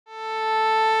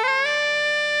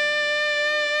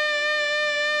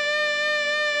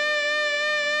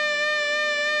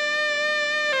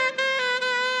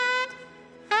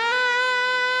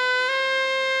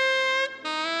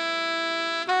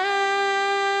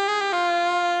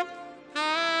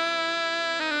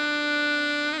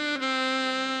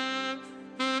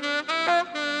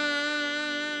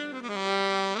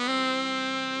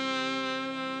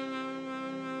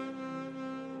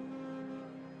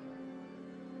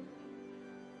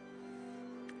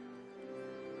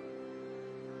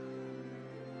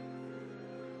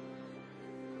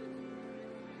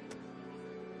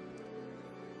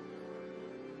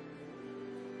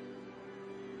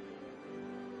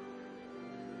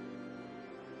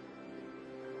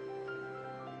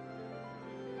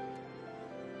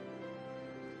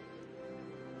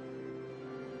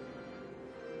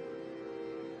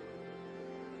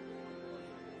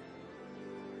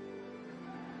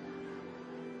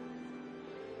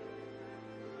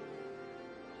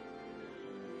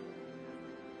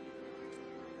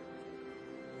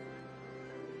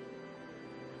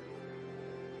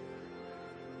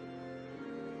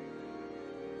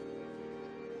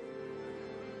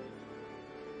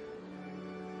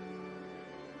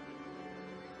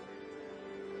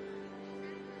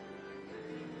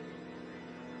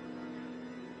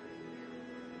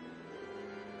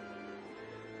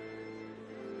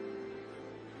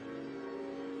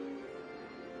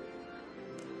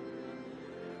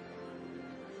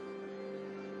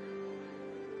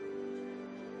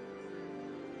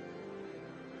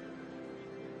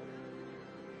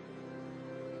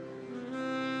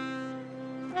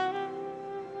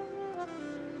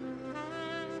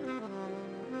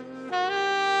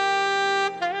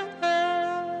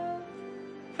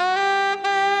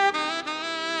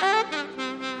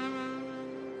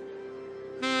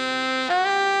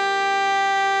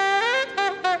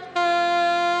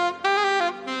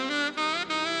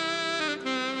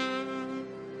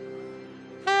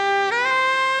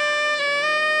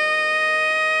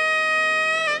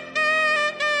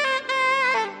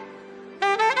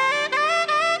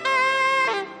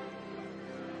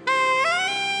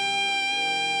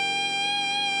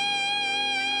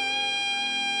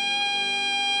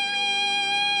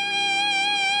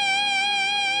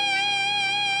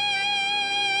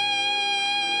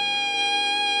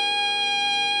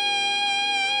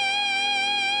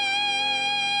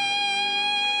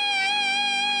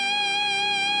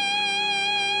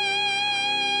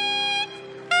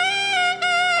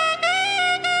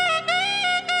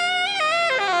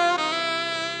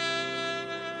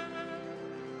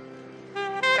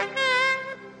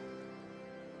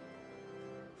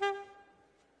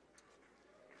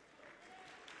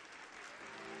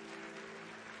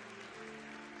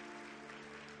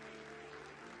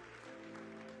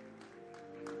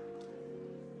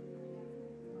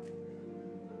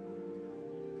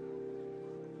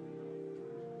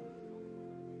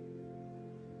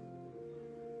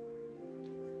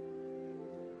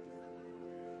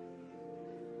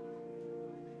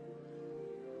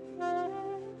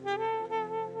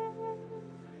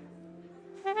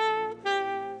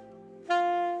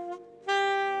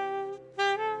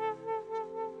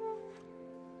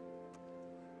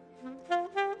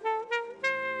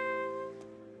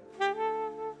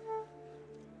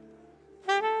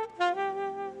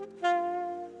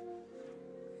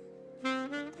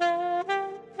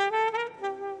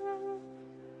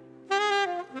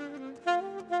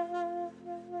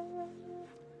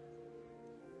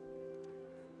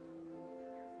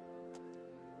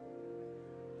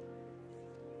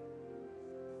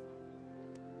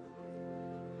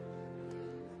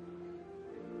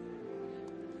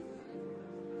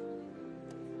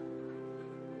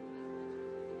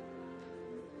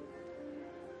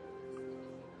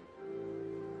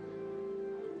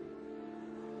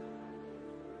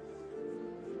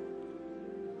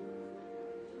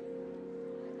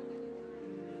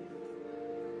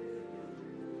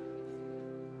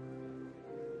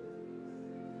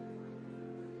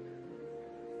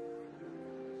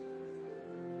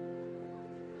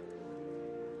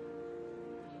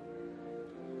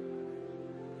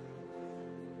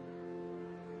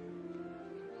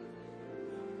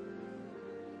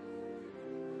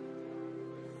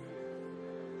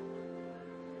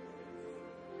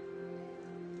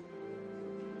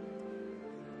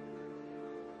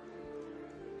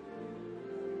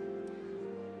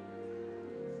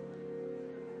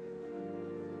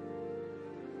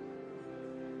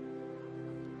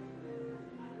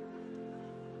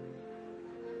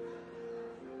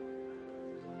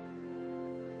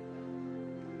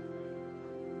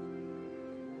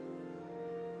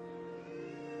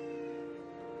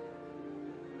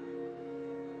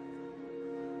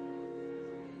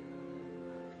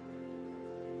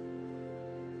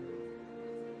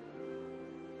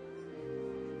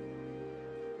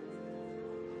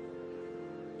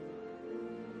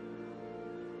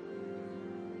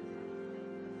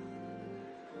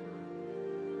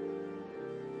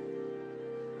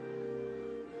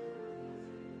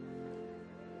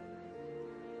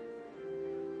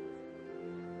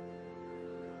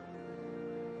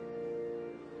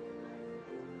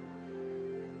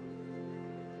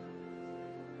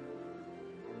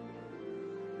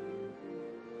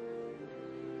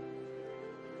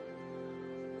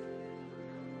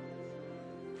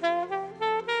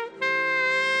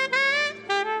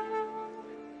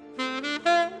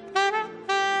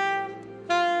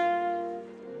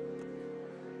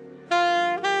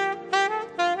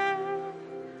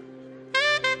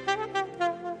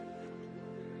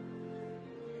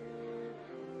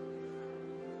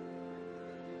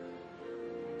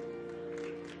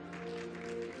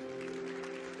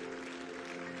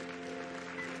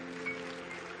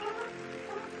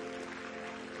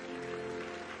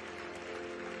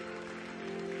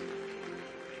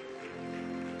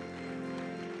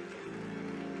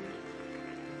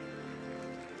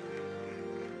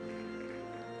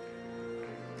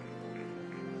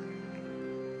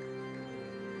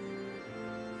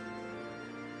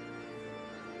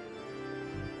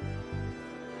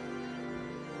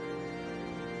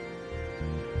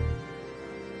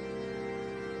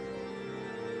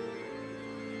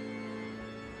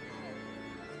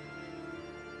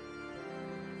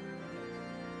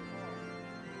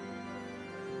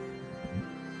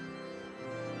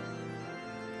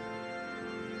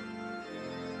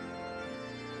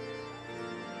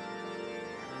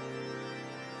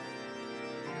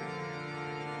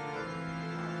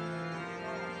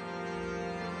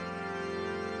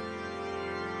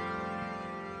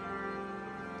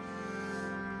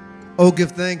Oh,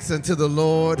 give thanks unto the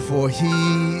Lord, for he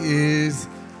is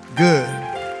good.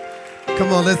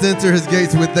 Come on, let's enter his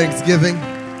gates with thanksgiving.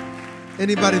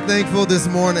 Anybody thankful this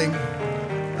morning?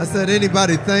 I said,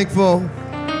 anybody thankful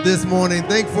this morning?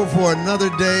 Thankful for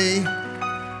another day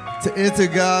to enter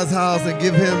God's house and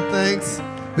give him thanks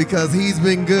because he's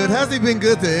been good. Has he been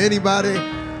good to anybody?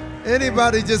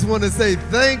 Anybody just want to say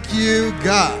thank you,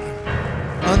 God,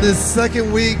 on this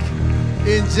second week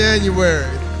in January?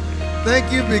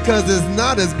 Thank you because it's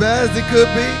not as bad as it could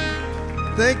be.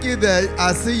 Thank you that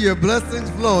I see your blessings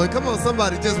flowing. Come on,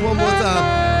 somebody, just one more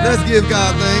time. Let's give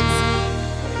God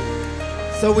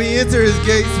thanks. So we enter his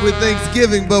gates with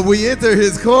thanksgiving, but we enter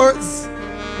his courts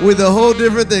with a whole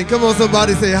different thing. Come on,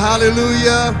 somebody say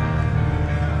hallelujah.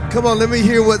 Come on, let me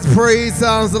hear what praise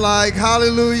sounds like.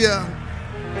 Hallelujah.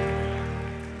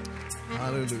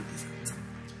 Hallelujah.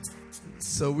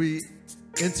 So we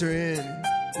enter in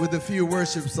with a few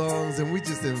worship songs, and we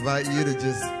just invite you to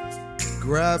just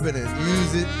grab it and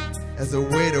use it as a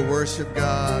way to worship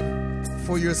God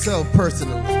for yourself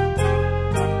personally.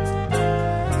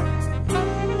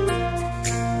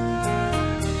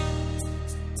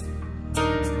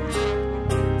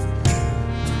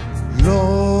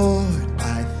 Lord,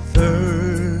 I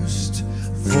thirst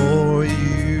for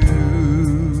you,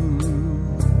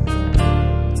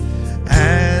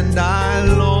 and I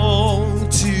long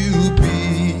to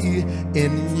be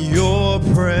in your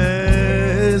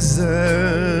presence.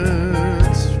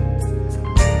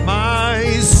 My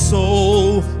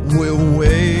soul will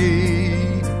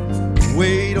wait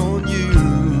on you.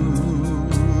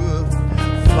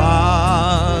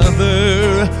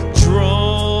 Father,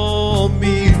 draw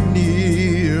me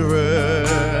nearer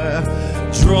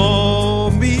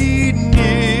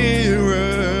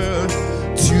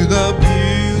to the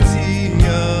beauty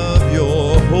of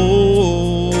your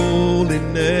holiness.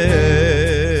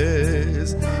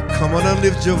 Come on and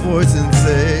lift your voice and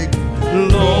say,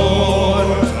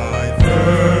 Lord, I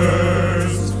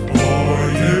thirst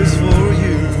for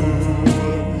you,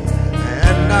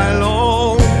 and I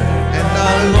long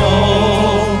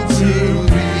to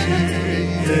be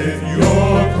in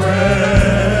your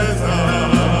presence.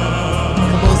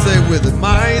 Come on, say it with it.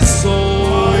 My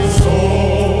soul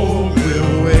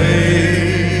will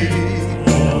wait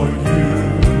for you.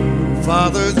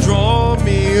 Father, draw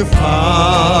me,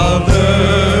 Father,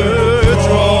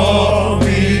 draw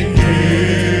me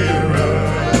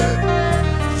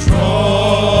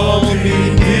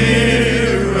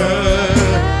nearer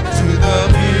to the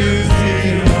beauty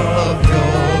of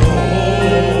your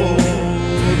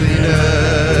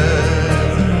holiness.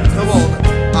 Come on,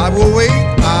 I will wait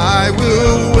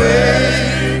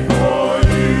for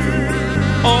you,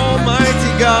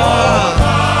 Almighty God,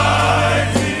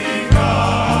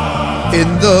 in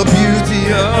the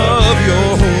beauty of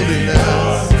your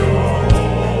holiness.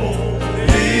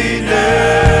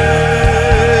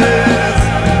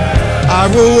 I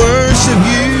will worship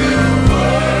you,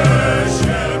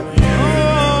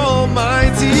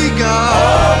 Almighty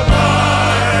God,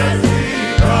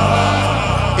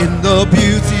 in the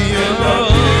beauty of.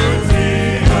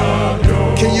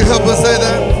 Can you help us say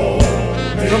that?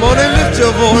 Come on and lift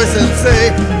your voice and say,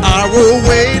 I will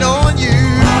wait on you.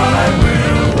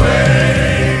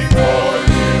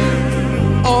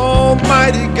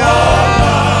 Almighty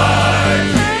God,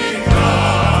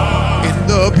 in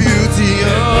the beauty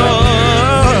of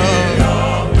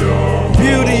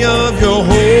your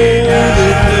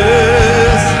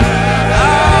holiness.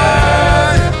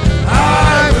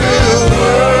 I will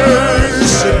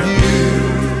worship you,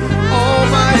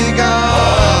 Almighty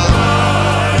God,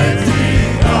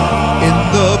 in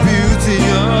the beauty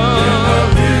of.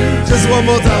 Just one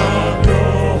more time,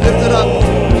 lift it up.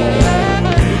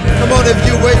 Come on, if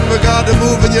you're waiting for God to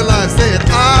move in your life, say it.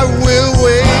 I will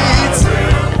wait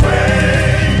for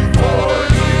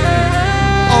you,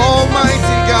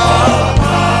 Almighty God,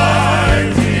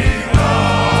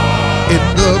 in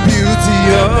the beauty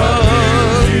of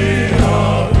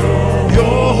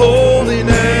your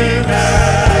holiness.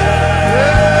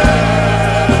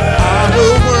 I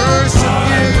will worship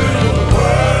you,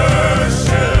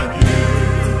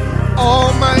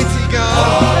 Almighty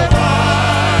God.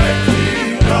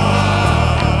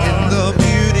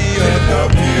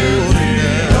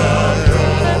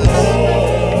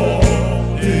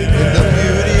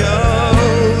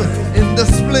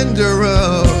 Splendor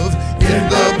of, in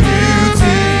the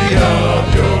beauty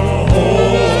of your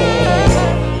holiness.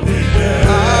 I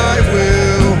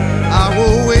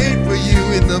will wait for you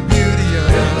in the beauty of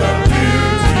your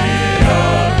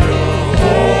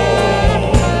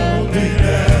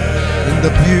holiness. In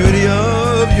the beauty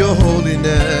of your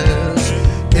holiness.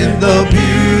 In the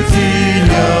beauty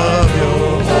of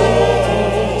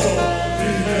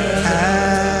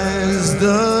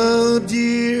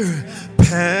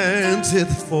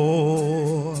thirsteth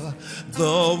for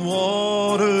the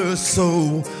water,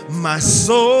 so my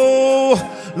soul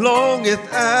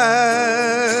longeth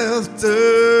after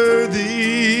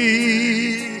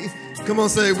thee. Come on,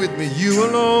 say it with me. You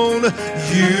alone,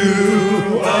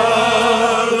 you alone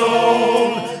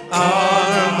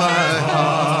are my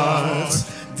heart's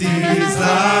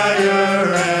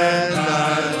desire, and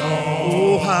I long,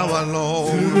 oh how I long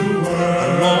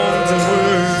to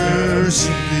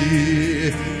worship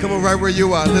thee. Come on, right where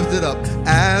you are, lift it up.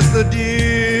 As the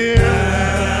deer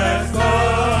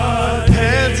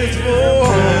panteth for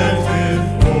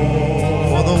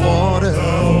the water,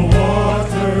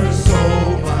 so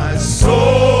my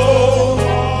soul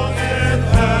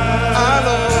I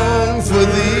long for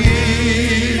thee.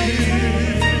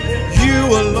 You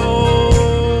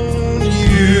alone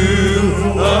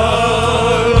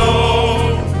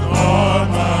are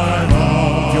my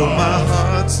heart. You're my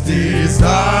heart's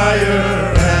desire,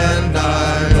 and I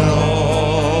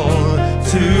long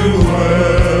to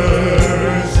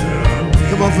worship.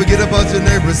 Come on, forget about your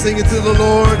neighbor. Sing it to the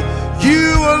Lord.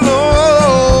 You alone.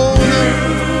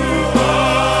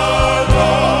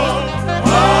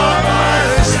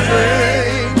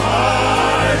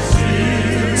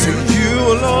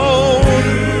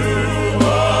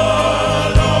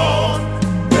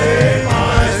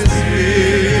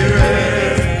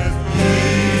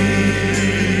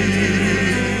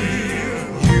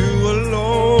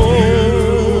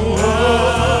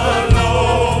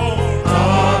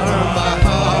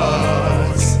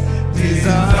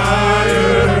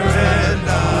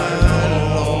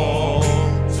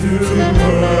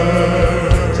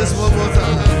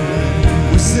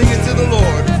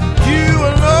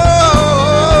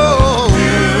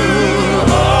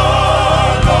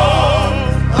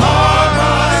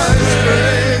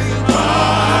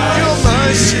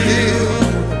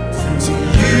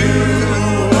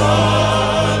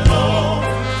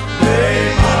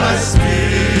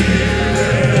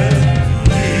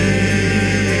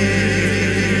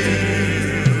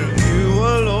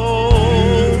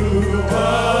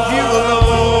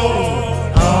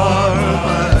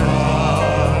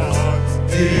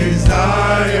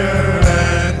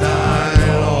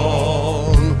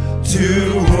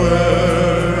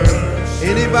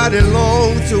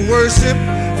 Long to worship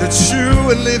the true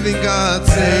and living God.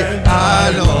 Say,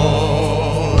 I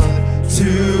long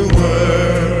to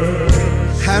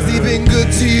worship. Has he been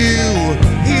good to you?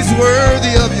 He's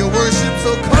worthy of your worship.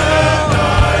 So come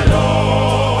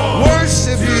on,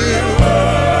 worship you.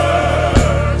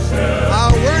 I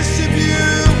worship you,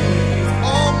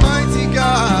 Almighty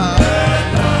God.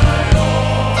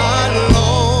 I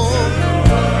long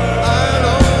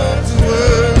to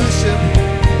worship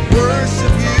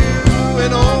you.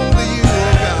 And only you,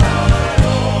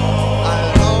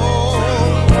 oh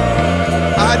God.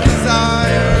 I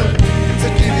desire to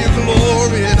give you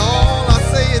glory in all I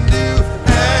say and do,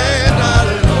 and I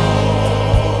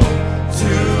long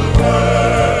to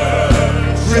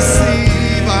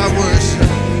receive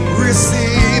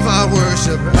our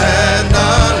worship, and I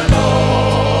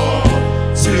long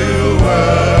to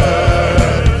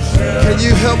worship. Can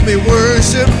you help me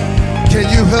worship? Can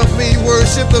you help me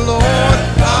worship the Lord? I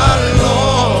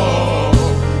long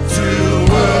to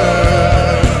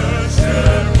worship,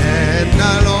 and I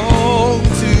long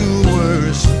to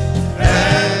worship,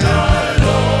 and I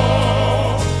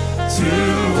long to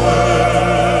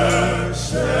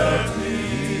worship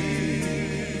thee.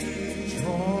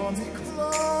 Draw me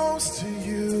close to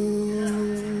you.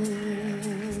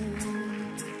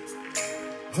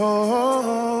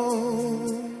 Oh,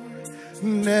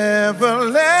 never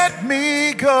let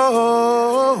me go.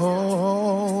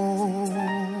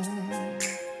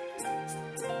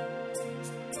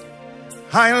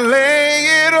 I lay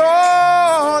it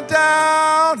all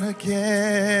down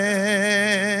again,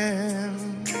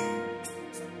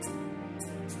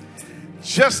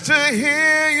 just to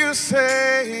hear you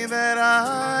say that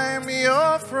I'm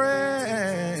your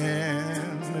friend.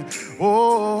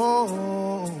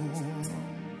 Oh,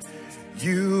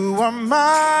 you are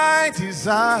my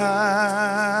desire.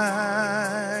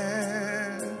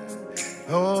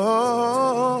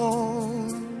 Oh,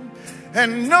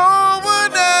 and no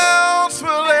one else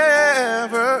will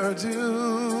ever do.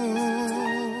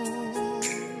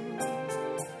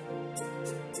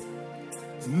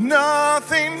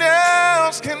 Nothing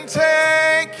else can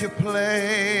take your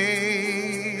place.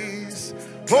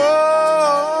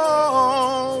 Oh,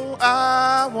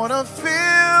 I want to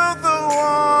feel the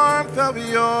warmth of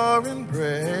your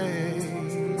embrace.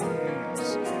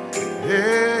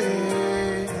 Yeah.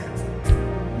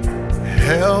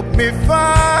 Help me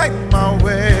find my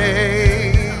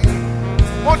way.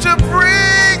 Won't you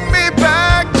bring me back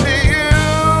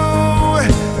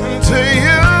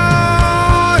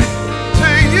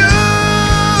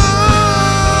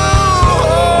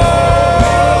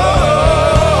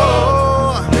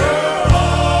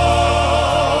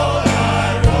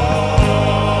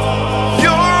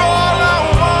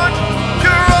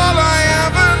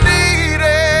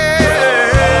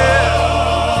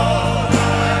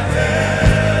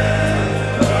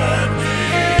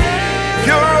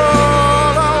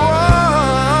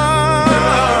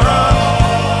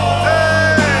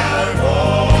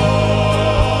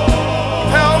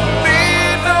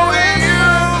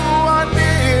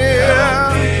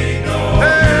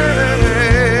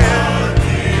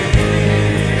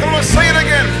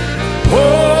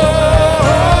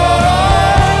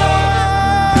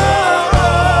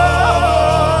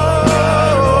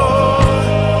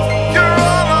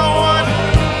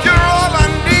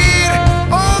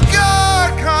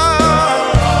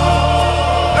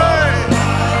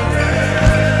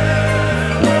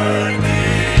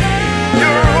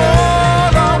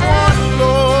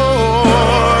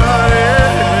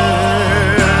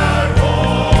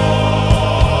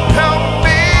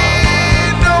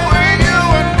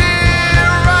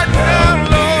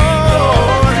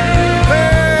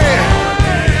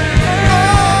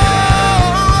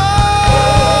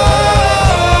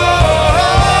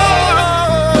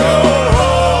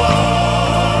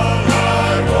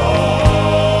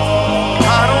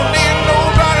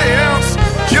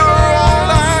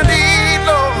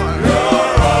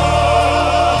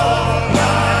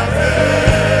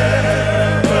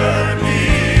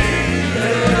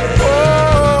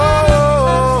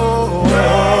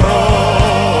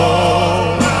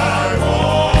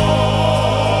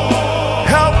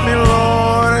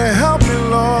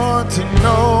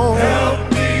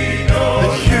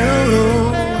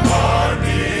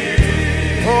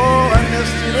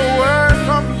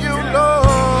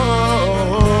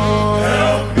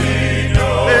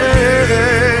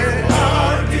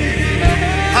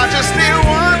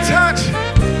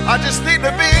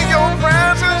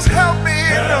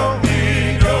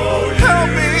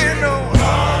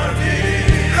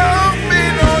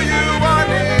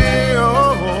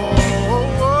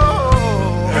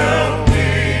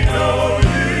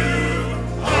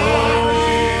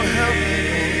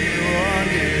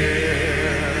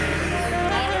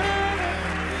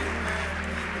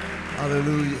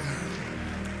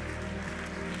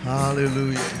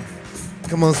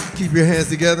Come on, keep your hands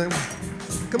together.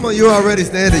 Come on, you're already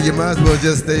standing. You might as well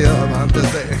just stay up. I'm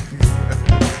just saying.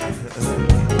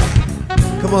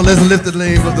 Come on, let's lift the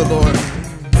name of the Lord.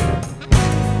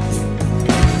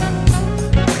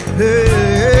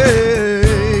 Hey,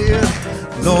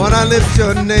 Lord, I lift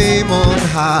your name on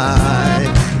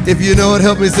high. If you know it,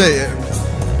 help me say it.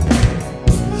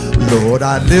 Lord,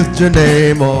 I lift your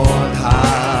name on high.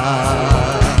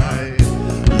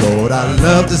 Lord, I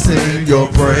love to sing your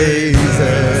praises.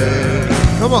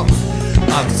 Come on.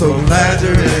 I'm so glad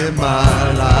you're in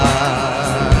my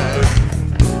life.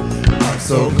 I'm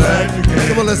so glad you came.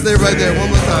 Come on, let's stay right there one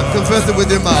more time. Confess it with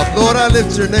your mouth. Lord, I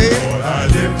lift your name. Lord, I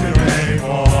lift your name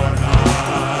on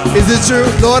high. Is it true?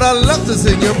 Lord, I love to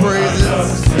sing your praises. I love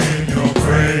to sing your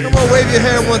praises. Come on, wave your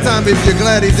hand one time if you're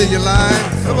glad he's in your life.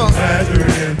 Come on. Glad you're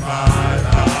in my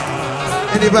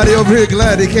life. Anybody over here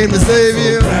glad he came to save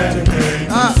you?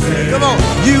 Come on.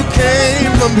 You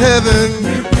came from heaven.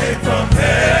 You came from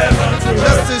heaven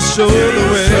just to show the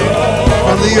way.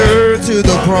 From the earth to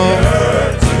the cross,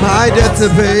 my debt to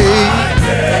pay.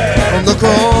 From the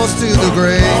cross to the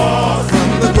grave,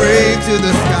 from the grave to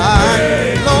the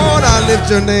sky. Lord, I lift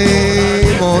your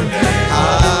name on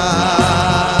high.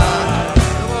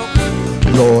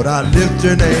 Lord, I lift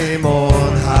your name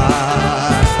on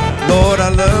high. Lord, I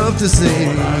love to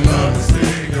sing.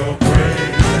 Your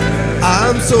praise.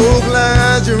 I'm so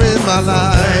glad you're in my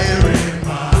life.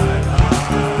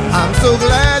 I'm so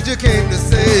glad you came to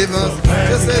save us.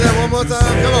 Just say that one more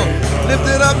time. Come on. Lift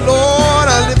it up, Lord.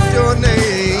 I lift your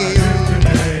name.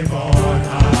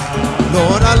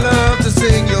 Lord, I love to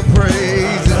sing your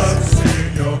praises.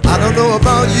 I don't know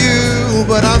about you,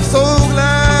 but I'm so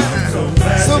glad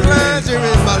you're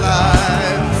in my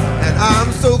life. And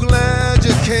I'm so glad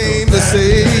you came to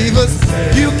save us.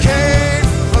 You came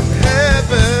from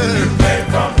heaven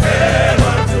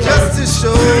just to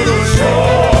show the way.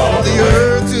 From the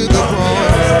earth to the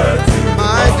cross,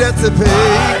 my debt to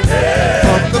pay.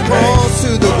 From the cross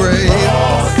to the grave,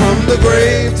 from the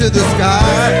grave to the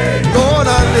sky. Lord,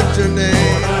 I lift your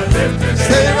name.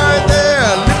 Stay right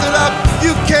there, lift it up.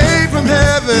 You came from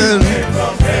heaven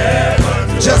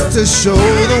just to show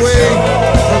the way.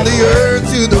 From the earth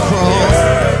to the cross,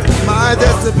 my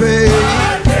debt to pay.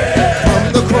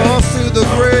 From the cross to the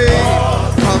grave,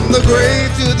 from the grave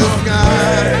to the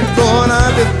sky. Lord,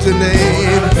 I lift your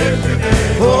name.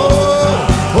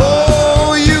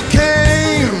 Oh, you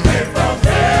came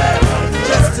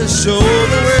just to show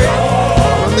the way.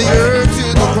 From the earth to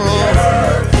the cross,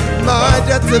 my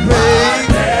debt to pay.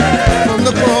 From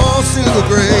the cross to the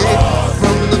grave,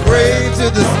 from the grave to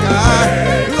the sky.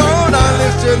 Lord, I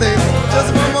lift your name.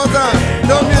 Just one more time.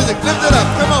 No music, lift it up.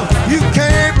 Come on. You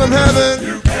came from heaven.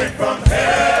 You came from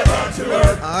heaven to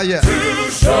earth. Yeah.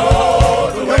 To show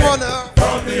the way. Come on now.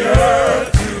 From the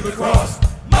earth to the cross,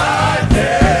 my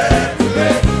debt to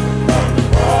pay. From the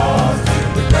cross to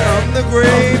the grave. From the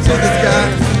grave to the sky.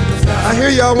 I hear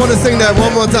y'all want to sing that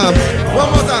one more time. One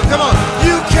more time. Come on.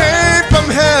 You came from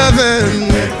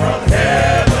heaven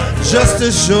just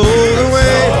to show the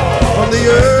way. From the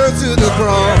earth to the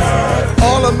cross,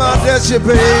 all of my debts you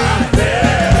paid.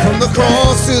 From the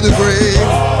cross to the grave,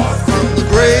 from the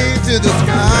grave to the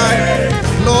sky.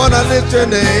 Lord, I lift your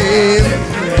name.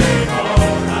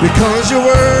 Because you're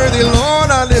worthy,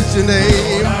 Lord, I lift your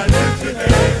name.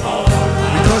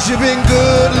 Because you've been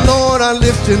good, Lord, I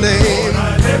lift your name.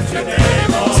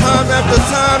 Time after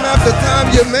time after time,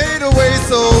 you made a way,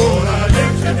 so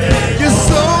you're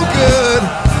so good.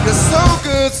 You're so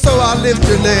good, so I lift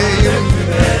your name.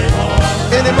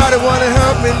 Anybody want to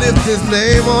help me lift his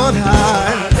name on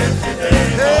high?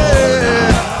 Hey,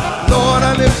 Lord,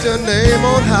 I lift your name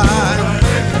on high.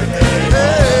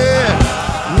 Hey,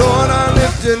 Lord, I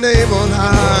lift your name on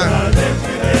high.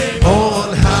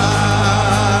 On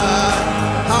high.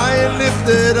 High and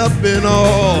lifted up in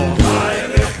all. High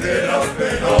and lifted up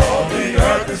in all. The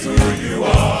earth is who you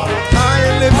are. High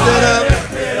and lifted up.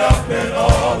 In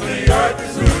all the earth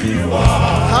is who you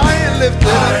are. High and lifted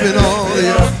up in all the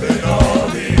earth. In all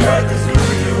the earth is who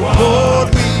you are. Lord,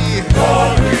 we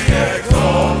exalt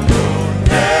your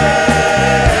name.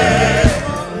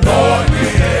 Lord, we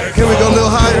exalt. Can we go a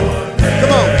little higher?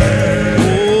 Come on.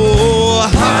 Oh,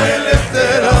 high and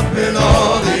lifted up in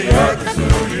all the earth is who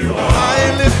you are. High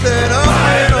and lifted up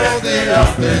in all the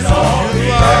earth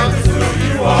is who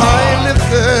you are. High and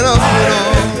lifted up in all.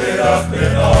 Up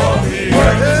in all the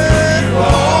earth.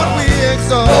 Lord, we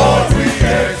exalt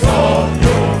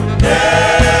your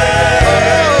name.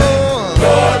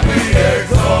 Lord, we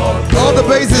exalt. All the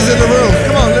basses in the room.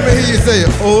 Come on, let me hear you say it.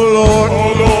 Oh Lord,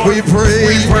 we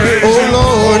praise. Oh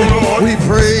Lord, we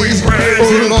praise. Oh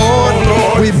Lord,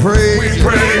 we praise.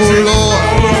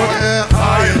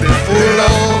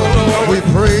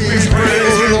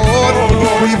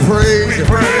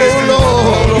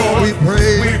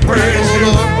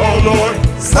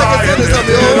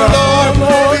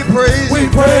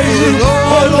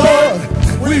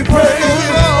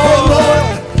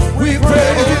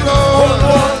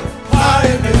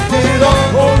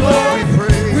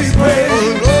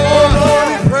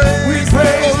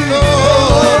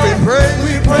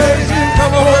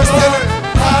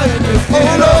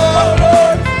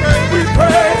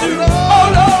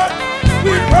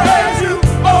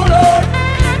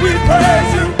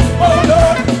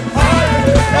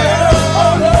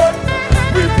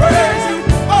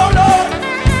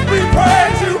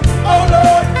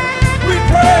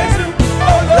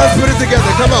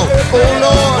 together. Come on. Oh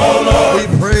Lord, we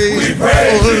praise.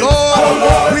 Oh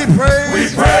Lord, we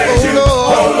praise. Oh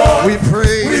Lord, we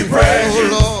praise. Oh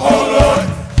Lord,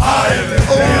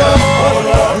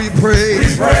 we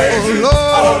praise. Oh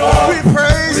Lord, we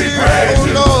praise you. Oh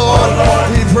Lord,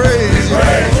 we praise you. Oh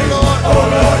Lord,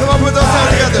 come on, put those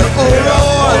hands together. Oh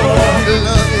Lord, we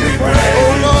love you.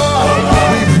 Oh Lord,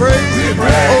 we praise you.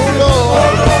 Oh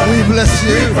Lord, we bless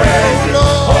you. Oh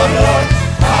Lord,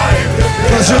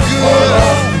 because you're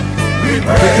good,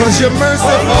 because you're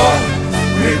merciful,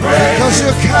 because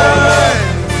you're kind.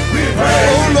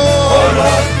 Oh Lord,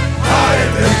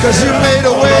 because you made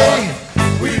a way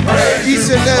each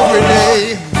and every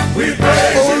day.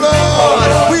 Oh Lord,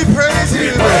 we praise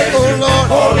you. Oh Lord,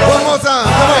 one more time,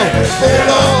 come on. Oh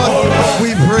Lord, we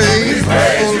praise.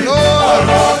 Oh Lord,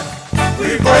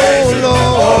 oh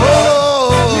Lord,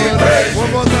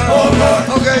 one more time.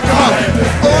 Okay, come on.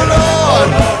 Oh Lord,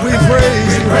 we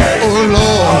praise you. Oh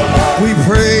Lord, we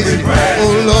praise you.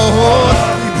 Oh Lord,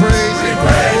 we praise you.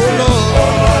 Oh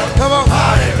Lord, come on.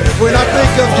 When I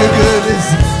think of your goodness,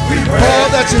 all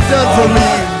that you've done for me,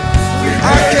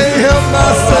 I can't help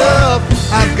myself.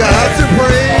 I've got to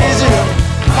praise you.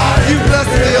 You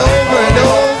blessed me over and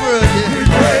over again.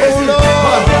 Oh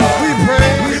Lord, we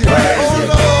praise you. Oh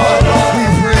Lord, we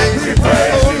praise you.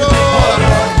 Oh Lord,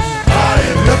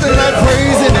 nothing like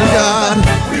praising you, God.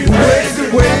 Ways to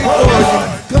wait for you.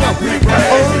 Come on.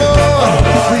 Oh Lord,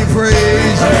 we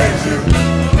praise you.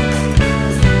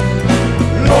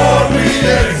 Lord, we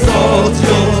exalt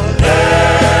your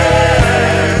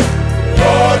name.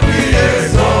 Lord, we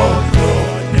exalt your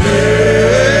name.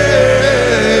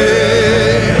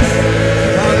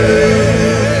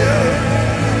 Hallelujah.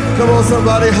 Come on,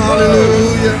 somebody,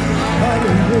 hallelujah.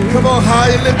 Come on, high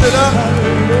and lift it up.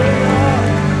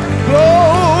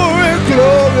 Glory,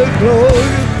 glory,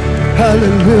 glory.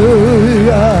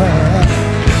 Hallelujah.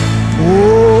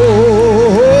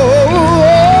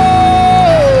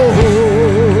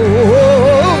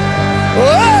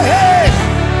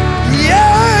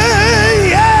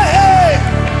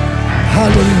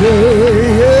 Hallelujah.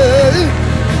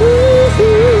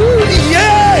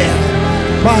 Yeah.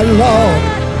 My Lord,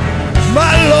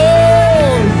 my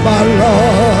Lord, my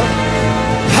Lord.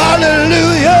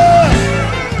 Hallelujah.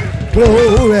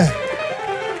 Glory.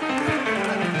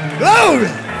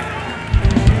 Glory.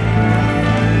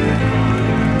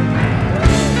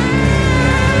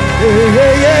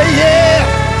 Yeah, yeah, yeah.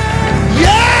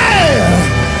 Yeah.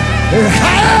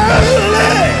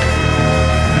 Hallelujah.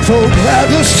 So glad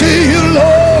to see you,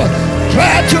 Lord.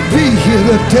 Glad to be here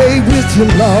today with you,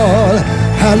 Lord.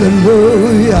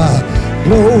 Hallelujah.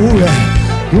 Glory.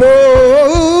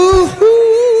 Glory.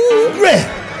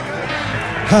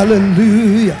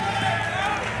 Hallelujah.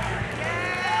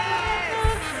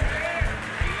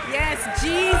 Yes,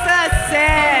 Jesus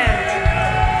said.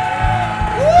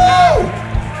 Woo!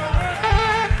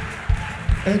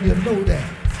 And you know that.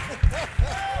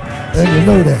 And you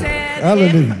know that.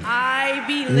 Hallelujah. If I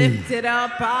be lifted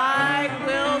up, I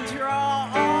will draw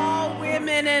all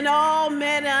women and all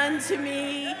men unto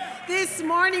me. This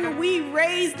morning we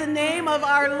raise the name of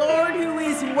our Lord, who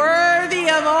is worthy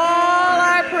of all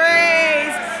our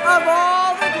praise, of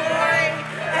all the glory,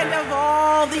 and of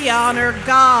all the honor.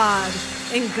 God,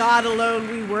 and God alone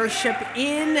we worship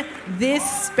in this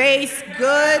space.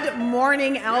 Good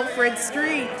morning, Alfred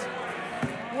Street.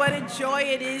 What a joy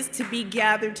it is to be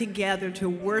gathered together to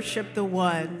worship the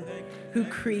one who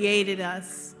created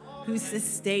us, who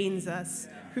sustains us,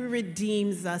 who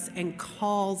redeems us and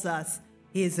calls us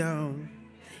his own.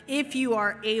 If you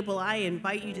are able, I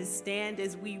invite you to stand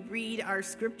as we read our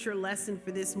scripture lesson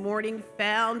for this morning,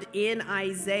 found in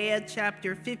Isaiah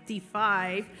chapter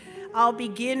 55. I'll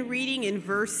begin reading in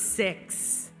verse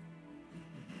 6.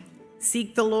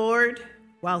 Seek the Lord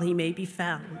while he may be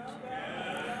found.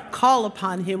 Call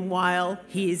upon him while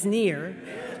he is near.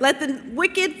 Let the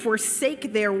wicked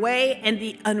forsake their way and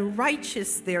the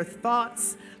unrighteous their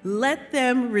thoughts. Let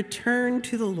them return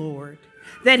to the Lord,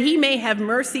 that he may have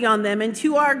mercy on them, and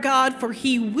to our God, for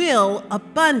he will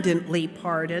abundantly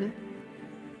pardon.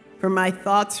 For my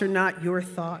thoughts are not your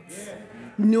thoughts,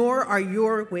 nor are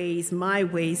your ways my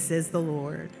ways, says the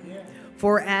Lord.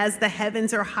 For as the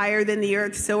heavens are higher than the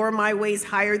earth, so are my ways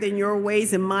higher than your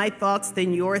ways, and my thoughts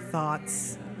than your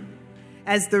thoughts.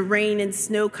 As the rain and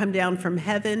snow come down from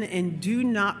heaven and do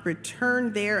not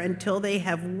return there until they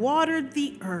have watered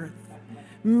the earth,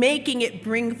 making it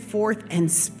bring forth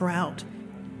and sprout,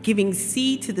 giving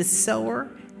seed to the sower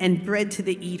and bread to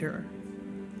the eater,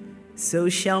 so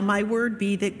shall my word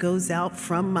be that goes out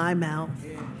from my mouth.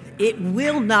 it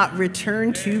will not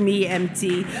return to me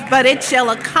empty, but it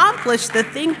shall accomplish the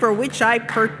thing for which I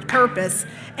purpose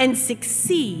and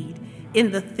succeed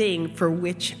in the thing for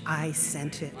which I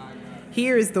sent it.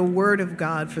 Here is the word of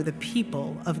God for the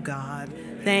people of God.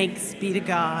 Thanks be to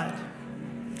God.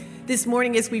 This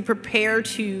morning, as we prepare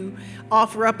to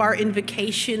offer up our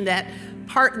invocation, that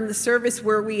part in the service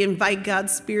where we invite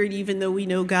God's Spirit, even though we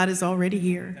know God is already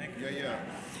here.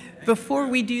 Before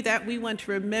we do that, we want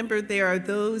to remember there are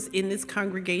those in this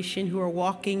congregation who are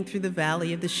walking through the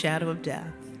valley of the shadow of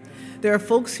death. There are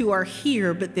folks who are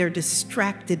here, but they're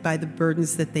distracted by the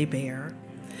burdens that they bear.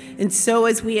 And so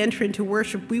as we enter into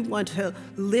worship, we want to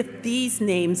lift these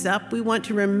names up. We want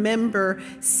to remember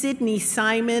Sydney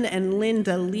Simon and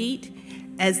Linda Leet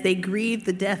as they grieve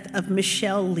the death of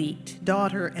Michelle Leet,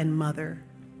 daughter and mother.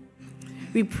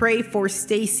 We pray for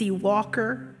Stacey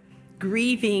Walker,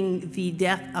 grieving the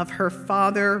death of her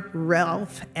father,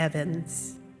 Ralph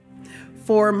Evans.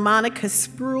 For Monica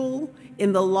Spruill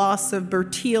in the loss of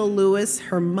Bertil Lewis,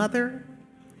 her mother.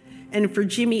 And for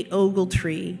Jimmy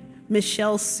Ogletree,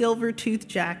 Michelle Silvertooth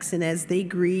Jackson as they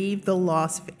grieve the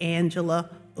loss of Angela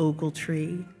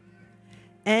Ogletree.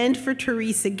 And for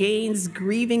Teresa Gaines,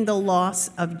 grieving the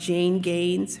loss of Jane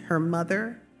Gaines, her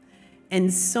mother.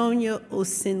 And Sonia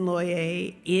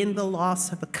Osinloye in the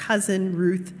loss of a cousin,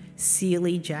 Ruth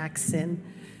Seeley Jackson.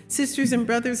 Sisters and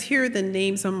brothers, here are the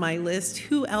names on my list.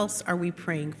 Who else are we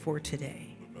praying for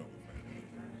today?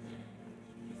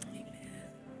 Amen.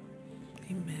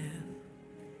 Amen.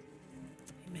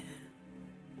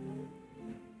 Amen.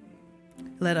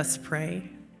 Let us pray.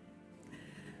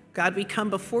 God, we come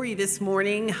before you this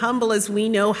morning, humble as we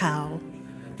know how.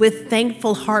 With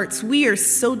thankful hearts, we are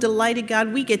so delighted,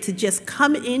 God, we get to just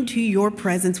come into your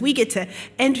presence. We get to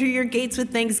enter your gates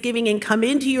with thanksgiving and come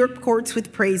into your courts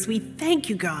with praise. We thank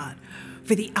you, God,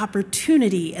 for the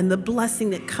opportunity and the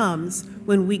blessing that comes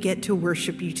when we get to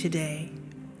worship you today.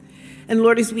 And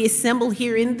Lord, as we assemble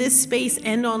here in this space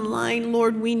and online,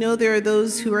 Lord, we know there are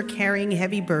those who are carrying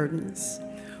heavy burdens.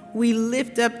 We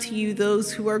lift up to you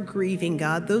those who are grieving,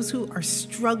 God, those who are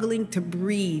struggling to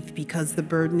breathe because the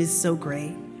burden is so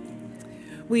great.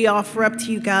 We offer up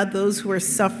to you, God, those who are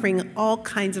suffering all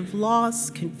kinds of loss,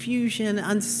 confusion,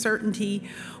 uncertainty.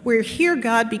 We're here,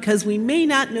 God, because we may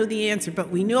not know the answer, but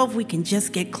we know if we can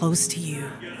just get close to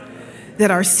you,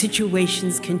 that our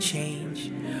situations can change.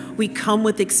 We come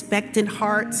with expectant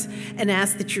hearts and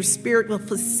ask that your Spirit will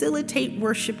facilitate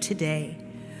worship today,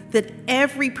 that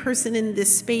every person in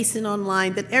this space and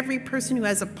online, that every person who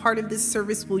has a part of this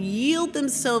service will yield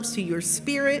themselves to your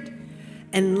Spirit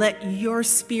and let your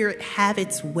Spirit have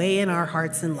its way in our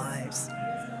hearts and lives.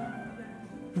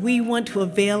 We want to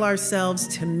avail ourselves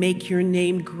to make your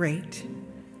name great.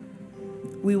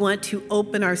 We want to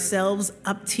open ourselves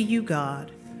up to you, God,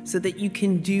 so that you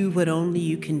can do what only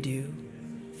you can do.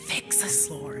 Fix us,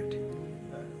 Lord.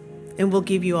 And we'll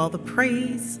give you all the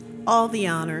praise, all the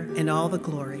honor, and all the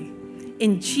glory.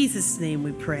 In Jesus' name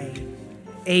we pray.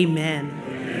 Amen.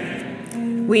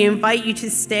 We invite you to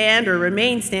stand or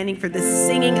remain standing for the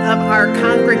singing of our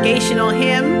congregational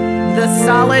hymn, The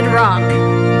Solid Rock.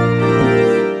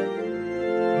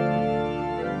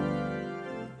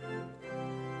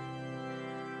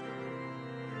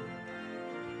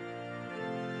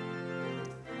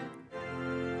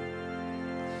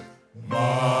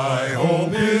 My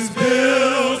hope is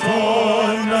built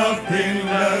on nothing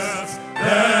less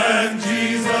than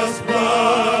Jesus'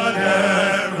 blood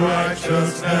and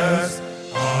righteousness.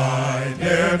 I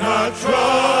dare not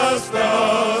trust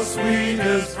the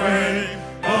sweetest frame,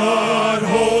 but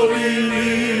wholly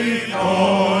lean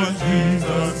on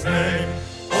Jesus' name.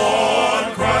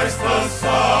 On Christ the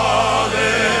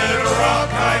solid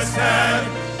rock I stand,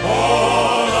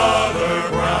 all other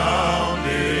ground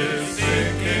is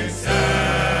sinking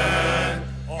sand.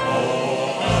 On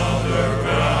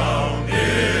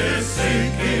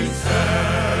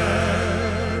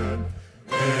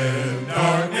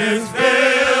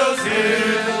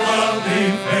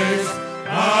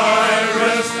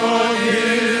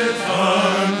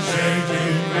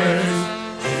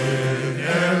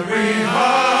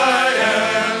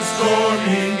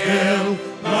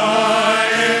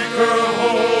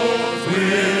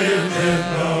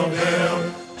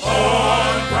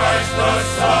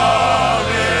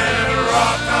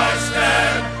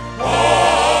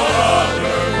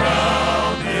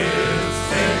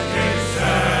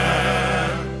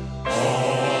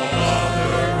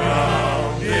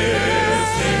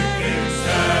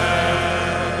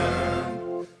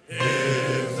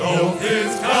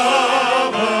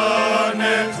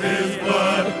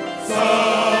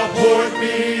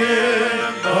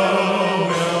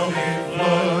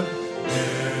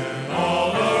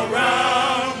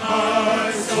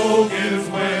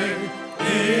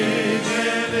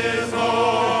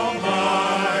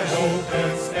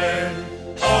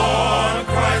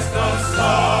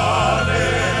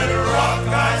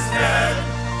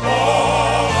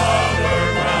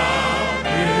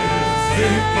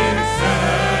sinking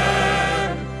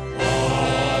sand.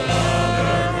 All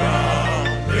other ground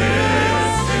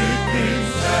is sinking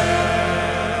sand.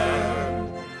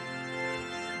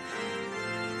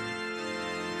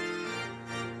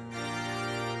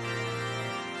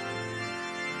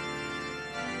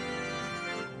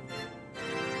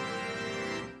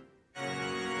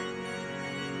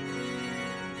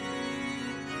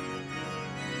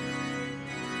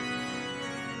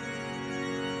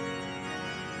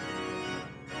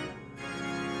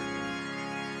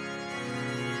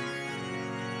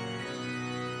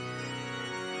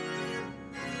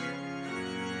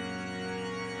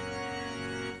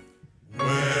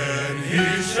 When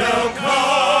he shall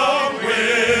come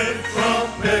with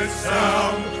trumpet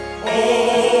sound,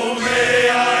 oh, may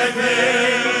I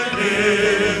then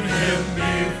in him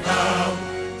be found,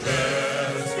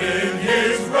 dressed in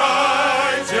his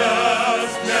righteousness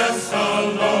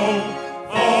alone,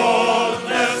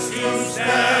 faultless to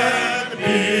stand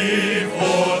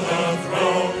before the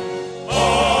throne.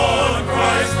 On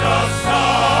Christ the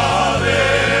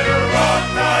solid rock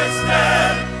I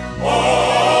stand,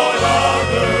 all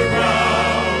other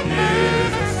ground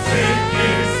is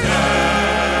sinking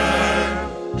sand.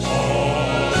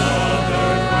 All other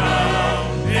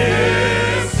ground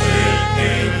is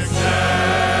sinking sand.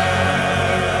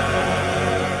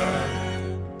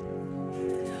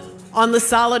 On the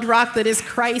solid rock that is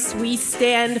Christ, we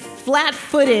stand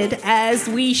flat-footed as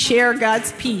we share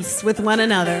God's peace with one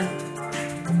another.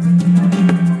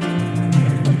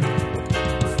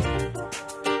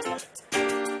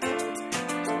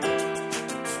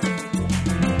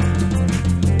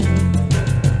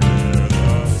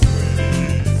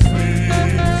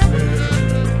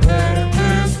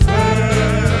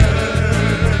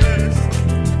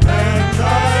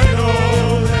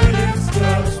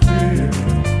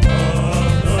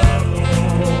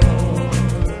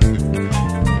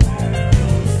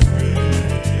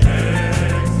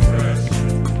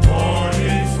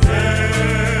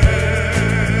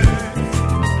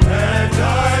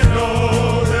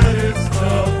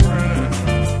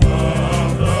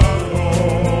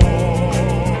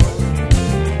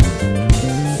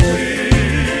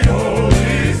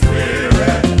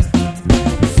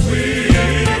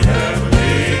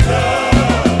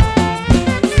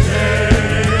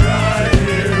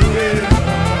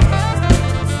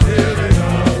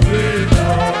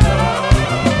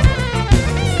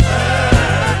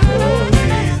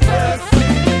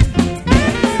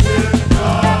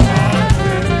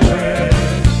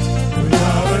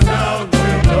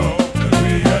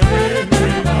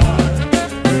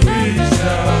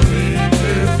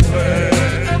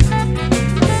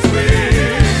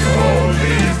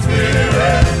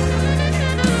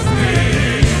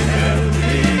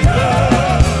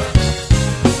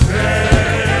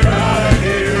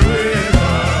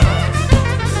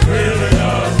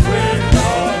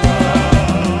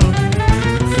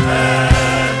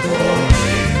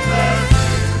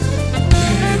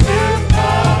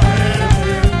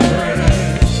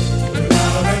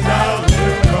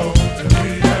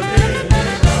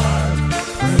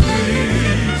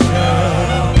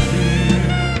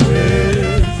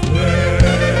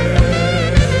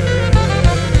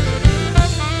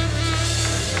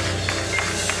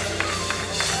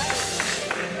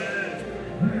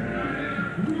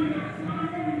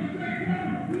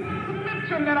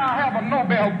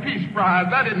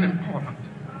 That isn't important.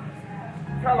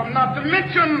 Tell them not to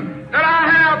mention that I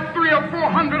have 300 or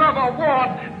 400 other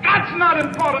awards. That's not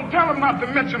important. Tell them not to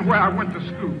mention where I went to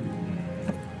school.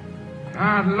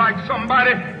 I'd like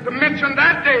somebody to mention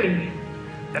that day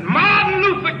that Martin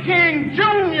Luther King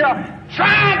Jr.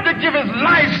 tried to give his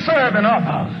life serving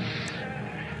others.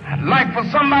 I'd like for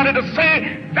somebody to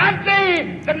say that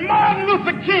day that Martin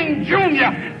Luther King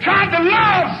Jr. tried to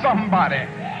love somebody.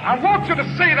 I want you to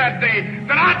say that day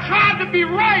that I tried to be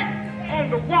right on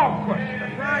the war question.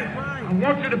 Right. I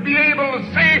want you to be able to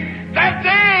say that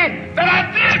day that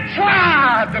I did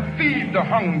try to feed the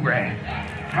hungry.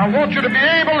 I want you to be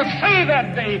able to say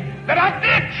that day that I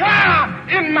did try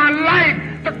in my life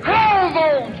to clothe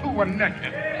those who were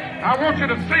naked. I want you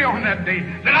to say on that day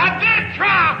that I did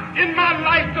try in my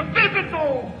life to visit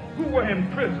those who were in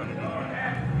prison.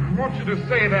 I want you to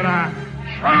say that I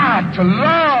tried to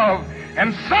love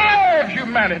and serve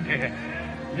humanity.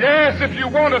 Yes, if you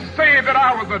want to say that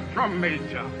I was a drum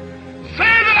major, say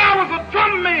that I was a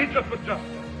drum major for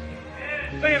justice.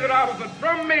 Say that I was a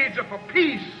drum major for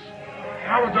peace.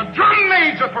 I was a drum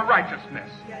major for righteousness.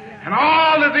 And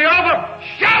all of the other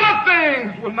shallow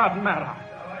things will not matter.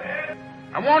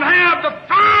 I won't have the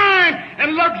fine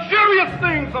and luxurious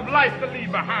things of life to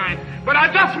leave behind, but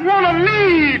I just want to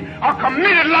leave a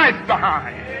committed life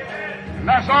behind. And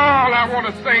that's all I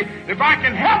want to say. If I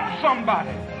can help somebody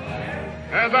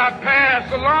as I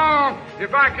pass along,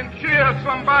 if I can cheer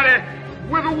somebody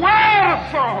with a word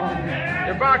of song,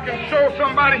 if I can show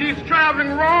somebody he's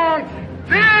traveling wrong,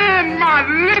 then my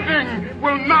living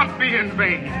will not be in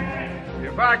vain.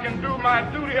 If I can do my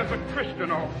duty as a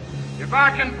Christian, or if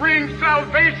I can bring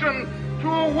salvation to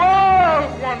a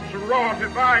world once wrought,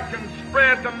 if I can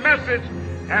spread the message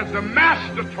as the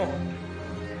Master taught,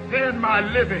 then my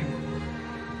living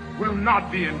will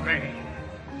not be in vain.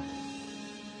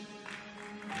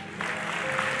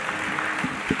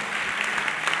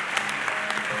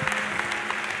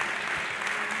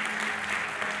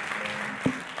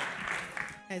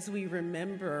 As we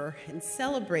remember and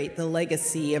celebrate the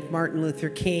legacy of Martin Luther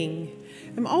King,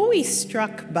 I'm always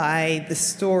struck by the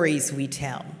stories we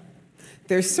tell.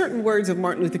 There's certain words of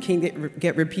Martin Luther King that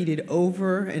get repeated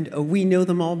over and over. We know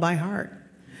them all by heart.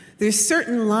 There's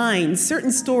certain lines,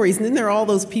 certain stories, and then there are all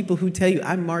those people who tell you,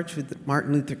 I marched with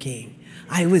Martin Luther King.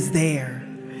 I was there.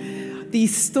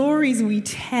 These stories we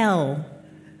tell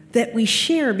that we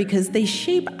share because they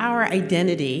shape our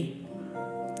identity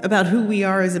about who we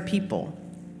are as a people.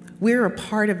 We're a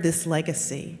part of this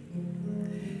legacy.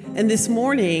 And this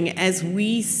morning, as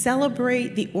we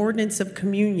celebrate the ordinance of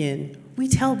communion, we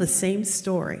tell the same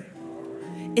story.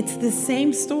 It's the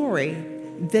same story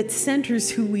that centers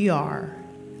who we are.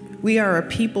 We are a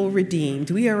people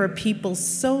redeemed. We are a people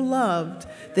so loved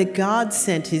that God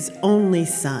sent his only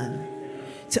Son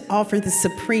to offer the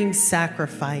supreme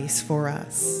sacrifice for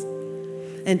us.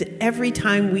 And every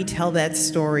time we tell that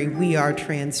story, we are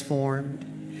transformed.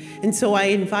 And so I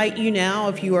invite you now,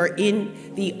 if you are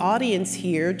in the audience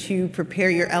here, to prepare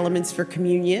your elements for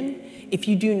communion. If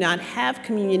you do not have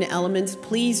communion elements,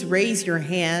 please raise your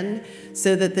hand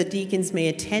so that the deacons may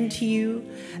attend to you.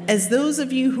 As those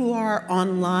of you who are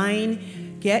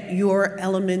online, get your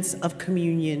elements of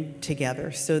communion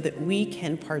together so that we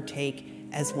can partake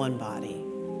as one body.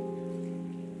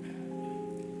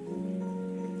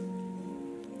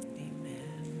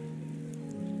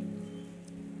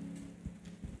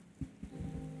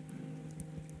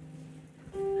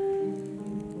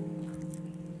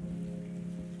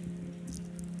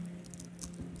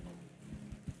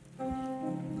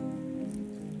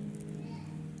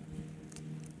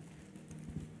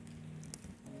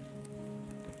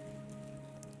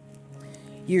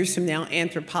 Years from now,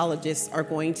 anthropologists are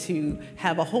going to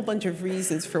have a whole bunch of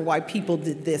reasons for why people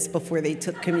did this before they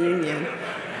took communion.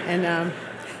 And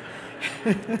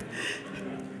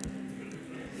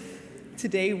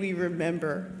today we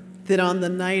remember that on the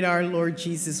night our Lord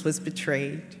Jesus was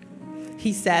betrayed,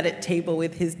 he sat at table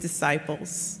with his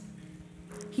disciples.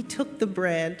 He took the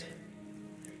bread,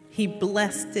 he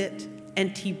blessed it,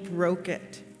 and he broke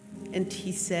it. And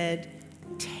he said,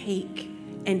 "Take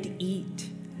and eat.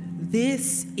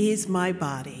 This is my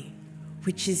body,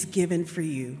 which is given for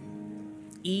you.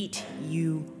 Eat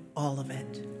you all of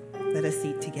it." Let us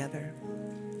eat together.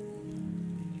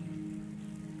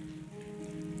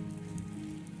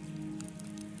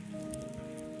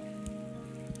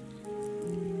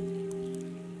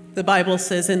 The Bible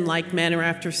says, in like manner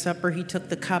after supper, he took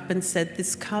the cup and said,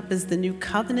 "This cup is the new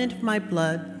covenant of my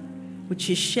blood, which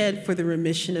is shed for the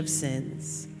remission of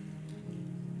sins.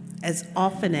 As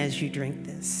often as you drink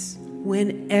this,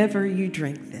 whenever you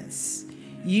drink this,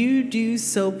 you do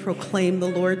so proclaim the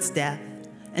Lord's death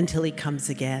until he comes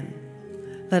again."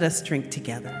 Let us drink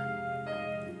together.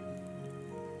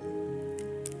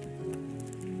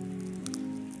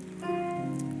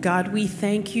 God, we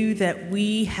thank you that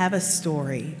we have a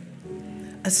story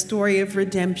of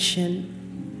redemption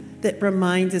that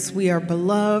reminds us we are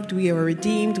beloved, we are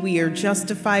redeemed, we are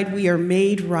justified, we are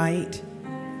made right.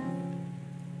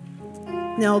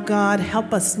 Now, God,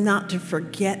 help us not to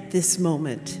forget this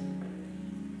moment.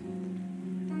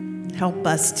 Help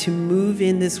us to move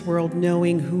in this world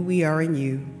knowing who we are in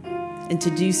you, and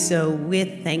to do so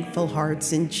with thankful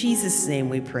hearts. In Jesus' name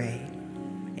we pray.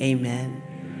 Amen.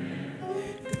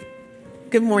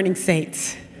 Good morning,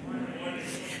 saints.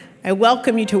 I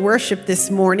welcome you to worship this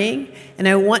morning, and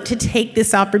I want to take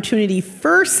this opportunity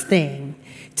first thing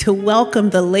to welcome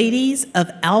the ladies of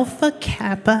Alpha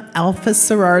Kappa Alpha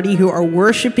Sorority who are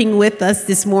worshiping with us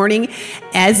this morning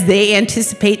as they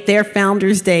anticipate their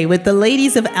Founders Day. With the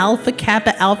ladies of Alpha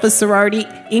Kappa Alpha Sorority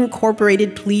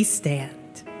Incorporated, please stand.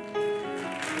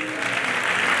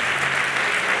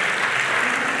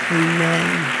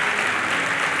 Amen.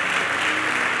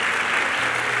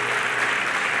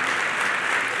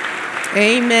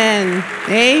 Amen.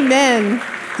 Amen.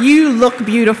 You look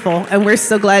beautiful, and we're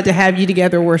so glad to have you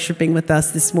together worshiping with us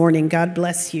this morning. God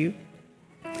bless you.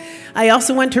 I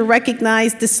also want to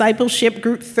recognize Discipleship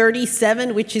Group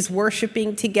 37, which is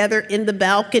worshiping together in the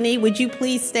balcony. Would you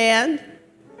please stand?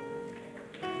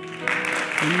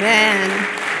 Amen.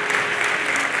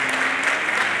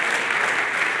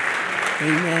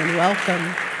 Amen.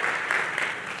 Welcome.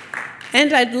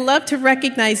 And I'd love to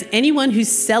recognize anyone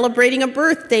who's celebrating a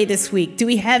birthday this week. Do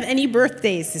we have any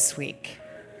birthdays this week?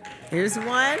 Here's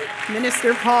one.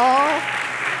 Minister Paul.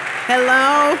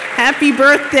 Hello. Happy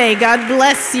birthday. God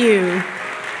bless you.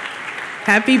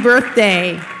 Happy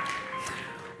birthday.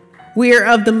 We are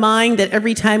of the mind that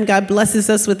every time God blesses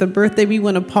us with a birthday, we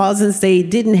want to pause and say,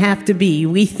 it didn't have to be.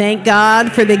 We thank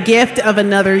God for the gift of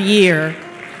another year.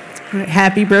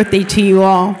 Happy birthday to you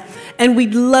all. And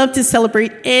we'd love to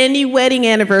celebrate any wedding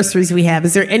anniversaries we have.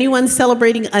 Is there anyone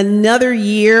celebrating another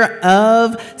year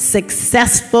of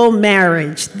successful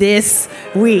marriage this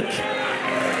week?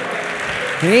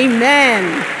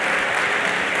 Amen.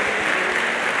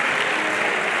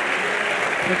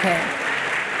 Okay.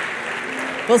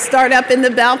 We'll start up in the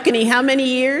balcony. How many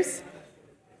years?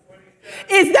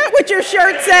 Is that what your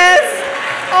shirt says?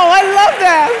 Oh, I love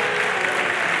that.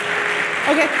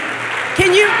 Okay.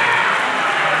 Can you?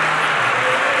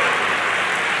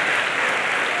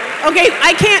 Okay,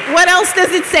 I can't. What else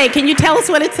does it say? Can you tell us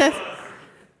what it says?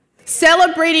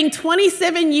 Celebrating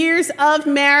 27 years of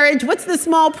marriage. What's the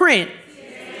small print?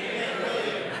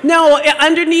 No,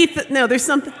 underneath. No, there's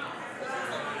something.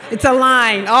 It's a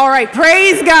line. All right,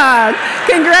 praise God.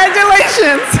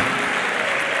 Congratulations.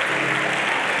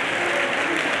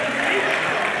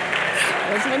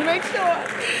 I just want to make sure.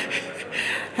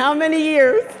 How many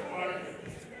years?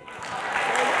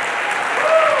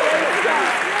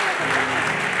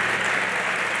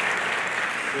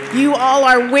 You all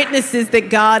are witnesses that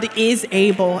God is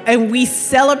able, and we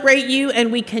celebrate you, and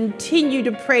we continue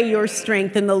to pray your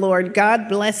strength in the Lord. God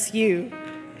bless you.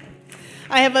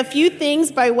 I have a few things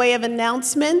by way of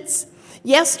announcements.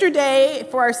 Yesterday,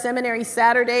 for our Seminary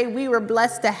Saturday, we were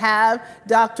blessed to have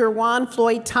Dr.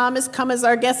 Floyd-Thomas come as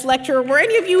our guest lecturer. Were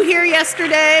any of you here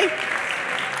yesterday?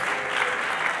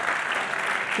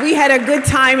 We had a good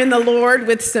time in the Lord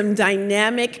with some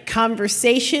dynamic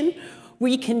conversation.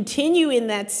 We continue in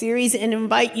that series and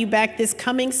invite you back this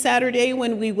coming Saturday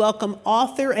when we welcome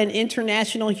author and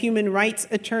international human rights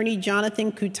attorney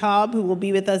Jonathan Kutab, who will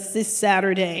be with us this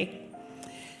Saturday.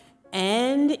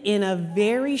 And in a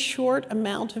very short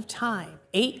amount of time,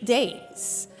 8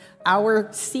 days,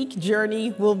 our Seek journey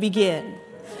will begin.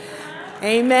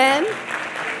 Amen.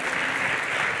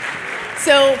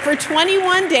 So for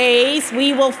 21 days,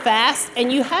 we will fast,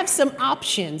 and you have some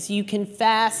options. You can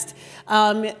fast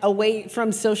away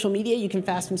from social media. You can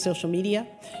fast from social media.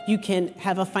 You can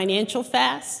have a financial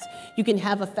fast. You can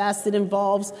have a fast that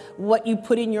involves what you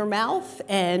put in your mouth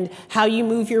and how you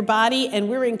move your body. And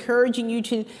we're encouraging you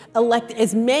to elect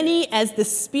as many as the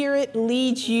Spirit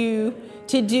leads you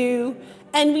to do.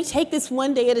 And we take this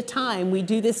one day at a time. We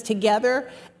do this together,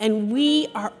 and we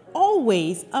are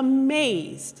always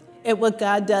amazed at what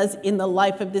God does in the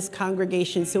life of this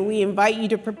congregation. So we invite you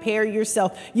to prepare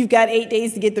yourself. You've got 8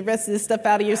 days to get the rest of this stuff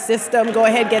out of your system. Go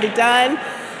ahead, get it done.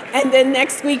 And then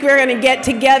next week, we're going to get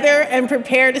together and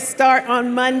prepare to start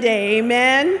on Monday.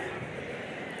 Amen?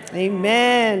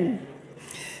 Amen.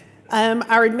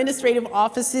 Our administrative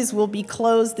offices will be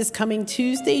closed this coming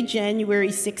Tuesday, January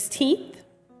 16th.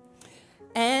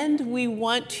 And we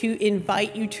want to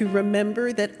invite you to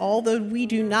remember that although we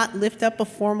do not lift up a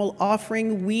formal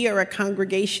offering, we are a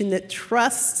congregation that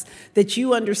trusts that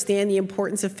you understand the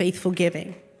importance of faithful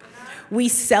giving. We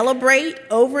celebrate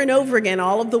over and over again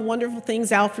all of the wonderful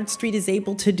things Alfred Street is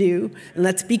able to do. And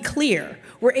let's be clear,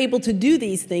 we're able to do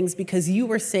these things because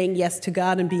you are saying yes to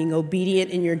God and being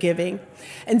obedient in your giving.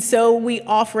 And so we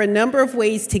offer a number of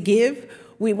ways to give.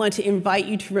 We want to invite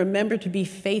you to remember to be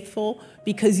faithful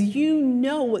because you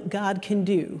know what God can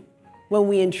do when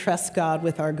we entrust God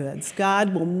with our goods.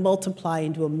 God will multiply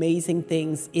and do amazing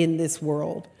things in this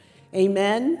world.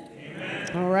 Amen? Amen.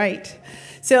 All right.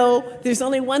 So there's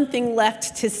only one thing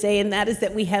left to say, and that is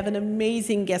that we have an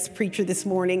amazing guest preacher this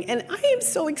morning. And I am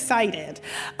so excited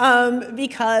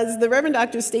because the Reverend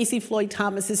Dr. Stacey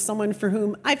Floyd-Thomas is someone for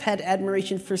whom I've had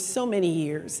admiration for so many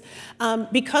years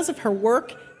because of her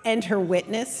work and her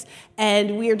witness.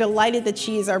 And we are delighted that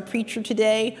she is our preacher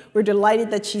today. We're delighted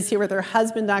that she's here with her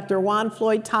husband, Dr. Juan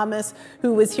Floyd-Thomas,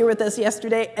 who was here with us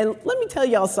yesterday. And let me tell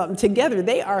y'all something. Together,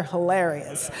 they are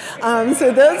hilarious.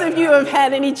 So those of you who have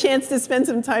had any chance to spend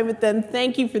some time with them,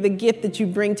 thank you for the gift that you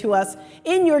bring to us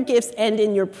in your gifts and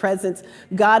in your presence.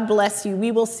 God bless you.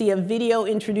 We will see a video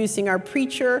introducing our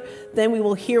preacher. Then we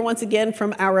will hear once again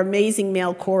from our amazing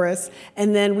male chorus.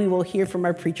 And then we will hear from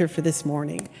our preacher for this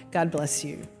morning. God bless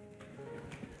you.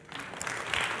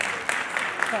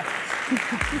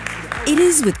 It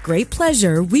is with great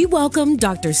pleasure we welcome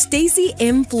Dr. Stacey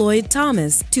M.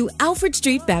 Floyd-Thomas to Alfred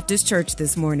Street Baptist Church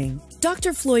this morning.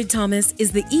 Dr. Floyd-Thomas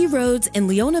is the E. Rhodes and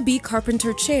Leona B.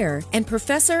 Carpenter Chair and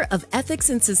Professor of Ethics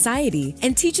and Society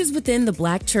and teaches within the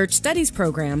Black Church Studies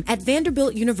program at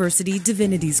Vanderbilt University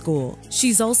Divinity School.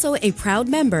 She's also a proud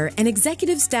member and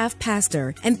executive staff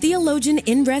pastor and theologian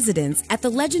in residence at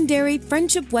the legendary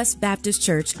Friendship West Baptist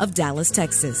Church of Dallas,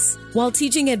 Texas. While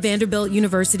teaching at Vanderbilt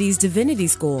University's Divinity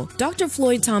School, Dr.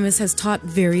 Floyd-Thomas has taught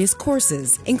various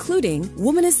courses, including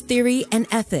Womanist Theory and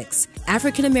Ethics,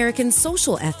 African American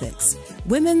Social Ethics,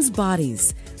 Women's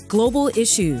Bodies, Global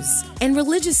Issues, and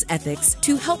Religious Ethics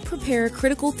to help prepare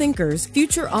critical thinkers,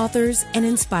 future authors, and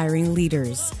inspiring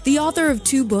leaders. The author of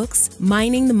 2 books,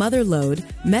 Mining the Mother Lode,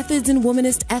 Methods in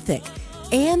Womanist Ethic,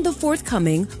 and the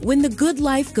forthcoming When the Good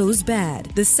Life Goes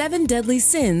Bad, The 7 Deadly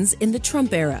Sins in the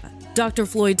Trump Era. Dr.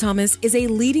 Floyd-Thomas is a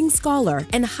leading scholar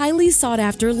and highly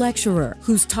sought-after lecturer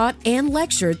who's taught and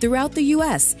lectured throughout the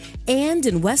U.S. and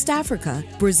in West Africa,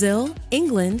 Brazil,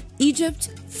 England, Egypt,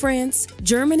 France,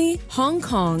 Germany, Hong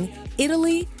Kong,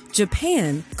 Italy,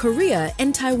 Japan, Korea,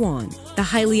 and Taiwan. The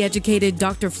highly educated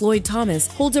Dr. Floyd-Thomas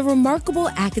holds a remarkable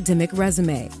academic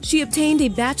resume. She obtained a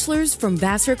bachelor's from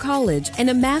Vassar College and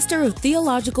a Master of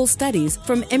Theological Studies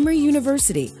from Emory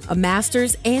University, a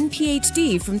master's and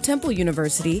PhD from Temple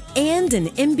University, and an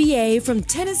MBA from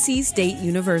Tennessee State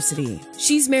University.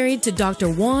 She's married to Dr.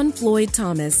 Juan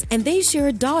Floyd-Thomas, and they share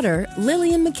a daughter,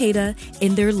 Lillian Makeda,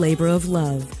 in their labor of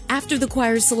love. After the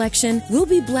choir selection, we'll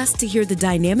be blessed to hear the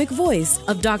dynamic voice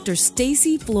of Dr.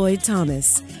 Stacey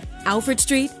Floyd-Thomas. Alfred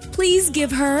Street, please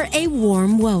give her a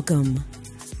warm welcome.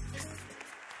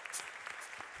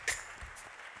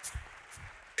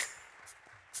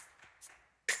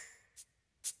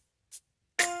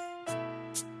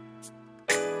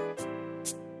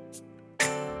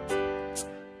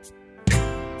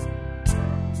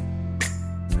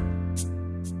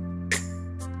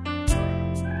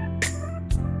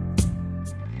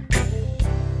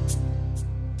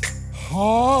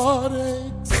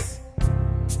 Heartaches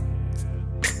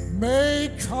may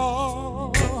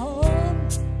come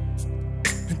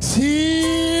and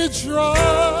teardrops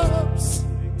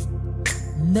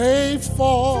may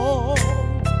fall.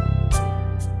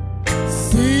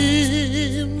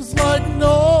 Seems like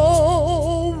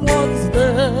no one's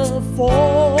there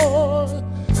for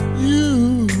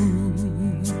you.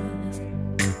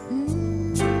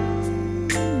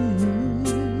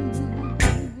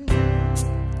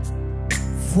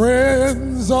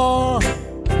 Friends are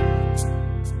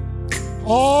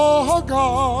all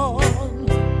gone.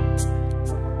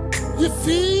 You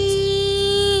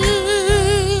feel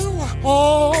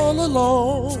all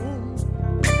alone.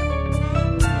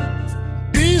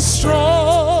 Be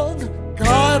strong,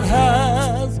 God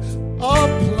has a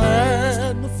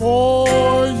plan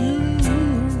for you.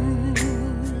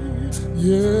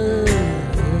 Yeah.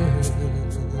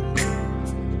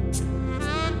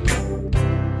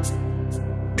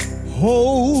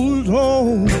 Hold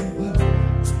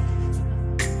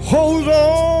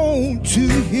on to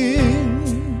him,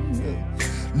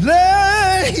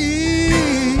 let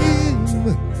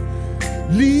him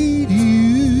lead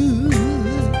you.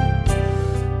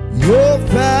 Your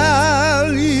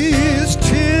valley is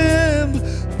temporary.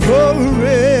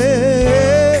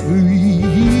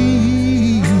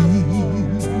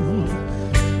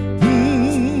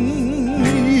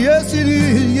 Yes it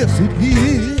is, yes it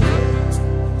is.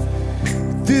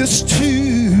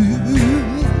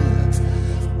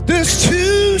 This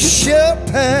too shall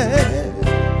pass.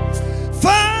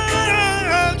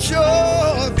 Find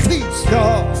your peace,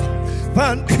 God.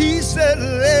 Find peace at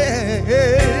last.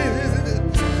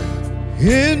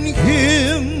 In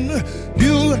Him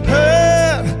you'll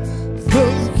have the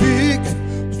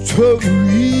victory.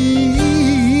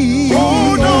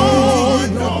 Hold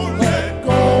on, don't let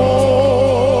go.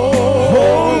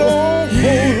 Hold on,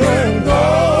 even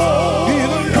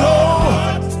though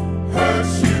God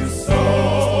hurts you so.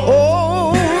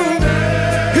 Oh,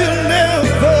 He'll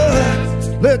never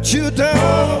let you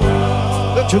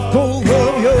down. Let you go of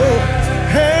your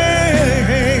hand.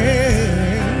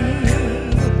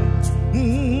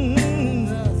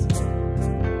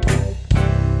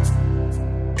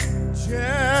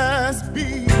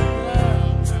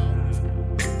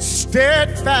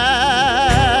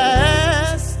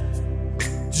 steadfast,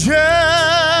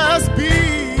 just be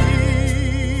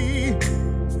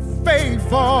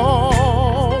faithful.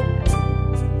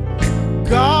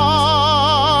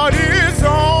 God is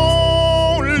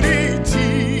only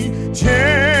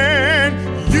teaching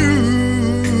you.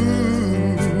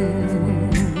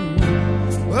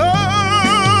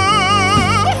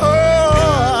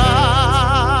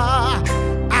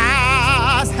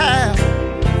 Eyes have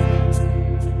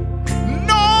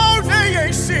no, they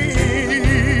ain't seen,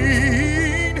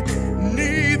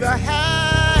 neither have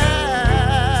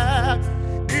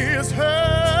is heard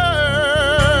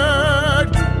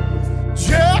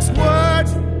just what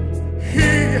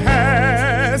he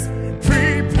has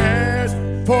prepared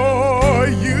for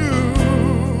you.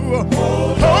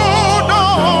 Hold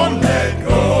on, let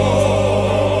go.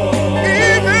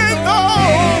 Even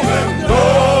though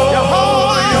your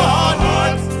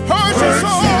heart hurts your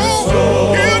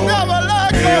soul, he'll never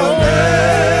let go.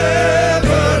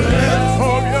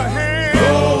 Hold your hand,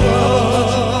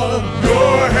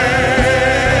 your hand.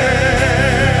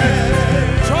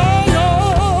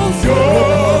 Trials,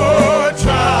 your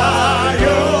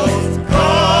trials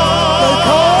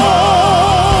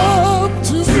come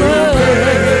to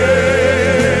make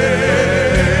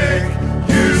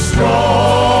you strong.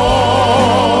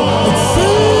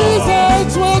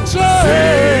 Seasons will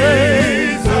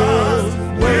change. Seasons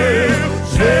will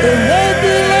change.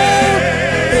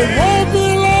 It won't be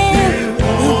long.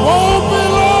 It won't be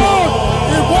long.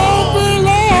 It won't be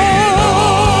long.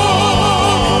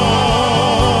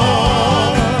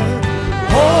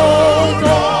 Hold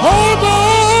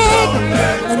on,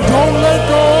 and don't let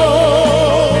go.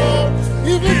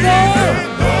 Even though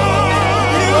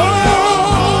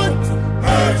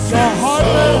your heart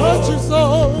may hurt you so,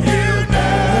 you'll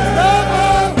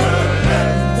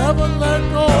never let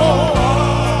go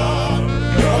of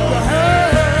your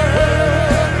hand.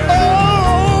 Oh,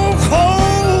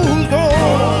 hold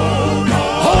on.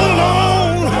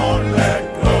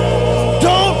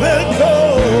 Don't let go.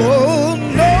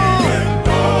 No.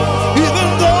 Even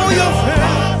though your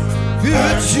friend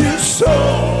hurts you so,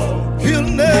 he'll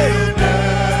never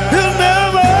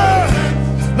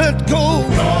let go.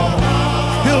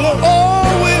 He'll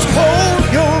always hold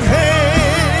your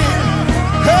hand.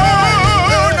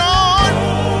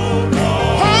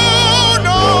 Hold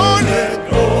on,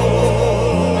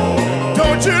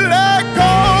 don't you let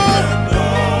go.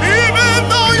 Even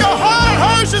though your heart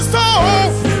hurts your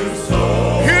soul,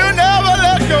 he'll never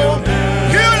let go.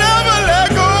 He'll never let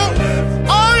go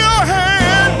of your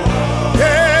hand.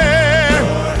 Yeah,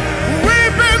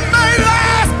 weeping may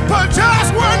last for just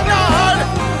one night,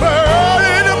 but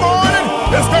early in the morning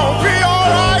it's gonna be all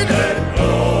right.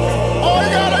 All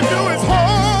you gotta do is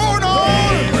hold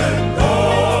on.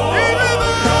 Even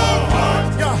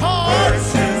though your heart hurts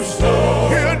you so,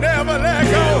 he'll never let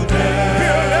go.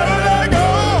 He'll never let go.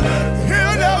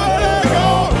 He'll never let go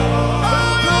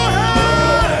of your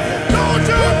hand. Don't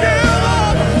you give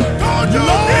up. Don't you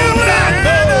give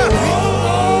in.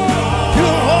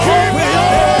 Keep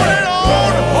holding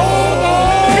on.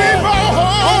 Keep on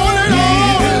holding on.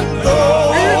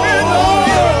 Even though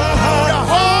your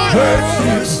heart hurts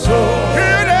you so,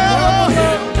 he'll never,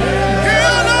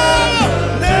 he'll never,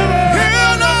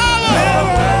 he'll never,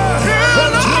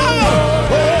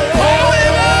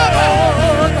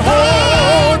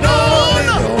 hold on.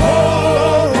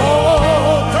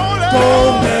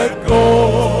 Don't let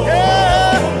go.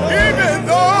 Yeah, even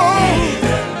though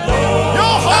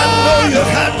your heart, I know you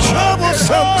had trouble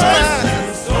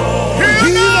sometimes.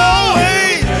 he'll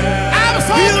always, I'm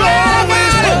so glad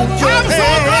about it. I'm so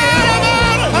glad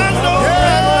about it. I know.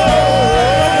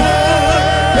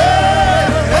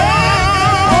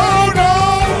 Hold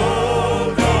on.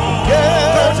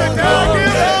 Don't you dare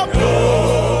give up.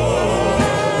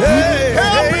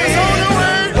 Help is on the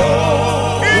way.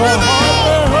 Even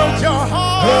though your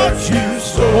heart hurts you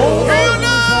so, he'll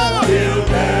never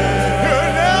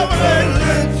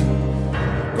let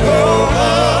go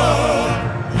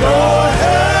of your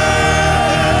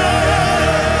hand.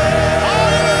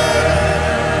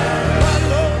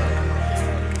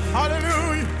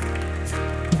 Hallelujah.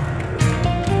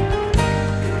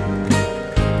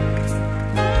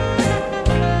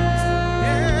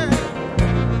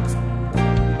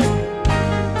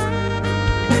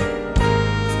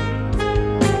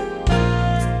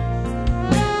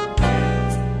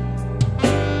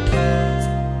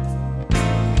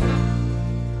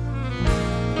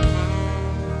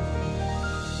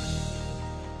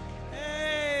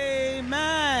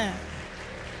 Amen.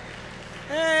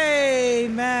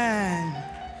 Amen.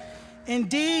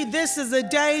 Indeed, this is a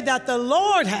day that the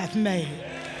Lord hath made,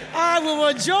 I will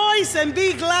rejoice and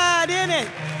be glad in it.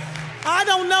 I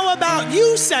don't know about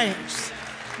you, saints,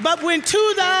 but when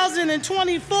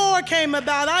 2024 came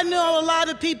about, I know a lot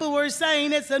of people were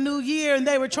saying it's a new year and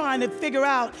they were trying to figure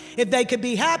out if they could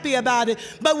be happy about it.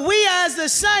 But we as the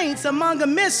saints among a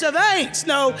midst of ain'ts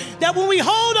know that when we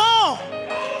hold on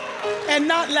and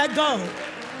not let go,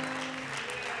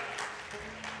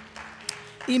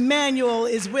 Emmanuel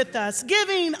is with us,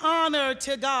 giving honor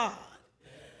to God,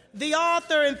 the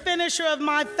author and finisher of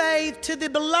my faith, to the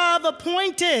beloved,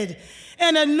 appointed,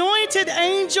 and anointed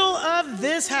angel of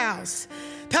this house,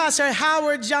 Pastor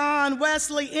Howard John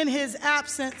Wesley, in his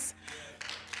absence.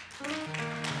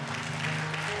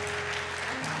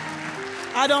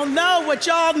 I don't know what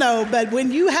y'all know, but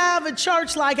when you have a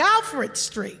church like Alfred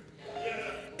Street,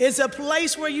 it's a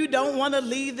place where you don't want to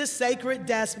leave the sacred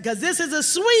desk, because this is a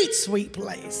sweet, sweet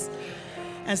place.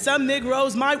 And some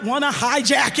Negroes might want to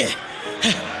hijack it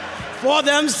for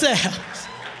themselves.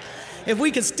 If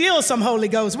we could steal some Holy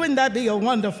Ghost, wouldn't that be a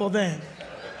wonderful thing?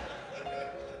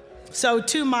 So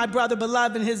to my brother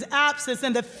beloved in his absence,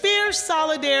 and the fierce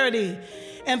solidarity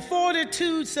and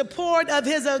fortitude support of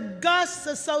his august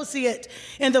associate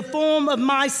in the form of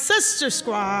my sister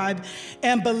scribe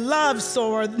and beloved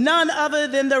sword, none other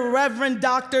than the Reverend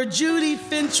Dr. Judy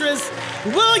Fentress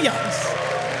Williams.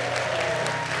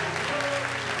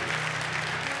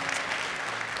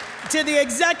 To the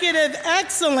executive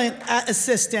excellent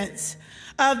assistants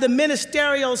of the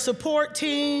ministerial support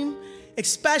team,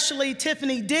 especially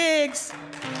Tiffany Diggs,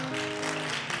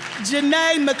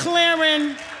 Janae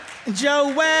McLaren,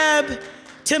 Joe Webb,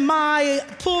 to my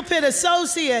pulpit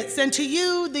associates, and to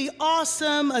you, the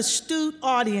awesome, astute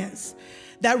audience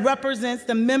that represents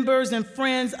the members and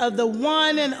friends of the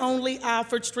one and only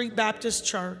Alfred Street Baptist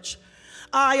Church.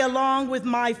 I, along with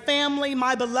my family,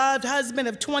 my beloved husband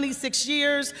of 26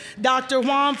 years, Dr.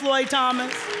 Juan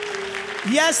Floyd-Thomas.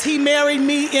 Yes, he married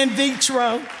me in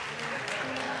vitro.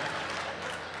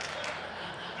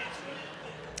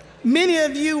 Many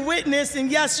of you witnessed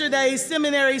in yesterday's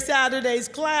Seminary Saturdays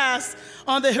class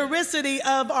on the historicity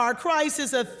of our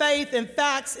crisis of faith and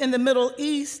facts in the Middle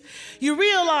East. You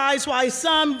realize why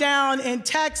some down in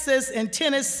Texas and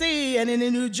Tennessee and in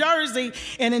New Jersey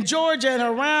and in Georgia and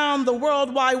around the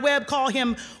World Wide Web call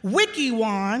him Wiki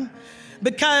Juan,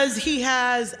 because he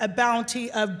has a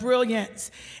bounty of brilliance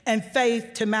and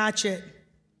faith to match it.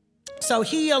 So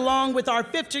he, along with our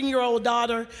 15-year-old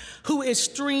daughter, who is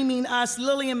streaming us,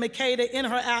 Lillian Makeda, in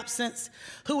her absence,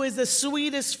 who is the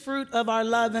sweetest fruit of our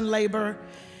love and labor,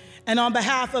 and on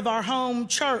behalf of our home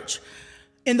church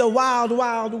in the Wild,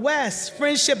 Wild West,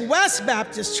 Friendship West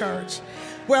Baptist Church,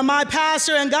 where my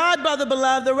pastor and godbrother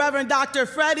beloved, the Reverend Dr.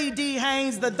 Freddie D.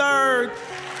 Haynes III,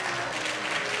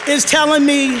 is telling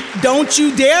me, don't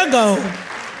you dare go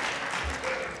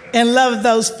and love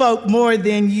those folk more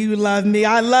than you love me.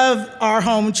 I love our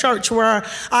home church, where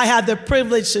I had the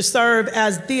privilege to serve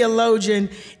as theologian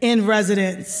in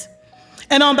residence.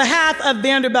 And on behalf of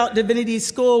Vanderbilt Divinity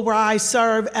School, where I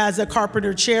serve as a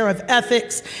Carpenter Chair of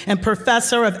Ethics and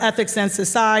Professor of Ethics and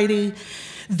Society,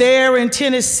 there in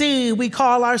Tennessee, we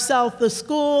call ourselves the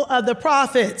School of the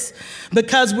Prophets,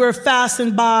 because we're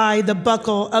fastened by the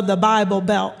buckle of the Bible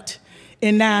Belt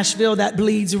in Nashville that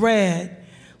bleeds red,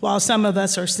 while some of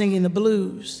us are singing the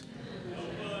blues.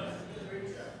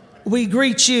 We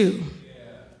greet you,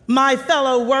 my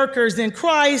fellow workers in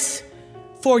Christ,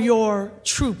 for your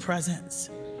true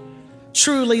presence.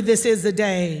 Truly, this is the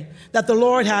day that the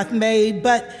Lord hath made,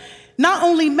 but not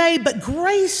only made, but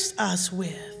graced us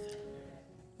with,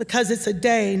 because it's a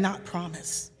day not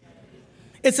promised.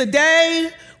 It's a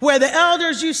day where the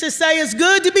elders used to say, it's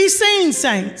good to be seen,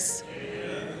 saints,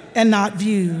 and not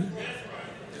viewed.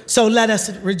 So let us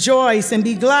rejoice and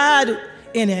be glad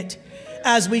in it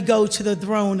as we go to the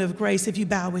throne of grace. If you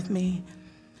bow with me.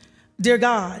 Dear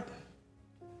God,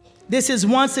 this is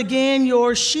once again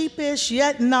your sheepish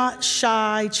yet not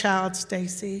shy child,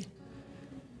 Stacey,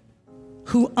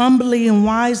 who humbly and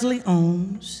wisely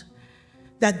owns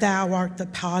that thou art the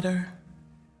potter,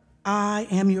 I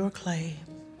am your clay.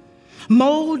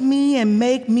 Mold me and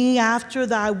make me after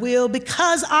thy will,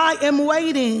 because I am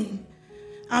waiting,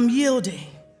 I'm yielding,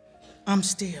 I'm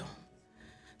still.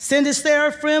 Send a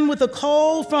seraphim with a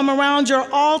coal from around your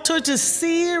altar to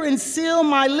sear and seal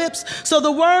my lips, so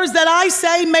the words that I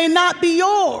say may not be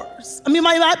yours.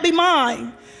 Might not be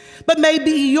mine, but may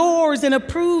be yours and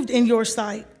approved in your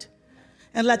sight.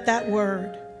 And let that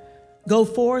word go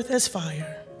forth as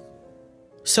fire,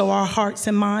 so our hearts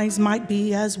and minds might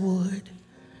be as wood,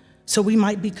 so we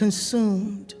might be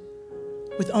consumed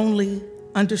with only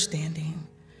understanding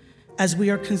as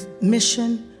we are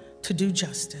commissioned to do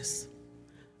justice.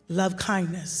 love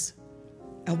kindness,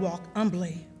 and walk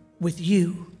humbly with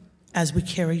you as we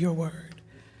carry your word.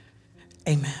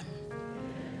 Amen.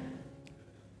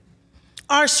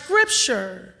 Our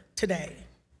scripture today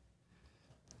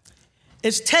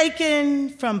is taken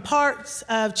from parts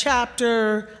of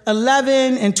chapter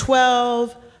 11 and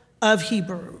 12 of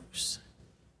Hebrews.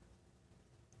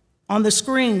 On the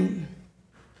screen,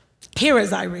 here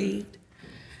as I read.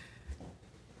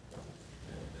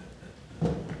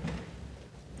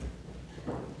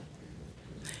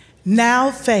 Now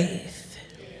faith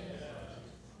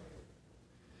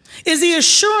is the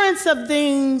assurance of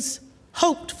things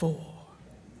hoped for,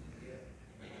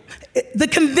 the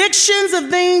convictions of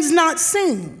things not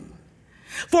seen.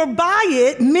 For by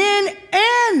it men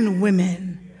and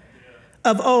women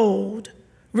of old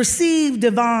received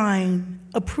divine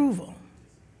approval.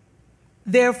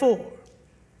 Therefore,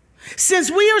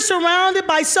 since we are surrounded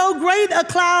by so great a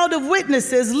cloud of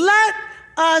witnesses, let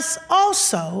us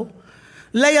also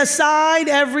lay aside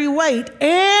every weight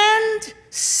and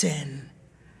sin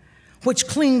which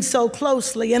clings so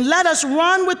closely, and let us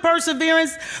run with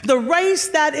perseverance the race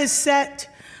that is set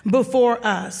before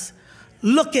us,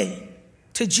 looking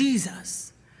to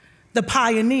Jesus, the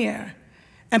pioneer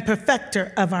and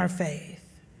perfecter of our faith.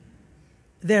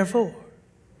 Therefore,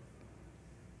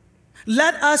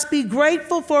 let us be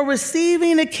grateful for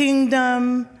receiving a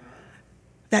kingdom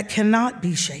that cannot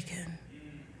be shaken.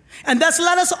 And thus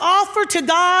let us offer to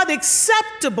God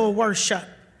acceptable worship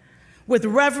with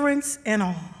reverence and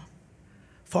awe.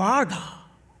 For our God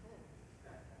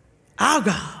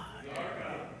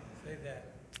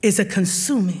is a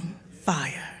consuming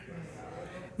fire.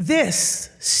 This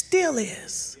still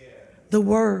is the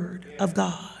word of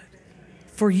God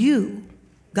for you,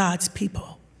 God's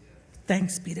people.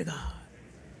 Thanks be to God.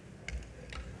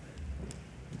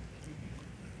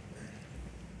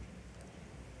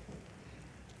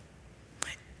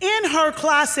 In her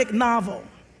classic novel,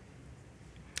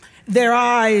 Their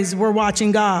Eyes Were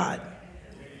Watching God,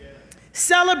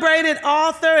 celebrated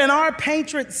author and our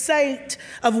patron saint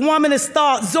of womanist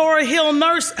thought, Zora Hill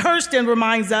Hurston,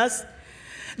 reminds us,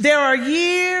 there are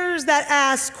years that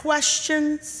ask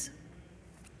questions,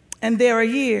 and there are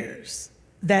years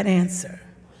that answer.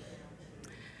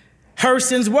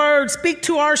 Hurston's words speak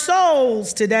to our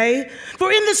souls today,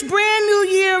 for in this brand new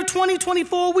year of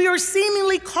 2024, we are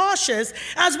seemingly cautious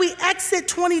as we exit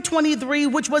 2023,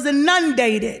 which was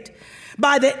inundated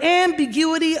by the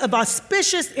ambiguity of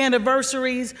auspicious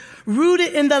anniversaries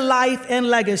rooted in the life and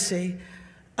legacy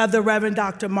of the Reverend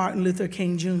Dr. Martin Luther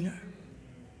King Jr.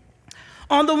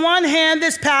 On the one hand,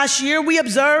 this past year, we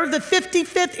observed the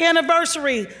 55th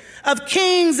anniversary of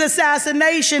King's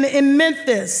assassination in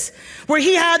Memphis, where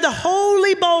he had the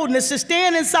holy boldness to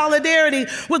stand in solidarity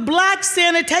with Black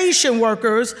sanitation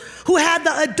workers who had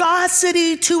the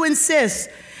audacity to insist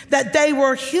that they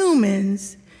were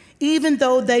humans, even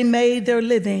though they made their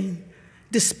living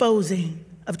disposing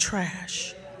of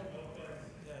trash.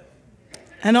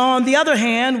 And on the other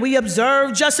hand, we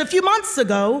observed just a few months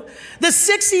ago the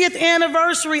 60th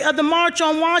anniversary of the March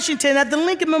on Washington at the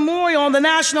Lincoln Memorial on the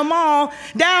National Mall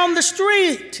down the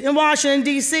street in Washington,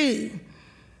 D.C.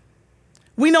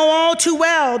 We know all too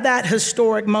well that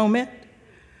historic moment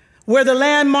where the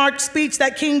landmark speech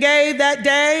that King gave that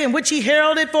day, in which he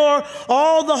heralded for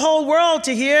all the whole world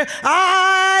to hear,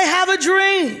 I have a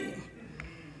dream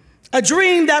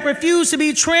that refused to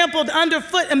be trampled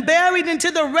underfoot and buried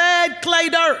into the red clay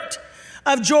dirt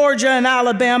of Georgia and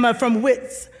Alabama from which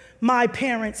my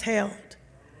parents hailed.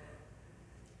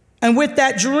 And with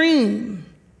that dream,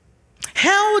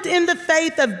 held in the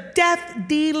faith of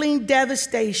death-dealing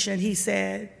devastation, he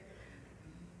said,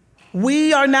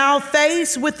 we are now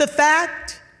faced with the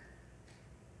fact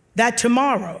that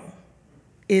tomorrow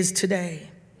is today.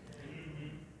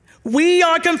 We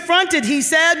are confronted, he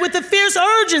said, with the fierce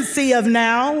urgency of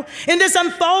now. In this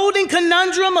unfolding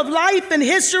conundrum of life and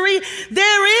history,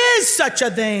 there is such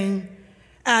a thing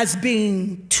as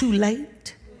being too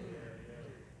late.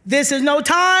 This is no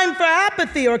time for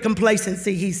apathy or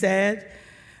complacency, he said.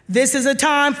 This is a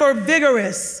time for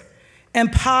vigorous and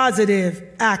positive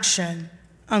action,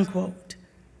 unquote.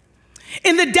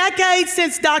 In the decades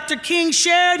since Dr. King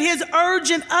shared his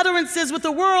urgent utterances with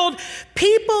the world,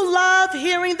 people love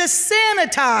hearing the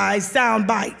sanitized sound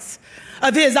bites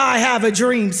of his I Have a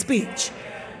Dream speech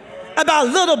about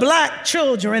little black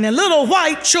children and little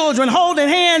white children holding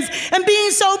hands and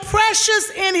being so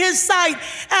precious in his sight,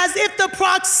 as if the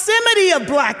proximity of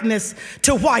blackness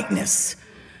to whiteness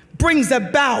brings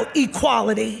about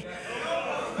equality.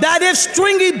 That if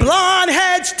stringy blonde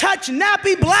heads touch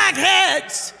nappy black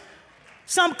heads,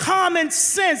 some common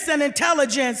sense and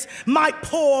intelligence might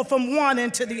pour from one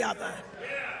into the other.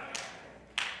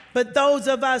 But those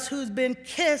of us who's been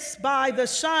kissed by the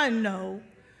Son know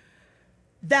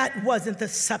that wasn't the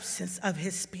substance of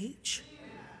his speech.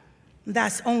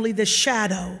 That's only the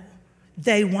shadow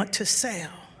they want to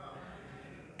sell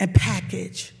and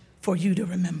package for you to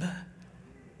remember.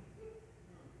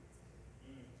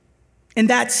 In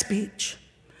that speech,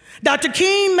 Dr.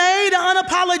 King made an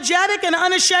unapologetic and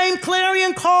unashamed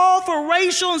clarion call for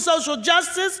racial and social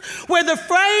justice, where the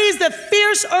phrase, the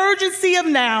fierce urgency of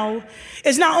now,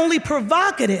 is not only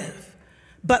provocative,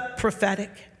 but prophetic.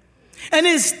 And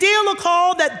it is still a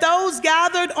call that those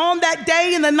gathered on that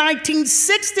day in the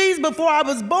 1960s, before I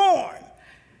was born,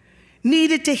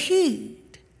 needed to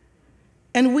heed.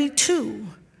 And we too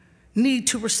need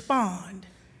to respond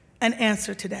and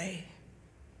answer today.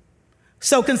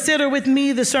 So consider with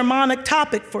me the sermonic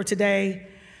topic for today,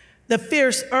 the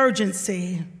fierce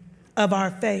urgency of our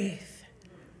faith.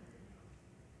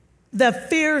 The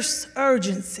fierce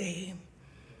urgency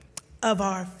of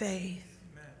our faith.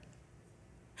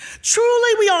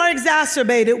 Truly, we are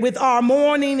exacerbated with our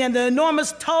mourning and the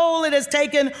enormous toll it has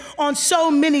taken on so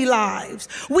many lives.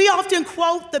 We often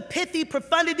quote the pithy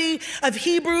profundity of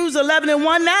Hebrews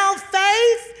 11:1. Now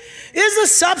faith is the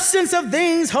substance of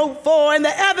things hoped for and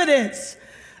the evidence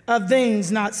of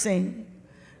things not seen.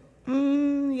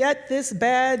 Yet this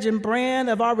badge and brand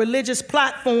of our religious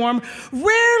platform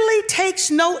rarely takes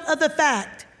note of the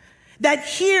fact that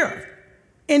here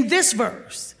in this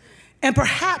verse, and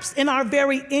perhaps in our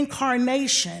very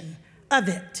incarnation of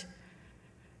it,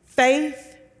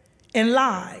 faith and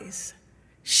lies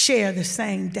share the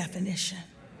same definition.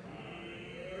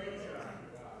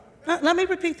 Let me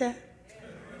repeat that.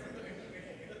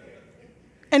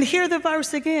 And hear the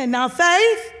verse again. Now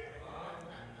faith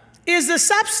is the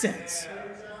substance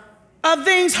of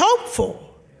things hoped for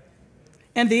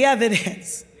and the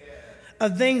evidence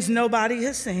of things nobody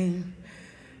has seen.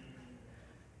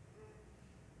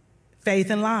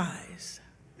 Faith and lies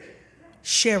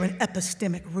share an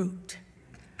epistemic root.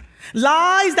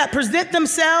 Lies that present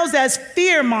themselves as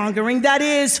fear-mongering, that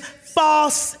is,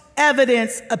 false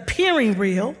evidence appearing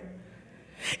real,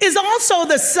 is also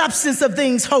the substance of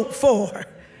things hoped for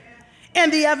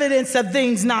and the evidence of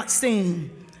things not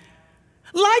seen.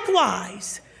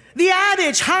 Likewise, the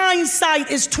adage,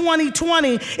 hindsight is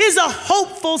 20/20, is a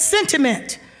hopeful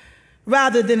sentiment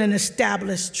rather than an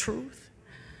established truth.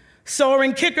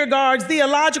 Soren Kierkegaard's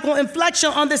theological inflection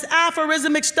on this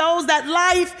aphorism extols that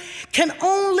life can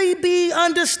only be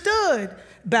understood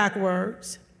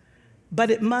backwards, but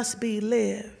it must be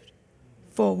lived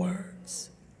forwards.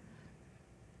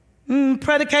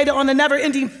 Predicated on the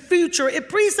never-ending future, it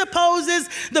presupposes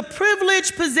the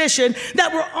privileged position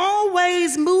that we're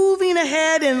always moving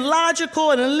ahead in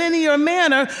logical and a linear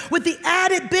manner, with the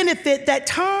added benefit that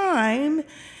time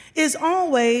is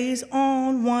always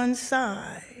on one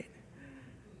side.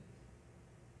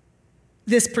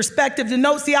 This perspective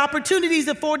denotes the opportunities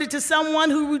afforded to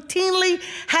someone who routinely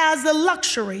has the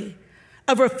luxury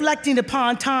of reflecting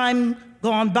upon time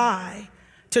gone by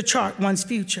to chart one's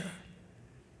future.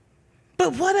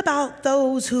 But what about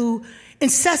those who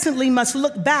incessantly must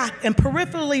look back and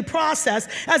peripherally process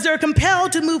as they're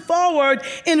compelled to move forward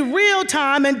in real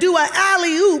time and do an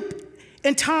alley-oop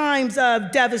in times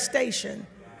of devastation,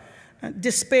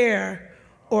 despair,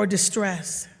 or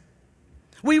distress?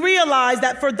 We realize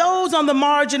that for those on the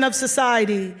margin of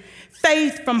society,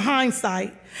 faith from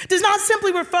hindsight does not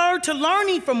simply refer to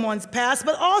learning from one's past,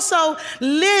 but also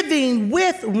living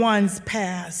with one's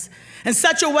past in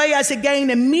such a way as to gain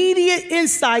immediate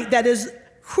insight that is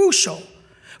crucial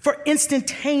for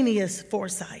instantaneous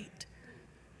foresight.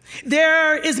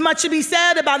 There is much to be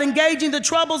said about engaging the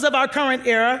troubles of our current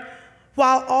era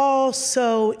while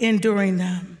also enduring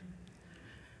them.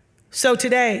 So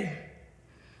today,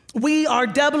 we are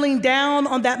doubling down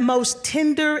on that most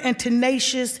tender and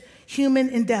tenacious human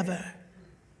endeavor,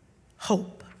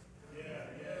 hope.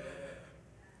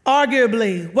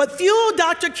 Arguably, what fueled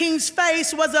Dr. King's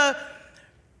faith was a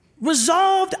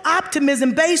resolved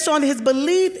optimism based on his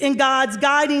belief in God's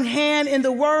guiding hand in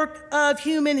the work of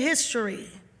human history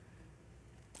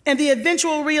and the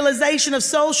eventual realization of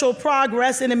social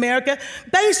progress in America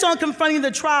based on confronting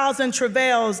the trials and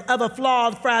travails of a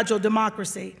flawed, fragile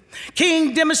democracy.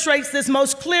 King demonstrates this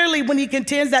most clearly when he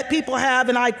contends that people have,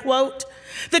 and I quote,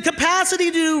 the capacity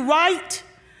to do right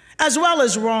as well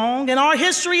as wrong, and our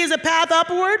history is a path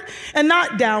upward and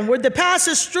not downward. The past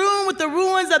is strewn with the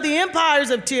ruins of the empires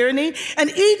of tyranny,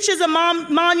 and each is a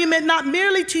monument not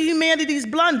merely to humanity's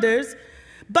blunders,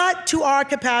 but to our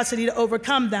capacity to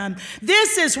overcome them.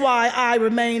 This is why I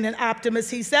remain an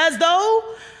optimist, he says,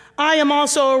 though I am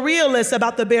also a realist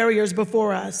about the barriers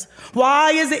before us.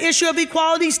 Why is the issue of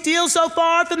equality still so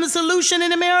far from the solution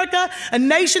in America, a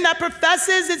nation that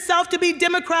professes itself to be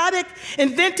democratic,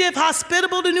 inventive,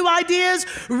 hospitable to new ideas,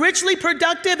 richly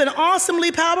productive, and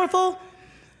awesomely powerful?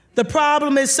 The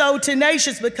problem is so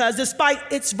tenacious because despite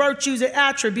its virtues and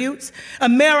attributes,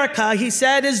 America, he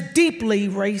said, is deeply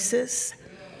racist.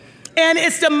 And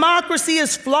its democracy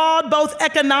is flawed both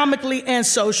economically and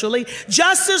socially.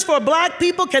 Justice for black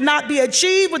people cannot be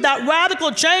achieved without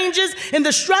radical changes in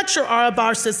the structure of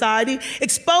our society,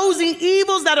 exposing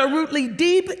evils that are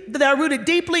rooted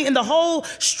deeply in the whole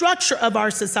structure of our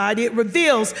society. It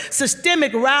reveals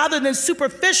systemic rather than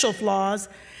superficial flaws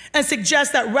and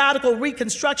suggests that radical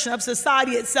reconstruction of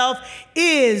society itself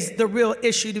is the real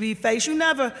issue to be faced. You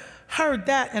never heard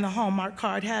that in a Hallmark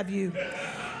card, have you?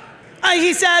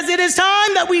 He says, it is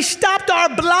time that we stopped our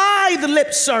blithe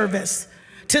lip service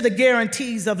to the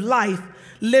guarantees of life,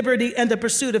 liberty, and the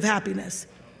pursuit of happiness.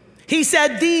 He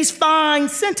said these fine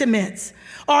sentiments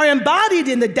are embodied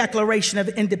in the Declaration of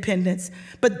Independence,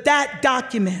 but that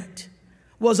document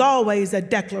was always a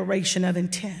declaration of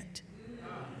intent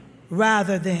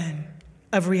rather than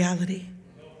of reality,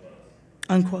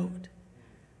 unquote.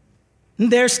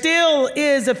 There still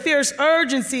is a fierce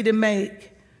urgency to make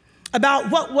about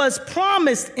what was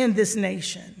promised in this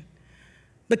nation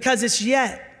because it's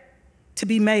yet to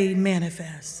be made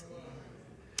manifest.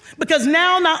 Because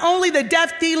now not only the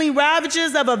death-dealing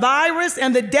ravages of a virus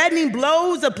and the deadening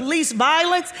blows of police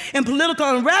violence and political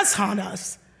unrest haunt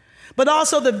us, but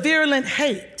also the virulent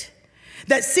hate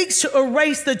that seeks to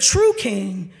erase the true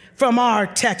king from our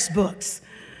textbooks,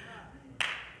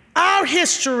 our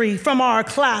history from our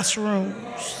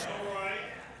classrooms,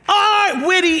 our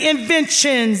witty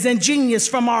inventions and genius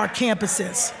from our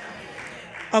campuses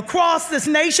across this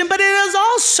nation, but it is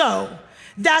also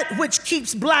that which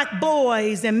keeps black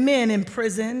boys and men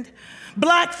imprisoned,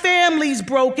 black families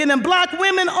broken, and black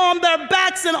women on their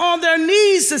backs and on their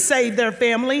knees to save their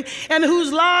family, and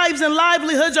whose lives and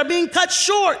livelihoods are being cut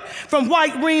short from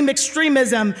white ream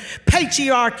extremism,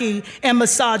 patriarchy, and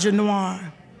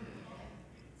misogynoir.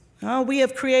 We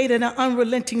have created an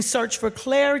unrelenting search for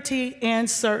clarity and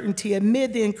certainty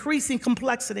amid the increasing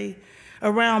complexity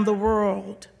around the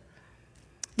world.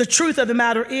 The truth of the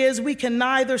matter is we can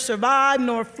neither survive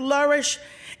nor flourish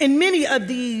in many of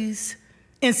these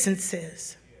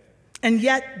instances, and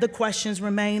yet the questions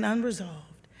remain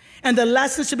unresolved, and the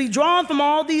lessons to be drawn from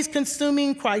all these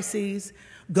consuming crises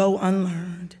go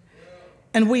unlearned.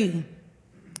 And we,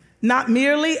 not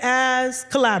merely as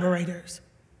collaborators,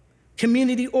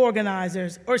 community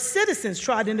organizers, or citizens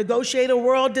try to negotiate a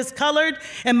world discolored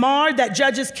and marred that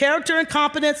judges character and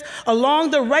competence along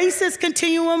the racist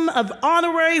continuum of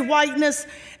honorary whiteness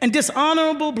and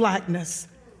dishonorable blackness.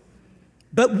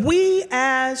 But we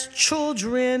as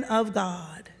children of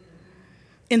God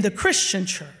in the Christian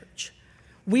church,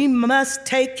 we must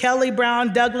take Kelly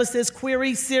Brown Douglas's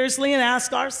query seriously and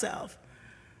ask ourselves,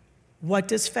 what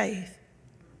does faith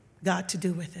got to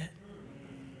do with it?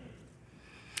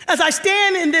 As I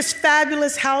stand in this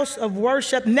fabulous house of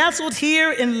worship, nestled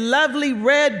here in lovely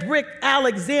red brick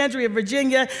Alexandria,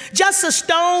 Virginia, just a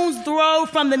stone's throw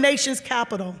from the nation's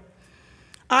capital,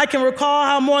 I can recall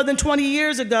how more than 20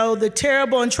 years ago, the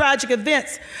terrible and tragic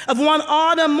events of one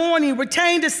autumn morning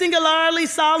retained a singularly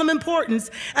solemn importance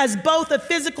as both a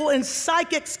physical and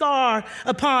psychic scar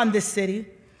upon this city,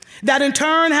 that in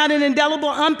turn had an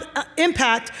indelible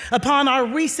impact upon our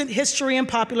recent history and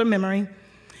popular memory.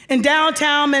 In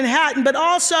downtown Manhattan, but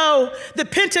also the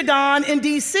Pentagon in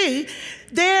DC,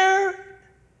 there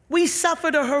we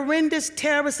suffered a horrendous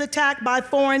terrorist attack by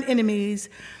foreign enemies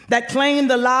that claimed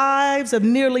the lives of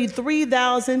nearly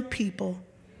 3,000 people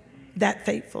that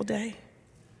fateful day.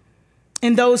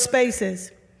 In those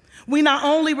spaces, we not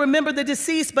only remember the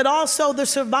deceased, but also the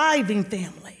surviving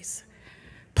families,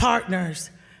 partners,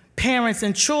 parents,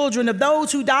 and children of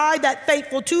those who died that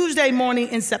fateful Tuesday morning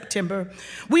in September.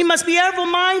 We must be ever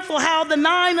mindful how the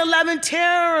 9/11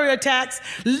 terror attacks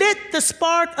lit the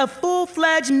spark of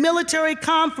full-fledged military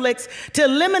conflicts to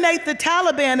eliminate the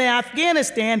Taliban in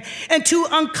Afghanistan and to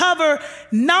uncover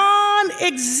the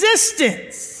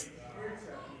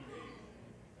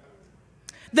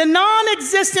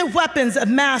non-existent weapons of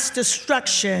mass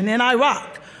destruction in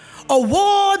Iraq. A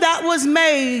war that was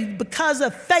made because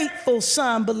a faithful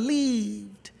son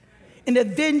believed in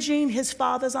avenging his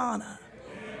father's honor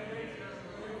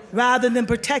rather than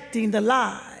protecting the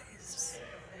lives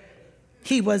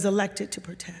he was elected to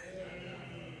protect.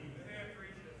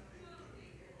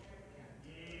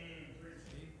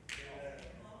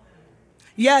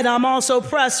 Yet I'm also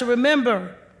pressed to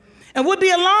remember, and would be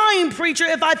a lying preacher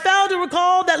if I failed to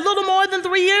recall that little more than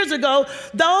 3 years ago,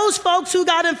 those folks who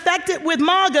got infected with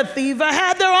MAGA fever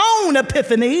had their own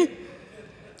epiphany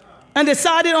and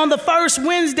decided on the first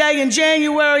Wednesday in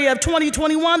January of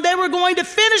 2021 they were going to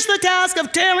finish the task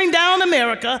of tearing down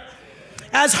America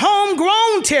as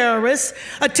homegrown terrorists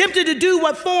attempted to do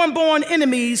what foreign-born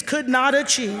enemies could not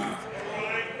achieve,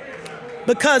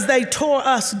 because they tore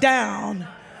us down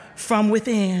from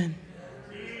within,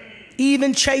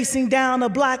 even chasing down a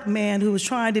black man who was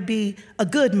trying to be a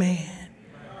good man,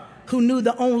 who knew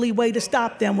the only way to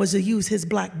stop them was to use his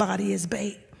black body as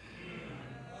bait.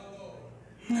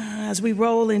 As we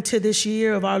roll into this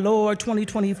year of our Lord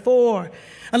 2024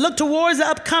 and look towards the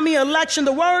upcoming election,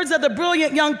 the words of the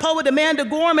brilliant young poet Amanda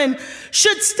Gorman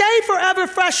should stay forever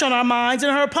fresh on our minds.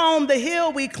 In her poem, The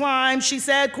Hill We Climb, she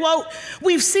said, quote,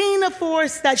 "We've seen a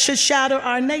force that should shatter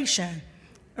our nation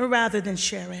rather than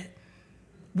share it,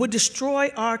 would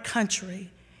destroy our country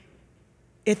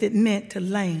if it meant to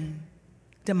lame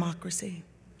democracy,"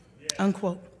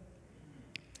 unquote.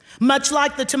 Much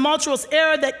like the tumultuous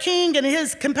era that King and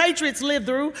his compatriots lived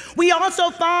through, we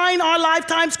also find our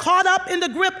lifetimes caught up in the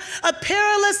grip of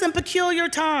perilous and peculiar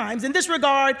times. In this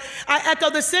regard, I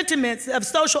echo the sentiments of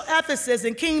social ethicist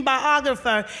and King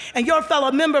biographer and your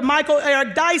fellow member, Michael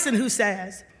Eric Dyson, who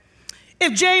says,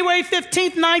 if January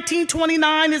 15th,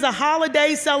 1929 is a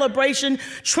holiday celebration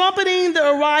trumpeting the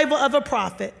arrival of a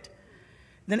prophet,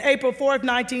 then April 4th,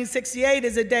 1968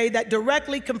 is a day that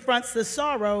directly confronts the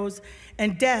sorrows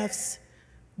and deaths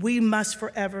we must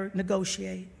forever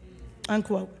negotiate,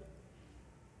 unquote.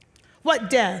 What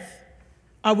death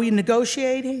are we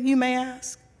negotiating, you may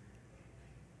ask?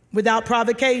 Without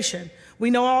provocation, we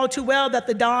know all too well that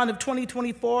the dawn of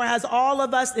 2024 has all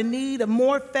of us in need of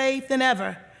more faith than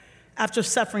ever after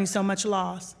suffering so much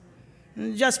loss.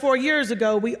 Just 4 years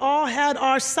ago, we all had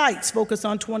our sights focused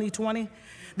on 2020,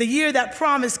 the year that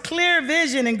promised clear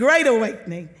vision and great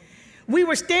awakening. We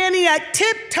were standing at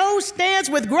tiptoe stance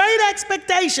with great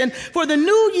expectation for the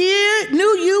new year,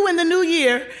 new you and the new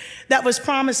year that was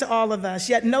promised to all of us.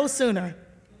 Yet no sooner.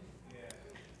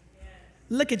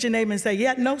 Look at your neighbor and say,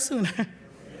 yet no sooner.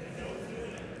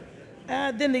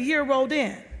 Then the year rolled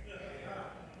in.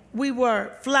 We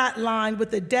were flatlined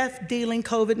with the death-dealing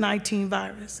COVID-19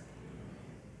 virus,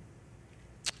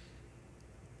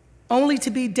 only to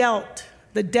be dealt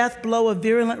the death blow of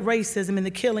virulent racism in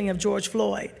the killing of George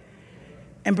Floyd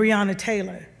and Breonna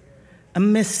Taylor,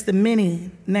 amidst the many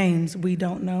names we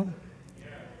don't know.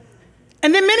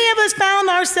 And then many of us found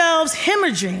ourselves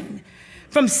hemorrhaging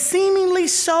from seemingly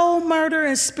soul murder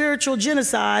and spiritual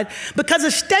genocide because a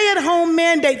stay-at-home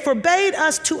mandate forbade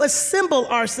us to assemble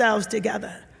ourselves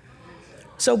together.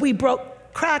 So we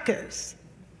broke crackers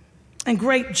and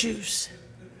grape juice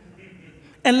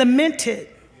and lamented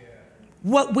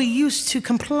what we used to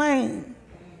complain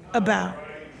about,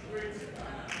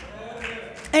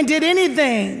 and did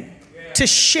anything to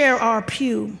share our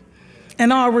pew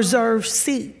and our reserved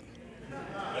seat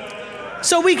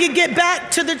so we could get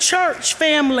back to the church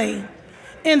family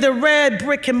in the red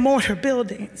brick and mortar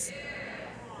buildings.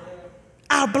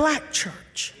 Our black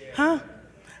church, huh?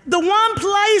 The one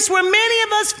place where many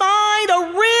of us find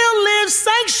a real lived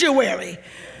sanctuary,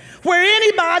 where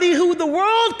anybody who the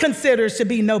world considers to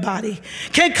be nobody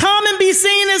can come and be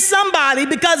seen as somebody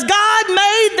because God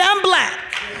made them black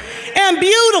and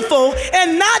beautiful,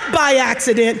 and not by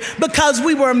accident, because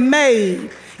we were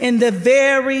made in the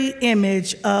very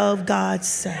image of God's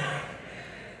Son.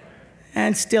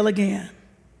 And still again,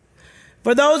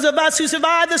 for those of us who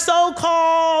survived the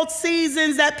so-called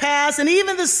seasons that passed and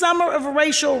even the summer of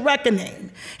racial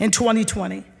reckoning in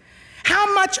 2020,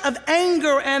 how much of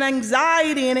anger and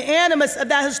anxiety and animus of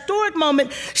that historic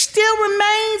moment still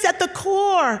remains at the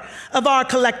core of our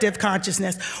collective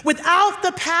consciousness. Without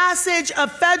the passage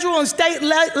of federal and state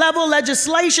level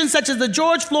legislation such as the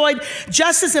George Floyd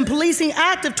Justice and Policing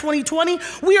Act of 2020,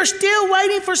 we are still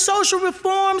waiting for social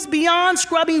reforms beyond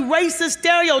scrubbing racist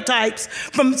stereotypes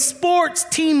from sports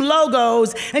team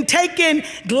logos and taking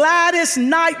Gladys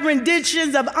Knight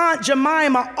renditions of Aunt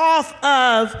Jemima off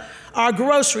of our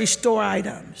grocery store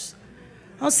items.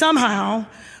 Well, somehow,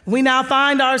 we now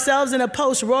find ourselves in a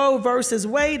post-Roe versus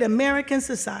Wade American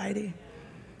society,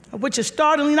 which is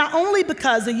startling not only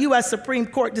because the U.S. Supreme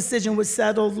Court decision was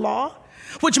settled law,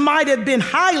 which might have been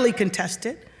highly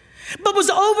contested, but was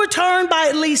overturned by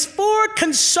at least 4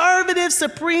 conservative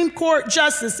Supreme Court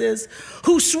justices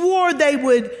who swore they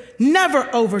would never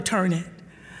overturn it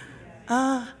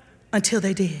until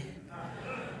they did.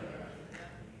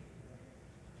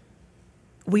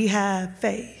 We have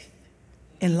faith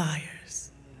in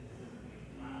liars.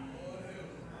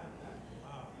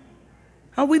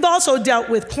 We've also dealt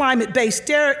with climate-based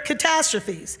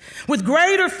catastrophes with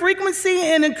greater frequency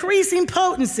and increasing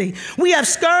potency. We have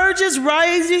scourges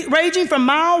raging from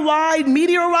mile-wide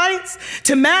meteorites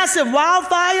to massive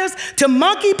wildfires to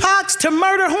monkeypox to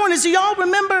murder hornets. Do y'all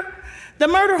remember the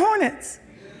murder hornets?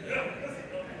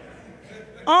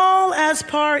 All as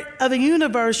part of a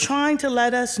universe trying to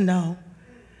let us know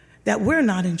that we're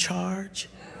not in charge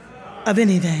of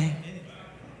anything.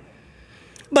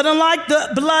 But unlike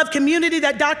the beloved community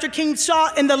that Dr. King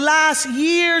saw in the last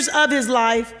years of his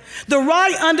life, the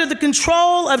right under the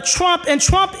control of Trump and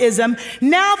Trumpism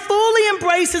now fully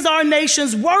embraces our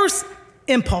nation's worst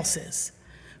impulses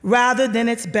rather than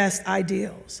its best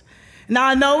ideals. Now,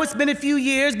 I know it's been a few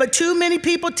years, but too many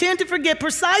people tend to forget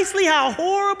precisely how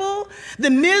horrible the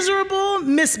miserable,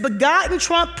 misbegotten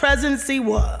Trump presidency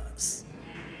was.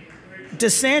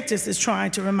 DeSantis is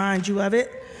trying to remind you of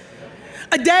it.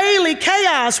 A daily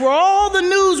chaos where all the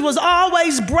news was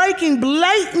always breaking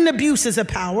blatant abuses of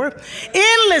power,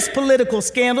 endless political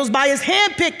scandals by his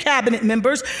handpicked cabinet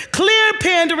members, clear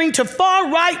pandering to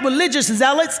far-right religious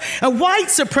zealots and white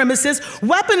supremacists,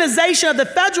 weaponization of the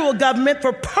federal government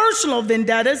for personal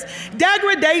vendettas,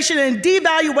 degradation and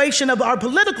devaluation of our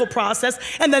political process,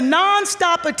 and the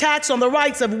nonstop attacks on the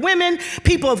rights of women,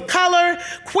 people of color,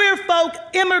 queer folk,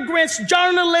 immigrants,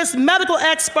 journalists, medical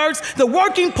experts, the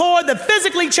working poor, the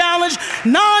physically challenged,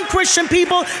 non-Christian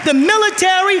people, the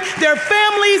military, their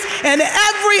families, and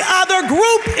every other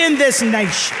group in this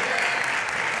nation.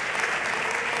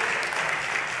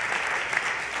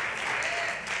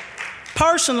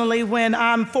 Personally, when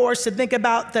I'm forced to think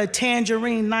about the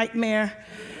tangerine nightmare,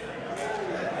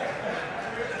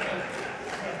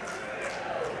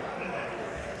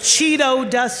 Cheeto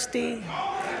Dusty,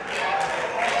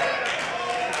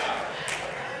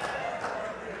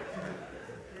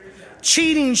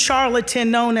 cheating charlatan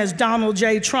known as Donald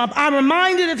J. Trump, I'm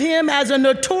reminded of him as a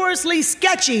notoriously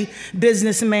sketchy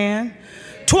businessman,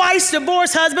 twice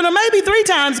divorced husband, or maybe 3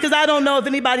 times, because I don't know if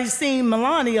anybody's seen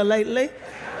Melania lately,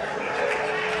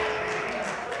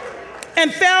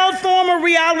 and failed former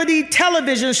reality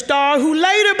television star who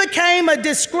later became a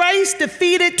disgraced,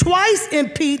 defeated, twice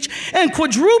impeached, and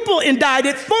quadruple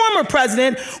indicted former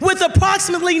president with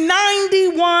approximately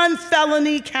 91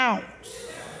 felony counts.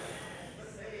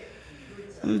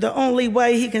 The only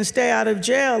way he can stay out of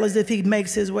jail is if he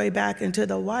makes his way back into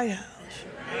the White House.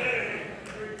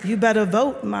 You better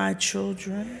vote, my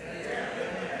children.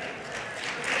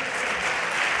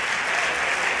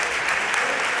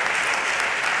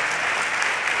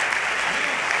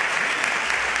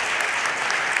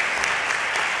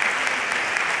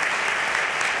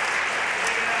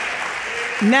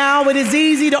 Now, it is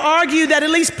easy to argue that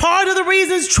at least part of the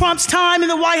reasons Trump's time in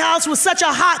the White House was such a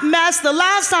hot mess the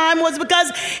last time was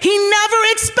because he never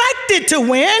expected to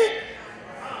win.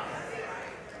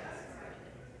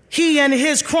 He and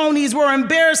his cronies were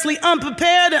embarrassingly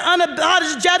unprepared and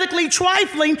unapologetically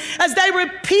trifling as they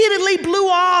repeatedly blew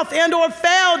off and or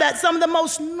failed at some of the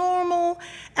most normal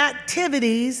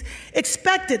activities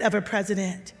expected of a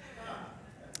president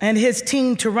and his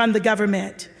team to run the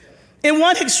government. In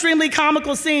one extremely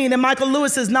comical scene in Michael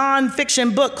Lewis's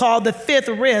nonfiction book called The Fifth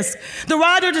Risk, the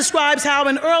writer describes how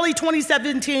in early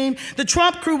 2017, the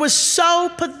Trump crew was so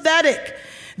pathetic,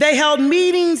 they held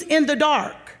meetings in the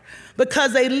dark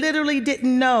because they literally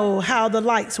didn't know how the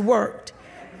lights worked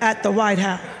at the White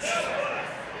House.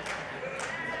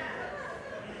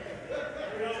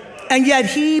 And yet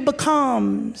he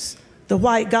becomes the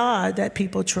white God that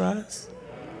people trust.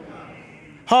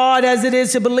 Hard as it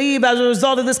is to believe, as a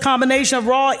result of this combination of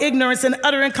raw ignorance and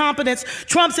utter incompetence,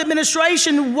 Trump's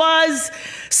administration was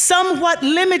somewhat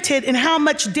limited in how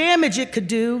much damage it could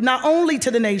do, not only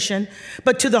to the nation,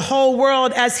 but to the whole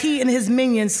world as he and his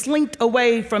minions slinked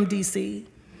away from D.C.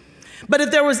 But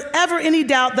if there was ever any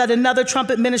doubt that another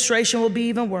Trump administration will be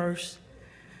even worse,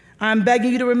 I'm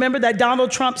begging you to remember that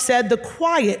Donald Trump said the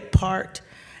quiet part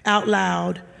out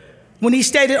loud when he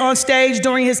stated on stage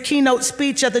during his keynote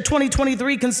speech at the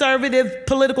 2023 Conservative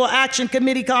Political Action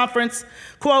Committee conference,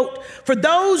 quote, "For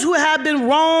those who have been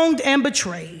wronged and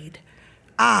betrayed,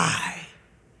 I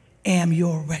am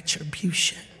your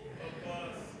retribution,"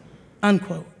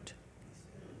 unquote.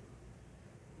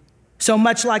 So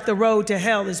much like the road to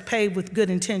hell is paved with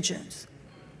good intentions,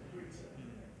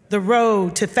 the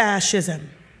road to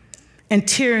fascism and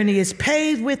tyranny is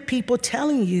paved with people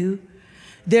telling you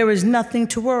there is nothing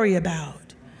to worry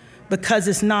about because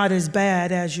it's not as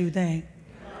bad as you think.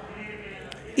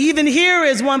 Even here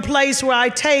is one place where I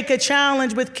take a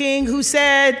challenge with King, who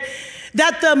said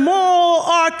that the moral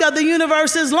arc of the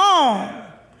universe is long,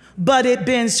 but it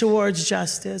bends towards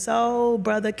justice. Oh,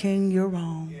 Brother King, you're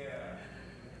wrong.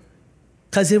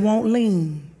 because it won't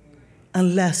lean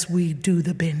unless we do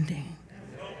the bending.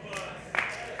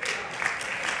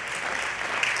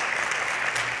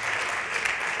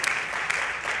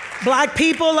 Black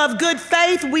people of good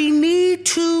faith, we need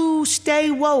to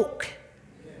stay woke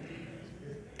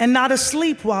and not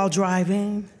asleep while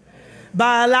driving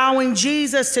by allowing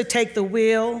Jesus to take the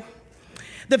wheel.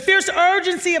 The fierce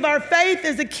urgency of our faith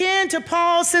is akin to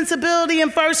Paul's sensibility in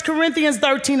 1 Corinthians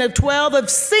 13:12 of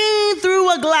seeing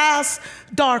through a glass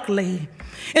darkly,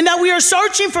 and that we are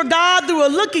searching for God through a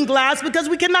looking glass because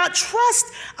we cannot trust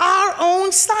our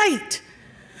own sight.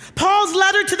 Paul's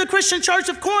letter to the Christian church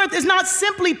of Corinth is not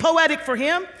simply poetic for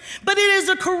him, but it is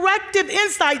a corrective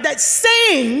insight that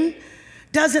seeing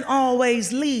doesn't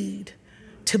always lead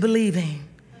to believing.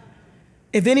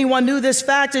 If anyone knew this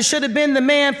fact, it should have been the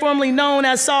man formerly known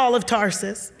as Saul of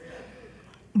Tarsus.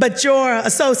 But your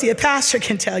associate pastor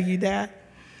can tell you that.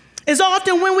 It's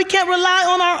often when we can't rely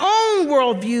on our own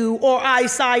worldview or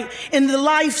eyesight in the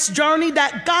life's journey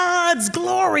that God's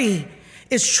glory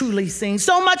is truly seen.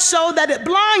 So much so that it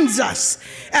blinds us,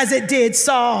 as it did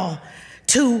Saul,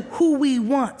 to who we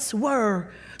once were,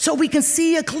 so we can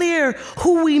see a clear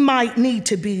who we might need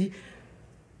to be.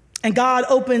 And God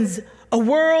opens a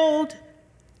world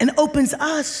and opens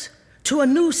us to a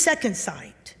new second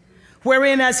sight,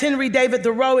 wherein, as Henry David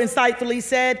Thoreau insightfully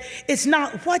said, it's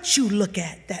not what you look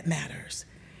at that matters,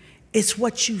 it's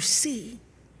what you see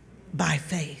by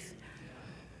faith.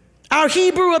 Our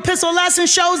Hebrew epistle lesson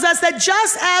shows us that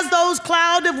just as those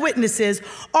cloud of witnesses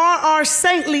are our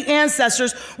saintly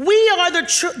ancestors, we are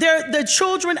the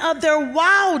children of their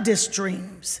wildest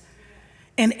dreams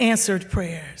and answered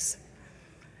prayers.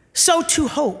 So too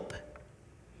hope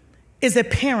is a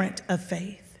parent of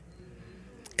faith.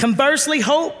 Conversely,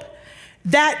 hope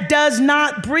that does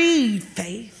not breed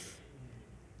faith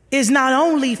is not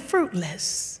only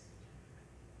fruitless,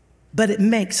 but it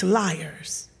makes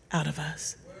liars out of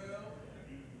us.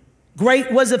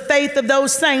 Great was the faith of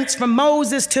those saints, from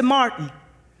Moses to Martin,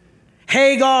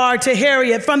 Hagar to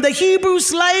Harriet, from the Hebrew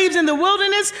slaves in the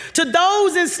wilderness to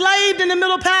those enslaved in the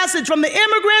Middle Passage, from the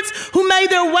immigrants who made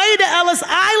their way to Ellis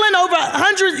Island over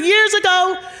 100 years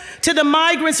ago to the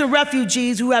migrants and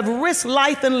refugees who have risked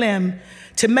life and limb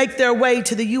to make their way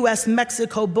to the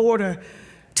U.S.-Mexico border,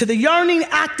 to the yearning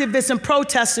activists and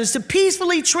protesters to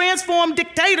peacefully transform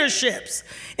dictatorships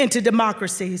into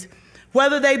democracies,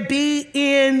 whether they be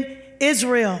in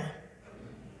Israel,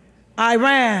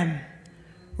 Iran,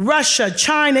 Russia,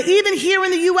 China, even here in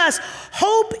the U.S.,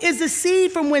 hope is the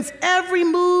seed from whence every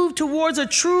move towards a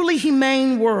truly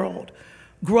humane world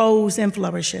grows and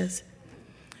flourishes.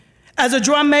 As a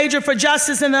drum major for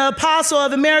justice and an apostle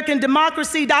of American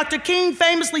democracy, Dr. King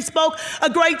famously spoke a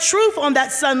great truth on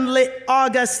that sunlit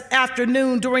August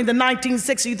afternoon during the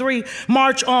 1963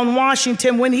 March on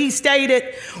Washington, when he stated,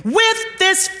 "With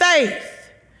this faith,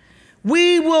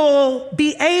 we will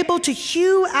be able to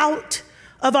hew out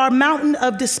of our mountain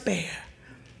of despair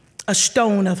a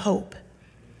stone of hope."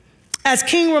 As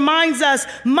King reminds us,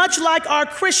 much like our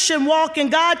Christian walk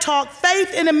and God talk,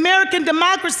 faith in American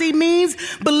democracy means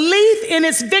belief in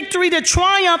its victory to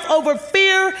triumph over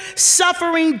fear,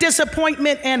 suffering,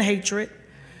 disappointment, and hatred.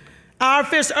 Our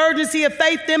fierce urgency of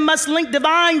faith then must link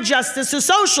divine justice to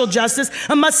social justice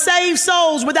and must save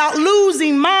souls without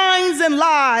losing minds and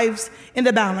lives in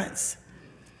the balance.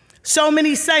 So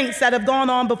many saints that have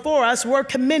gone on before us were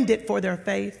commended for their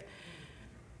faith,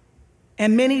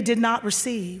 and many did not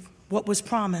receive what was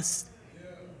promised,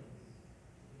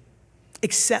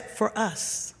 except for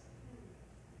us,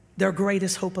 their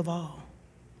greatest hope of all.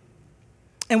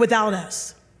 And without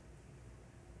us,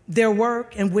 their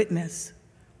work and witness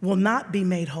will not be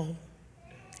made whole,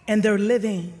 and their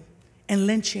living and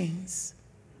lynchings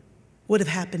would have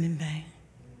happened in vain.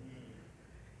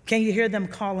 Can you hear them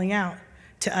calling out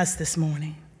to us this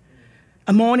morning?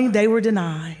 A morning they were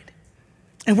denied,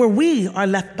 and where we are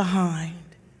left behind,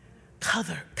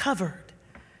 covered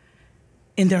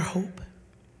in their hope.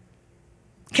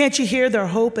 Can't you hear their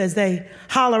hope as they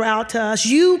holler out to us,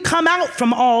 "You come out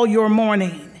from all your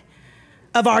mourning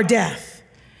of our death,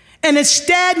 and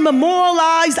instead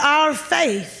memorialize our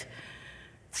faith.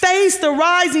 Face the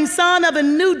rising sun of a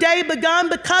new day begun,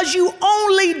 because you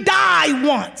only die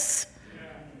once.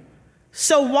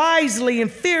 So wisely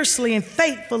and fiercely and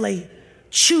faithfully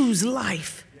choose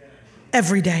life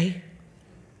every day."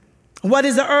 What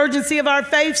is the urgency of our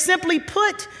faith? Simply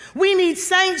put, we need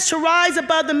saints to rise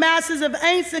above the masses of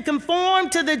angst and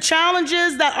conform to the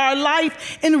challenges that our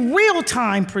life in real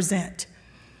time present.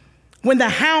 When the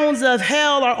hounds of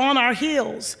hell are on our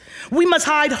heels, we must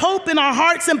hide hope in our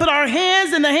hearts and put our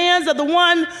hands in the hands of the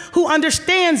one who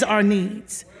understands our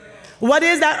needs. What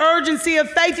is that urgency of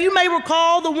faith? You may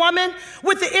recall the woman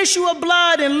with the issue of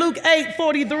blood in Luke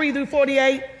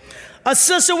 8:43-48. A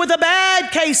sister with a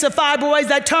bad case of fibroids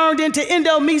that turned into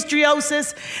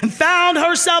endometriosis and found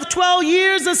herself 12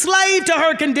 years a slave to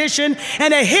her condition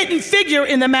and a hidden figure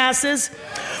in the masses.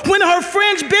 When her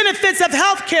fringe benefits of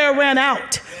health care ran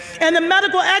out and the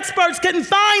medical experts couldn't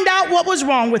find out what was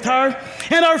wrong with her,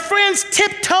 and her friends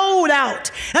tiptoed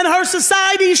out and her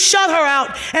society shut her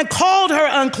out and called her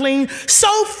unclean,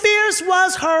 so fierce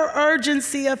was her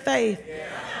urgency of faith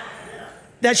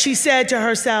that she said to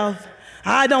herself,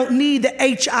 I don't need the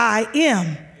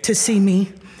H-I-M to see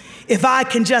me if I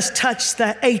can just touch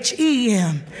the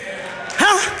H-E-M.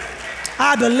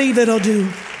 I believe it'll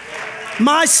do.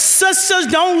 My sisters,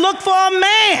 don't look for a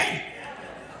man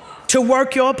to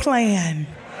work your plan,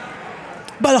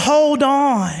 but hold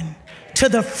on to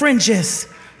the fringes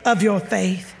of your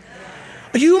faith.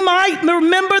 You might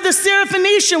remember the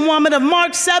Syrophoenician woman of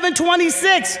Mark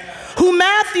 7:26, who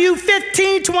Matthew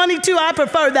 15:22, I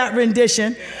prefer that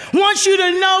rendition, wants you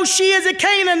to know she is a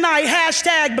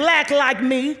Canaanite, #black like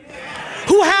me,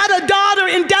 who had a daughter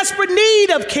in desperate need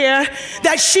of care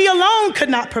that she alone could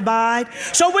not provide.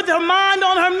 So with her mind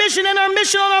on her mission and her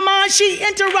mission on her mind, she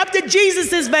interrupted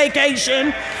Jesus'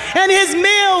 vacation and his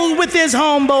meal with his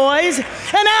homeboys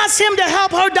and asked him to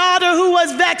help her daughter who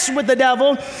was vexed with the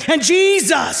devil. And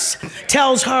Jesus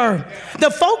tells her,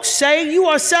 the folks say you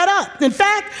are set up. In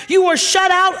fact, you are shut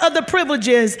out of the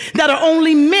privileges that are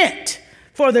only meant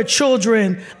for the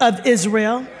children of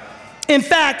Israel. In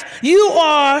fact, you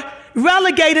are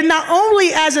relegated not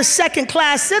only as a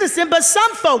second-class citizen, but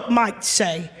some folk might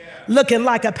say, looking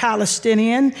like a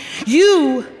Palestinian,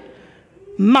 you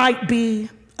might be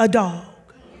a dog.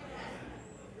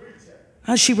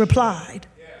 And she replied,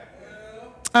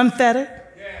 unfettered,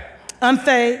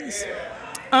 unfazed,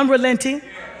 unrelenting.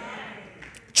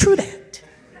 True that.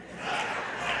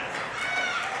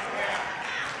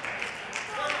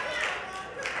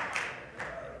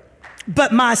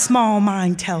 But my small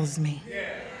mind tells me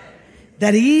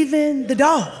that even the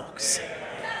dogs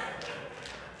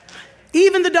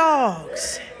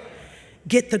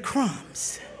get the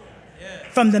crumbs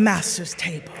from the master's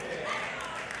table.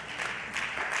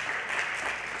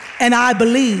 And I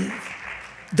believe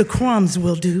the crumbs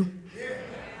will do.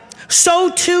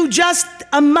 So too, just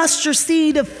a mustard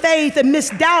seed of faith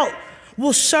amidst doubt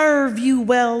will serve you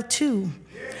well too.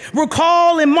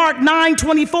 Recall in Mark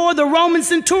 9:24, the Roman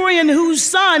centurion whose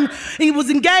son, he was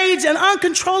engaged in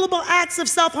uncontrollable acts of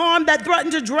self-harm that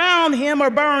threatened to drown him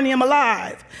or burn him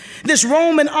alive. This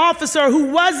Roman officer who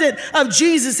wasn't of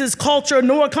Jesus's culture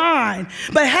nor kind,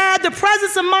 but had the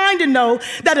presence of mind to know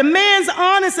that a man's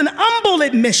honest and humble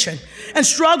admission and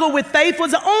struggle with faith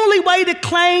was the only way to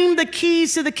claim the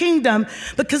keys to the kingdom,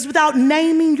 because without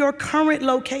naming your current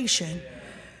location,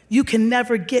 you can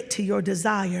never get to your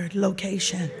desired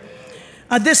location.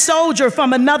 This soldier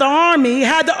from another army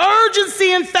had the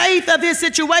urgency and faith of his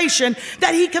situation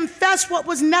that he confessed what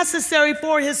was necessary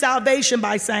for his salvation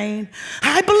by saying,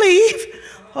 I believe,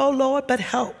 oh Lord, but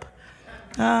help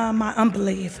my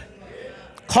unbelief.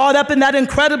 Caught up in that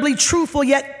incredibly truthful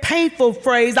yet painful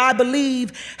phrase, I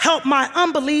believe, help my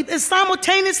unbelief, is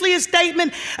simultaneously a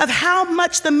statement of how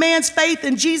much the man's faith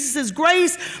in Jesus'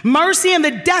 grace, mercy, and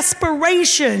the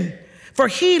desperation for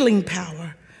healing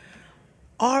power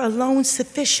are alone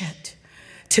sufficient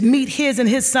to meet his and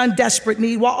his son's desperate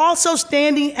need, while also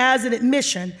standing as an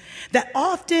admission that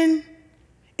often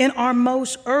in our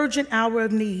most urgent hour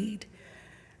of need,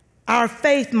 our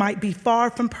faith might be far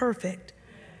from perfect,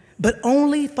 but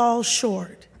only falls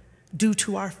short due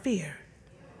to our fear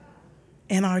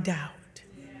and our doubt,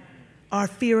 our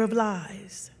fear of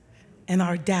lies and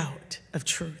our doubt of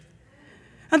truth.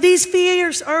 And these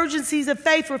fierce urgencies of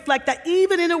faith reflect that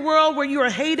even in a world where you are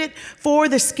hated for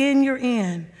the skin you're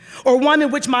in, or one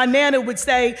in which my Nana would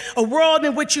say, a world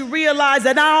in which you realize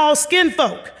that not all skin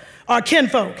folk are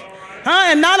kinfolk,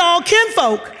 and not all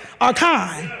kinfolk are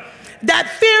kind. That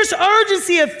fierce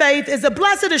urgency of faith is a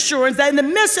blessed assurance that in the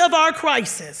midst of our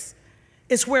crisis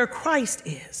is where Christ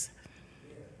is.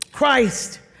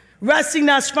 Christ resting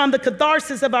us from the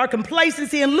catharsis of our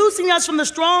complacency and loosing us from the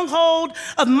stronghold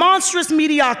of monstrous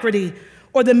mediocrity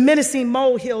or the menacing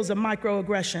molehills of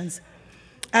microaggressions.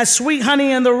 As Sweet Honey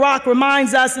in the Rock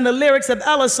reminds us in the lyrics of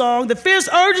Ella's song, the fierce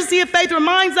urgency of faith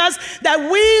reminds us that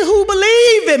we who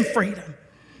believe in freedom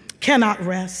cannot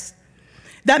rest.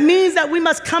 That means that we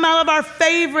must come out of our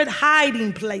favorite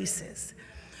hiding places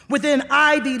within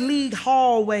Ivy League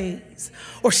hallways,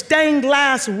 or stained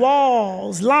glass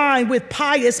walls lined with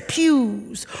pious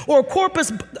pews, or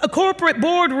corporate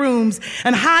boardrooms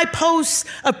and high posts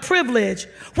of privilege,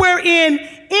 wherein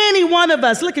any one of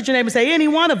us, look at your neighbor and say, any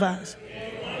one of us,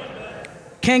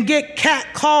 can get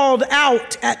cat-called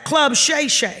out at Club Shay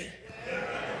Shay.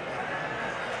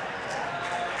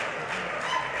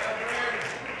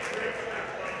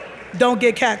 Don't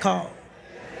get catcalled.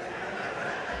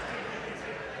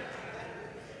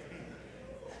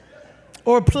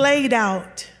 Or played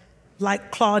out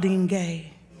like Claudine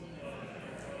Gay.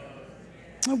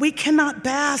 We cannot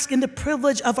bask in the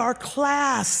privilege of our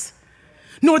class,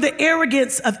 nor the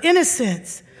arrogance of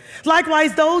innocence.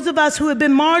 Likewise, those of us who have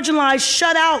been marginalized,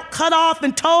 shut out, cut off,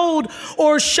 and told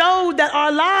or showed that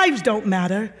our lives don't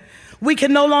matter, we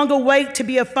can no longer wait to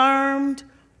be affirmed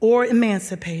or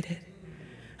emancipated.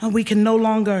 And we can no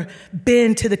longer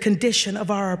bend to the condition of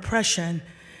our oppression,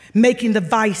 making the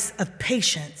vice of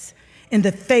patience in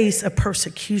the face of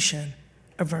persecution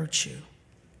a virtue.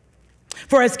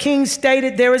 For as King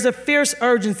stated, there is a fierce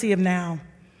urgency of now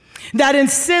that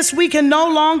insists we can no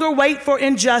longer wait for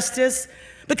injustice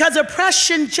because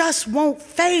oppression just won't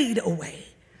fade away.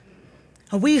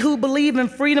 And we who believe in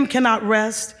freedom cannot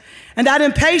rest, and that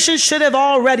impatience should have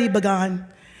already begun.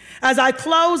 As I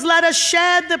close, let us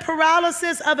shed the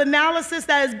paralysis of analysis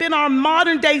that has been our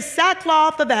modern day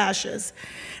sackcloth of ashes.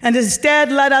 And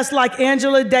instead, let us, like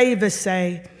Angela Davis,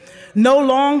 say, no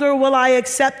longer will I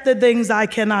accept the things I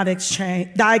cannot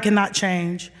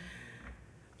change.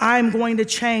 I'm going to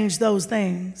change those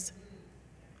things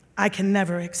I can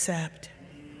never accept.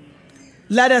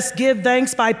 Let us give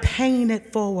thanks by paying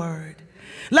it forward.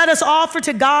 Let us offer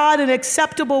to God an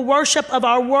acceptable worship of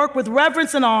our work with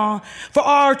reverence and awe, for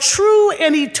our true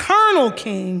and eternal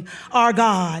King, our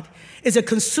God, is a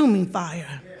consuming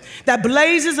fire that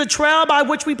blazes a trail by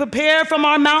which we prepare from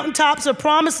our mountaintops a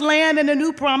promised land and a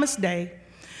new promised day.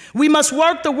 We must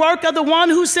work the work of the one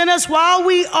who sent us while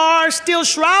we are still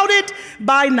shrouded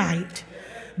by night,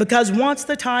 because once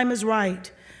the time is right,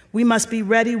 we must be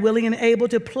ready, willing, and able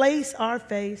to place our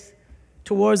face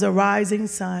towards a rising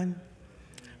sun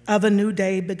of a new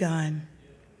day begun.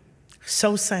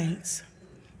 So saints,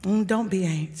 don't be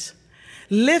ain'ts.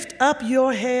 Lift up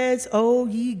your heads, O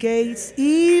ye gates,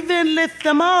 even lift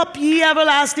them up, ye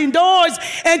everlasting doors,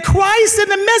 and Christ in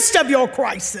the midst of your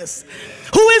crisis,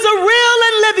 who is a real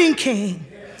and living King,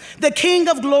 the King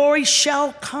of glory,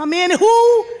 shall come in.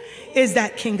 Who is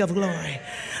that King of glory?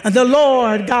 The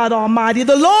Lord God Almighty,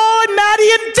 the Lord mighty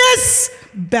in this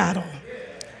battle.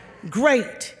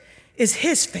 Great is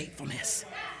his faithfulness,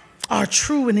 our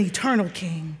true and eternal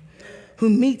King, who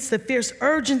meets the fierce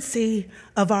urgency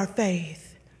of our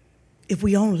faith if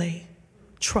we only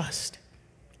trust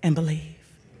and believe.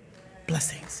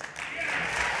 Blessings.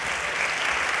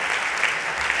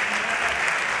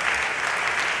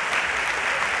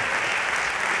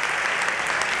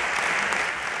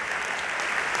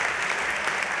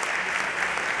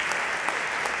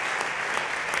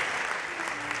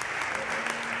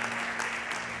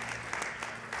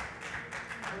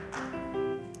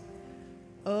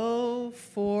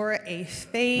 For a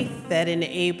faith that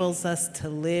enables us to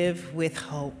live with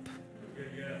hope.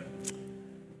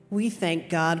 We thank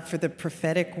God for the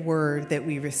prophetic word that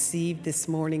we received this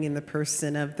morning in the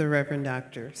person of the Reverend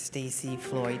Dr. Stacey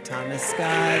Floyd-Thomas.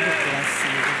 God bless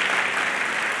you.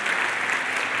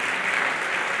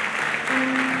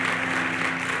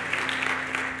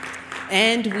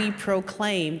 And we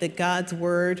proclaim that God's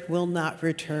word will not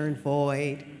return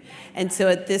void. And so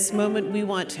at this moment, we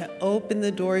want to open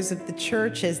the doors of the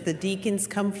church as the deacons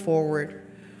come forward.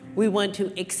 We want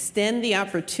to extend the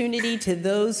opportunity to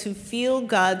those who feel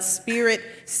God's Spirit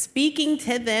speaking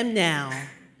to them now.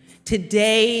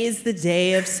 Today is the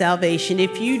day of salvation.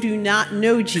 If you do not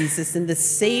know Jesus and the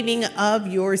saving of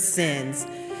your sins,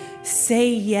 say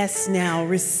yes now.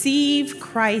 Receive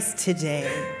Christ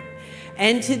today.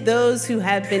 And to those who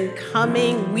have been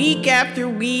coming week after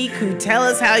week, who tell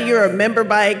us how you're a member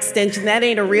by extension, that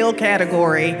ain't a real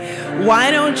category. Why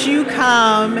don't you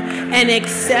come and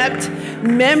accept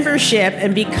membership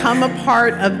and become a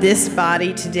part of this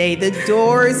body today? The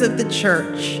doors of the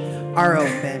church are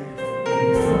open.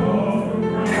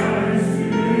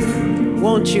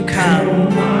 Won't you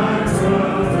come?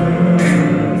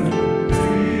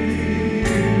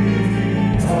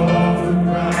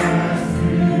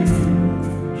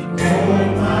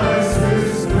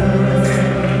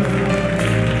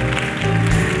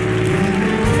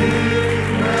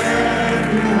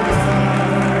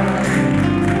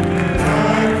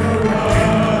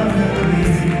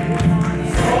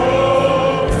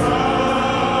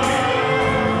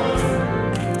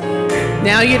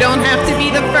 No, you don't have to be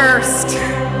the first.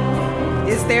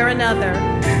 Is there another?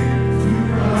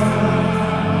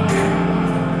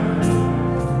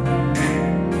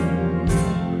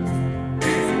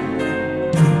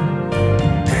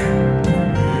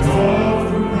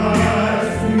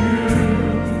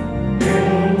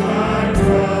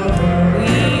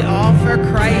 We offer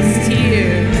Christ to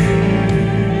you.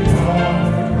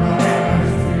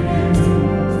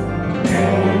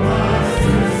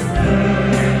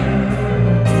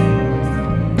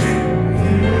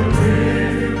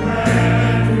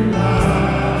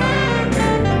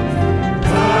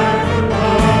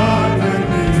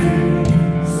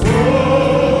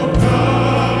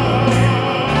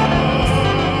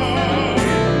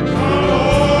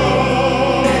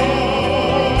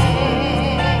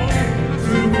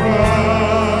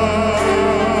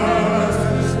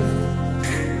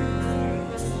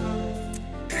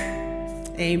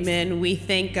 Amen. We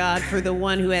thank God for the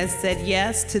one who has said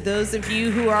yes. To those of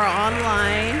you who are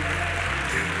online,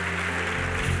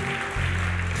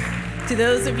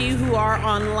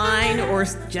 or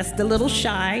just a little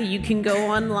shy, you can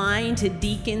go online to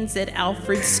deacons at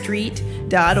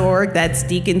Alfredstreet.org. That's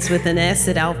deacons with an S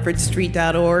at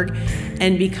Alfredstreet.org,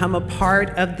 and become a part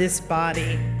of this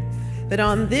body. But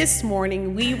on this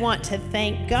morning, we want to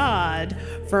thank God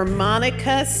for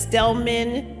Monica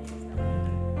Stellmacher,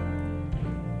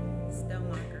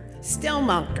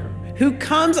 who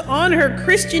comes on her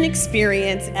Christian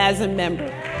experience as a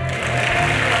member.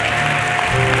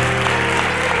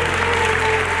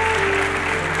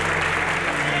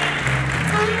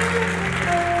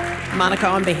 Monica,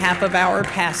 on behalf of our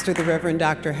pastor, the Reverend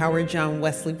Dr. Howard John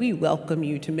Wesley, we welcome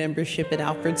you to membership at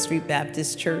Alfred Street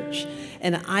Baptist Church.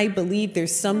 And I believe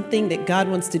there's something that God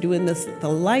wants to do in the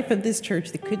life of this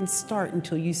church that couldn't start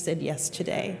until you said yes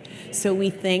today. So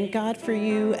we thank God for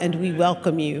you and we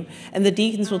welcome you. And the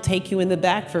deacons will take you in the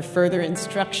back for further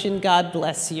instruction. God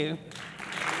bless you.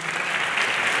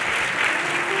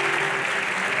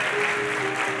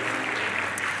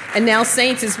 And now,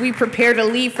 saints, as we prepare to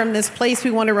leave from this place,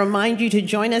 we want to remind you to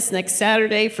join us next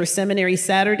Saturday for Seminary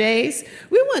Saturdays.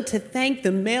 We want to thank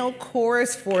the male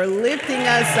chorus for lifting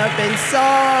us up in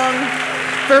song.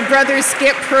 For Brother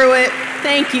Skip Pruitt,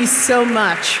 thank you so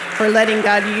much for letting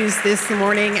God use this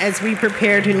morning as we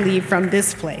prepare to leave from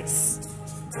this place.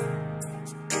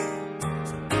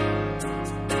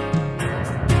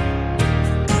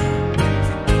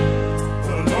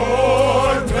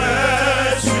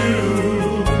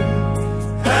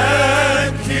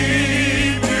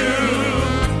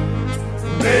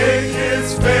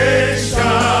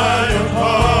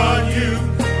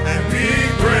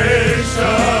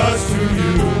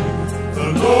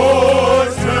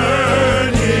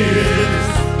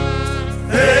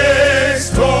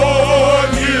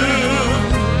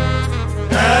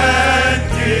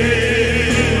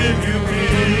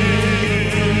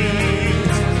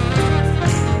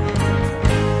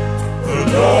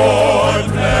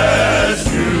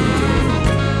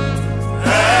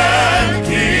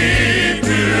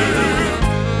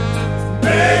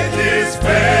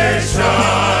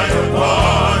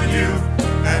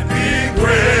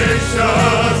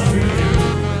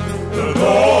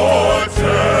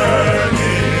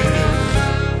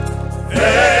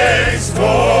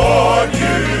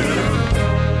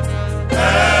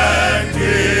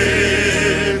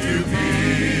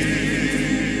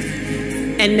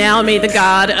 And now may the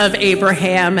God of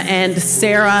Abraham and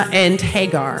Sarah and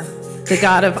Hagar, the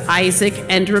God of Isaac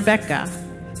and Rebekah,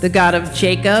 the God of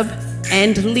Jacob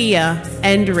and Leah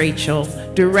and Rachel,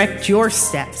 direct your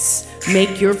steps,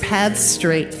 make your paths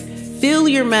straight, fill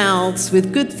your mouths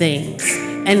with good things,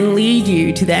 and lead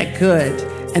you to that good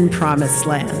and promised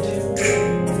land.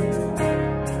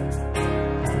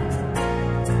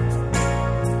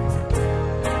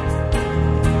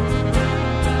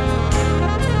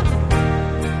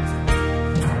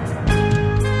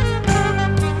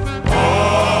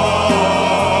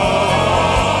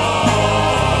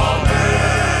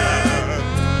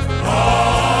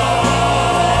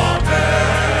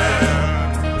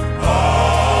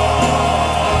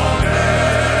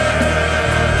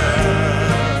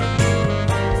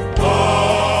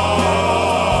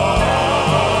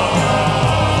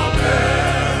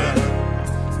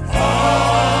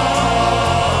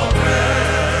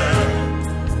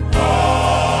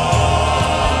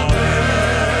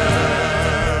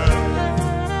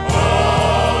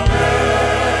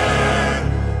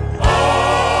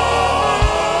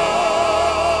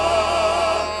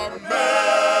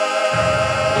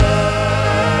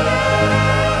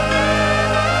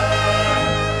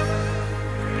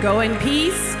 Go in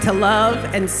peace to love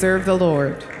and serve the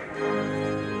Lord.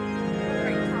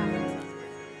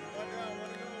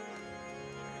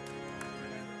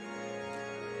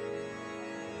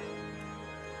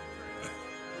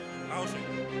 housing.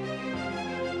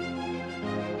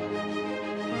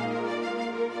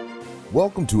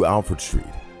 Welcome to Alfred Street.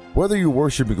 Whether you're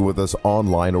worshiping with us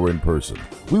online or in person,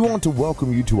 we want to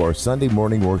welcome you to our Sunday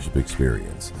morning worship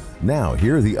experience. Now,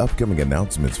 here are the upcoming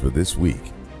announcements for this week.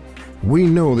 We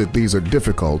know that these are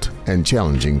difficult and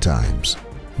challenging times.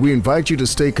 We invite you to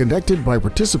stay connected by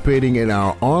participating in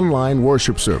our online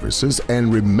worship services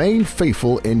and remain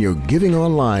faithful in your giving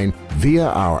online via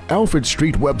our Alfred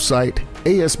Street website,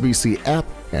 ASBC app,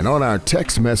 and on our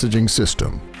text messaging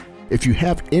system. If you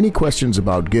have any questions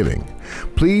about giving,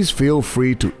 please feel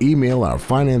free to email our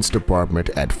finance department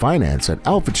at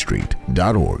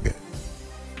finance@alfredstreet.org.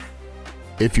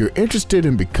 If you're interested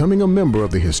in becoming a member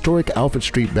of the historic Alfred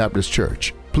Street Baptist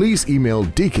Church, please email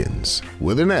deacons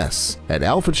with an S at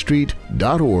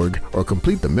alfredstreet.org or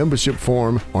complete the membership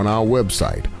form on our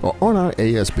website or on our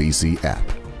ASBC app.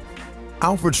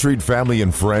 Alfred Street family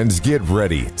and friends, get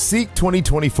ready. Seek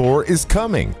 2024 is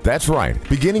coming. That's right.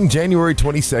 Beginning January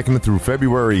 22nd through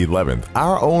February 11th,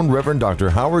 our own Reverend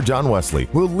Dr. Howard John Wesley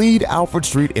will lead Alfred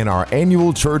Street in our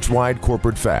annual church-wide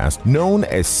corporate fast known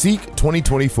as Seek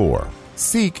 2024.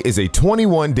 Seek is a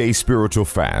 21-day spiritual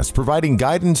fast providing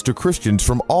guidance to Christians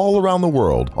from all around the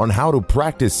world on how to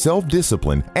practice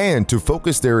self-discipline and to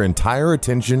focus their entire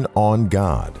attention on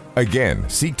God. Again,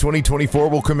 Seek 2024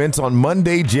 will commence on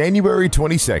Monday, January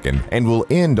 22nd and will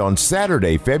end on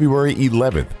Saturday, February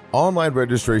 11th. Online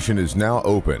registration is now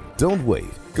open. Don't wait.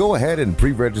 Go ahead and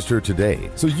pre-register today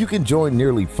so you can join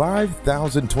nearly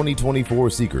 5,000 2024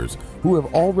 seekers who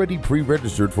have already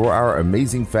pre-registered for our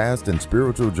amazing fast and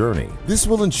spiritual journey. This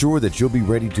will ensure that you'll be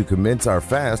ready to commence our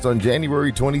fast on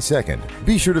January 22nd.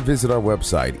 Be sure to visit our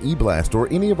website, eBlast, or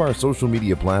any of our social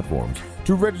media platforms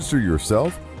to register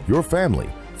yourself, your family,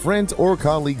 friends, or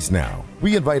colleagues now.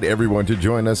 We invite everyone to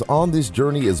join us on this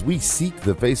journey as we seek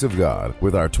the face of God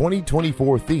with our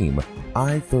 2024 theme,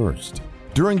 I Thirst.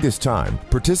 During this time,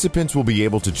 participants will be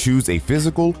able to choose a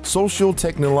physical, social,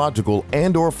 technological,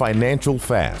 and/or financial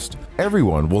fast.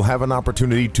 Everyone will have an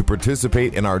opportunity to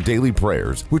participate in our daily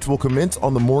prayers, which will commence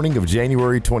on the morning of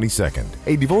January 22nd.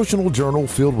 A devotional journal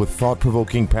filled with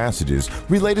thought-provoking passages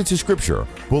related to Scripture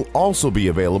will also be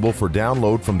available for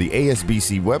download from the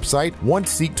ASBC website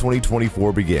once Seek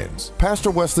 2024 begins.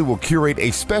 Pastor Wesley will curate a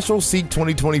special Seek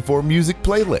 2024 music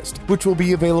playlist, which will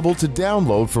be available to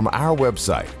download from our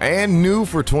website. And new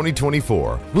for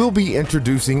 2024, we'll be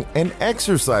introducing an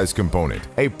exercise component,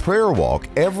 a prayer walk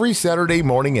every Saturday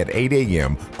morning at 8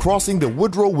 a.m. crossing the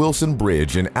Woodrow Wilson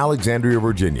Bridge in Alexandria,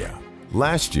 Virginia.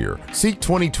 Last year, Seek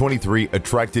 2023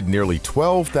 attracted nearly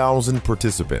 12,000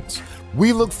 participants.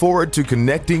 We look forward to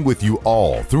connecting with you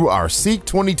all through our Seek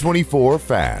 2024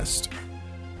 fast.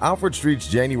 Alfred Street's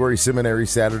January Seminary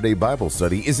Saturday Bible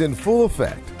Study is in full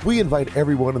effect. We invite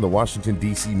everyone in the Washington,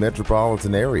 D.C.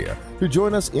 metropolitan area to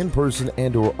join us in person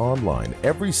and/or online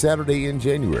every Saturday in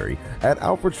January at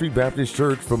Alfred Street Baptist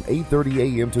Church from 8:30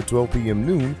 a.m. to 12 p.m.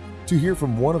 noon to hear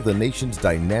from one of the nation's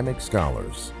dynamic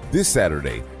scholars. This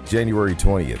Saturday, January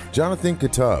 20th, Jonathan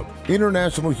Katub,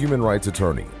 international human rights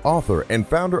attorney, author, and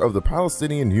founder of the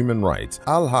Palestinian Human Rights,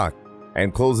 Al-Haq.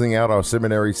 And closing out our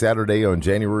seminary Saturday on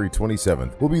January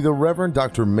 27th will be the Reverend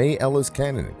Dr. May Ellis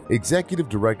Cannon, Executive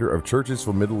Director of Churches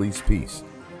for Middle East Peace.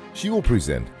 She will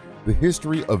present the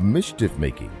history of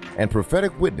mischief-making and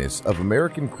prophetic witness of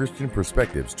American Christian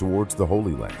perspectives towards the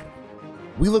Holy Land.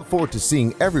 We look forward to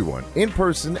seeing everyone in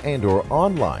person and/or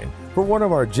online for one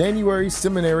of our January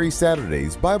Seminary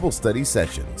Saturdays Bible study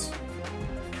sessions.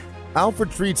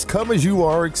 Alfred Street's Come As You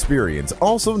Are experience,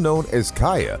 also known as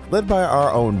Kaya, led by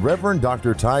our own Reverend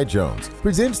Dr. Ty Jones,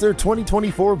 presents their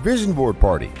 2024 Vision Board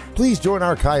Party. Please join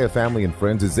our Kaya family and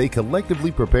friends as they collectively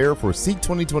prepare for Seek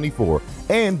 2024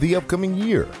 and the upcoming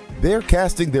year. They're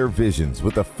casting their visions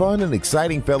with a fun and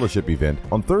exciting fellowship event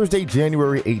on Thursday,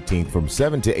 January 18th from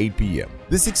 7 to 8 p.m.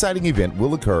 This exciting event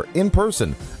will occur in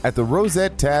person at the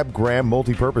Rosette Tab Graham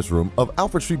Multipurpose Room of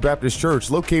Alfred Street Baptist Church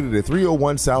located at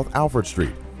 301 South Alfred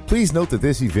Street. Please note that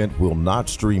this event will not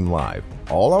stream live.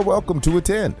 All are welcome to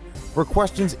attend. For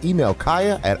questions, email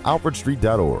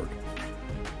kaya@alfredstreet.org.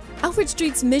 Alfred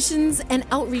Street's Missions and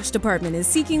Outreach Department is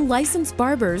seeking licensed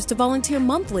barbers to volunteer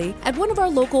monthly at one of our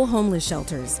local homeless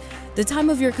shelters. The time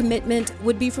of your commitment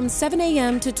would be from 7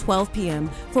 a.m. to 12 p.m.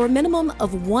 for a minimum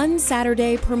of 1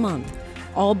 Saturday per month.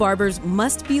 All barbers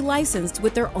must be licensed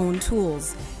with their own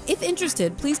tools. If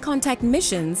interested, please contact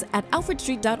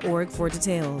missions@alfredstreet.org for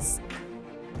details.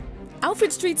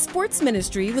 Alfred Street Sports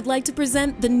Ministry would like to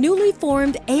present the newly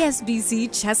formed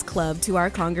ASBC Chess Club to our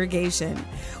congregation.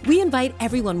 We invite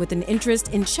everyone with an interest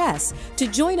in chess to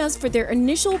join us for their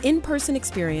initial in-person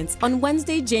experience on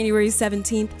Wednesday, January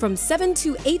 17th from 7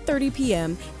 to 8:30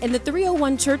 p.m. in the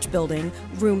 301 Church Building,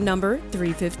 room number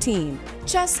 315.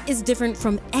 Chess is different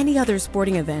from any other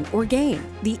sporting event or game.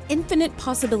 The infinite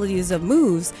possibilities of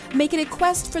moves make it a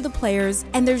quest for the players,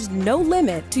 and there's no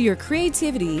limit to your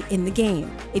creativity in the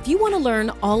game. If you want to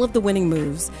learn all of the winning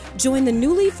moves, join the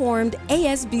newly formed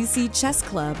ASBC Chess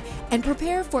Club and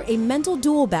prepare for a mental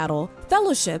duel battle,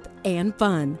 fellowship, and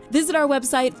fun. Visit our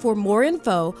website for more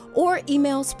info or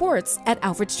email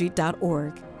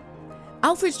sports@alfredstreet.org.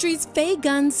 Alfred Street's Faye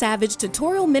Gunn Savage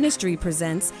Tutorial Ministry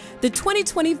presents the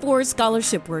 2024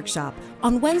 Scholarship Workshop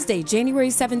on Wednesday,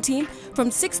 January 17th from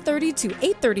 6:30 to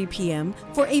 8:30 p.m.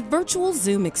 for a virtual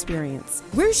Zoom experience.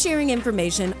 We're sharing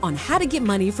information on how to get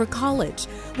money for college.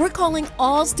 We're calling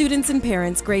all students and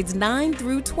parents grades 9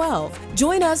 through 12.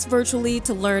 Join us virtually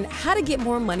to learn how to get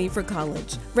more money for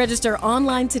college. Register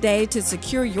online today to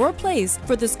secure your place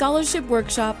for the Scholarship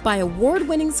Workshop by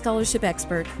award-winning scholarship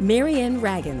expert Marianne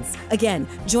Raggins. Again,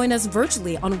 join us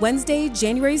virtually on Wednesday,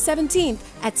 January 17th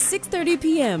at 6:30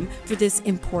 p.m. for this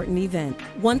important event.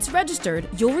 Once registered,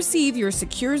 you'll receive your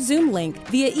secure Zoom link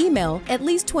via email at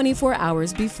least 24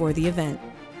 hours before the event.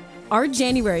 Our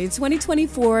January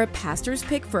 2024 Pastor's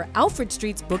Pick for Alfred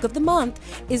Street's Book of the Month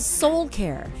is Soul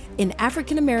Care in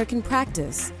African American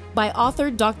Practice by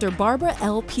author Dr. Barbara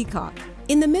L. Peacock.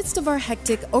 In the midst of our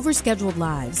hectic, overscheduled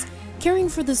lives, caring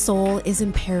for the soul is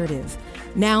imperative.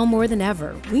 Now more than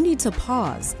ever, we need to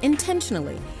pause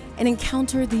intentionally and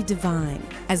encounter the divine.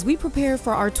 As we prepare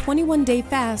for our 21-day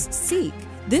fast, Seek,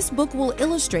 this book will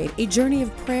illustrate a journey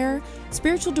of prayer,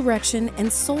 spiritual direction,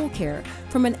 and soul care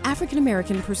from an African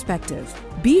American perspective.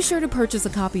 Be sure to purchase a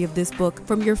copy of this book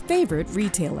from your favorite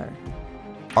retailer.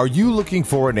 Are you looking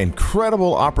for an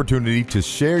incredible opportunity to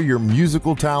share your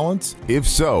musical talents? If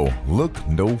so, look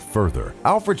no further.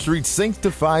 Alfred Street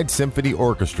Sanctified Symphony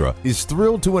Orchestra is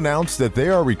thrilled to announce that they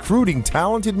are recruiting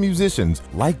talented musicians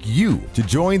like you to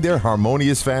join their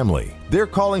harmonious family. They're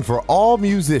calling for all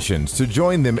musicians to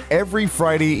join them every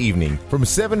Friday evening from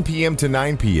 7 p.m. to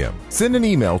 9 p.m. Send an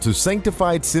email to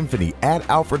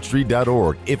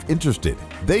sanctifiedSymphony@alfredstreet.org if interested.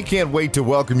 They can't wait to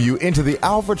welcome you into the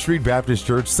Alfred Street Baptist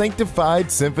Church Sanctified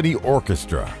Symphony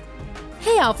Orchestra.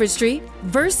 Hey Alfred Street,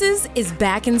 Versus is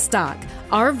back in stock.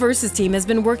 Our Versus team has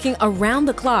been working around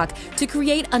the clock to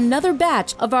create another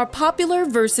batch of our popular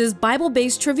Versus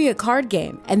Bible-based trivia card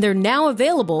game, and they're now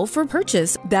available for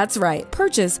purchase. That's right,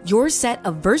 purchase your set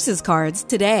of Versus cards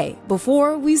today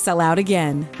before we sell out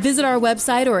again. Visit our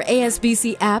website or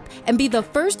ASBC app and be the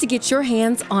first to get your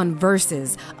hands on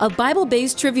Versus, a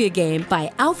Bible-based trivia game by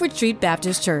Alfred Street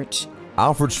Baptist Church.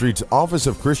 Alfred Street's Office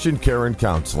of Christian Care and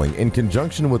Counseling, in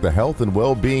conjunction with the Health and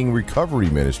Well-Being Recovery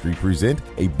Ministry, present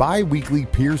a bi-weekly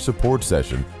peer support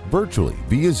session virtually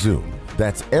via Zoom.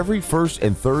 That's every first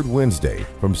and third Wednesday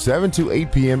from 7 to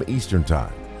 8 p.m. Eastern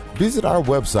Time. Visit our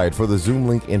website for the Zoom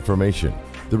link information.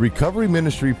 The Recovery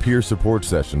Ministry peer support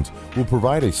sessions will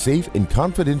provide a safe and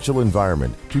confidential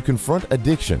environment to confront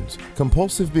addictions,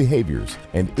 compulsive behaviors,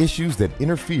 and issues that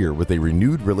interfere with a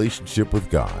renewed relationship with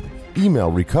God.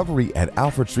 Email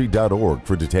recovery@alfredstreet.org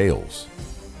for details.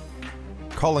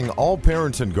 Calling all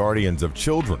parents and guardians of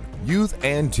children, youth,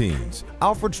 and teens.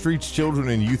 Alfred Street's Children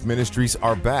and Youth Ministries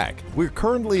are back. We're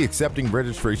currently accepting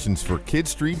registrations for Kid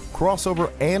Street,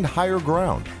 Crossover, and Higher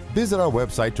Ground. Visit our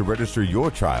website to register your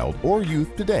child or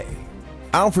youth today.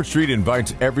 Alfred Street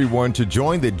invites everyone to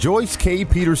join the Joyce K.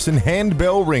 Peterson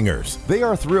Handbell Ringers. They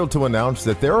are thrilled to announce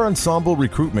that their ensemble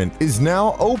recruitment is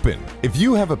now open. If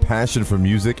you have a passion for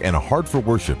music and a heart for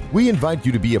worship, we invite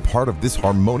you to be a part of this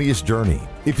harmonious journey.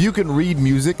 If you can read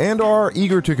music and are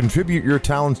eager to contribute your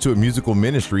talents to a musical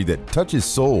ministry that touches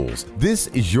souls, this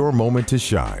is your moment to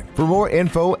shine. For more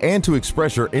info and to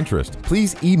express your interest,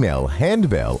 please email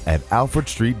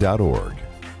handbell@alfredstreet.org.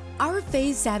 Our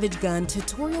Faye Savage Gun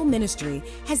Tutorial Ministry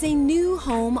has a new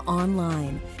home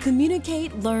online.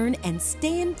 Communicate, learn, and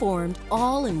stay informed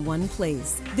all in one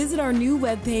place. Visit our new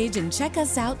webpage and check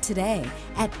us out today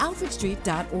at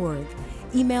alfredstreet.org.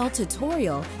 Email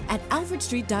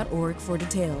tutorial@alfredstreet.org for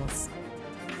details.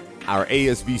 Our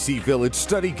ASBC Village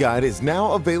Study Guide is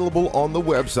now available on the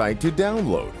website to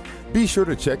download. Be sure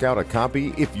to check out a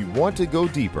copy if you want to go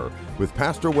deeper with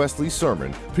Pastor Wesley's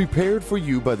sermon prepared for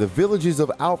you by the Villages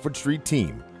of Alfred Street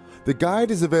team. The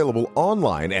guide is available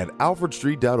online at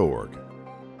alfredstreet.org.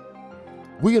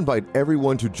 We invite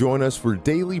everyone to join us for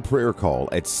daily prayer call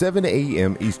at 7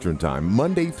 a.m. Eastern Time,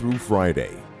 Monday through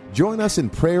Friday. Join us in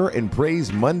prayer and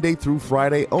praise Monday through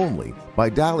Friday only by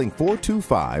dialing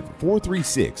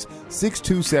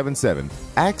 425-436-6277,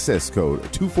 access code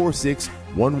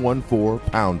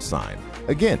 246114 #.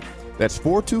 Again, that's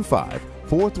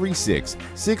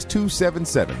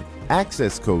 425-436-6277,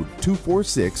 access code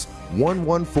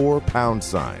 246114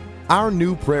 #. Our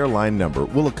new prayer line number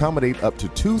will accommodate up to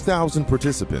 2,000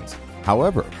 participants.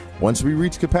 However, once we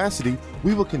reach capacity,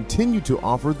 we will continue to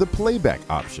offer the playback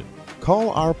option. Call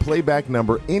our playback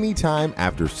number anytime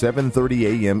after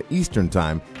 7:30 a.m. Eastern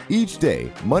Time each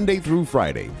day, Monday through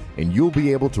Friday, and you'll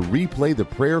be able to replay the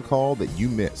prayer call that you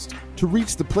missed. To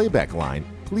reach the playback line,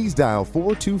 please dial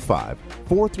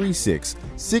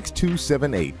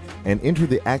 425-436-6278 and enter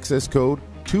the access code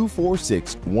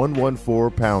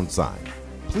 246114 #.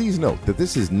 Please note that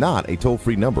this is not a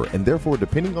toll-free number, and therefore,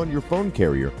 depending on your phone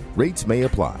carrier, rates may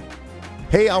apply.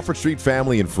 Hey, Alfred Street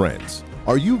family and friends.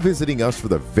 Are you visiting us for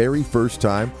the very first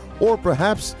time? Or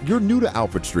perhaps you're new to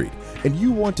Alfred Street and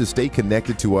you want to stay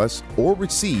connected to us or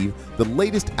receive the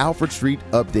latest Alfred Street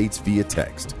updates via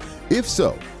text. If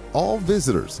so, all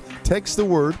visitors, text the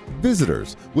word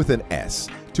visitors with an S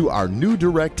to our new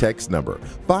direct text number,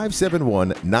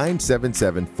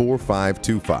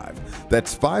 571-977-4525.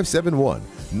 That's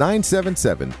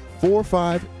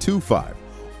 571-977-4525.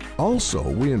 Also,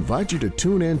 we invite you to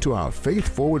tune in to our Faith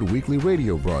Forward weekly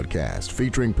radio broadcast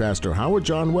featuring Pastor Howard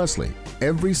John Wesley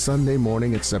every Sunday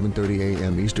morning at 7:30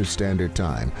 a.m. Eastern Standard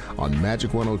Time on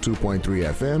Magic 102.3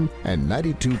 FM and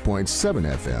 92.7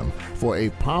 FM for a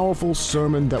powerful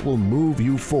sermon that will move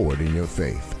you forward in your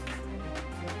faith.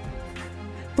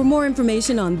 For more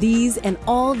information on these and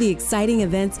all the exciting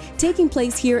events taking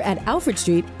place here at Alfred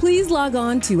Street, please log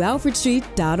on to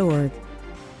alfredstreet.org.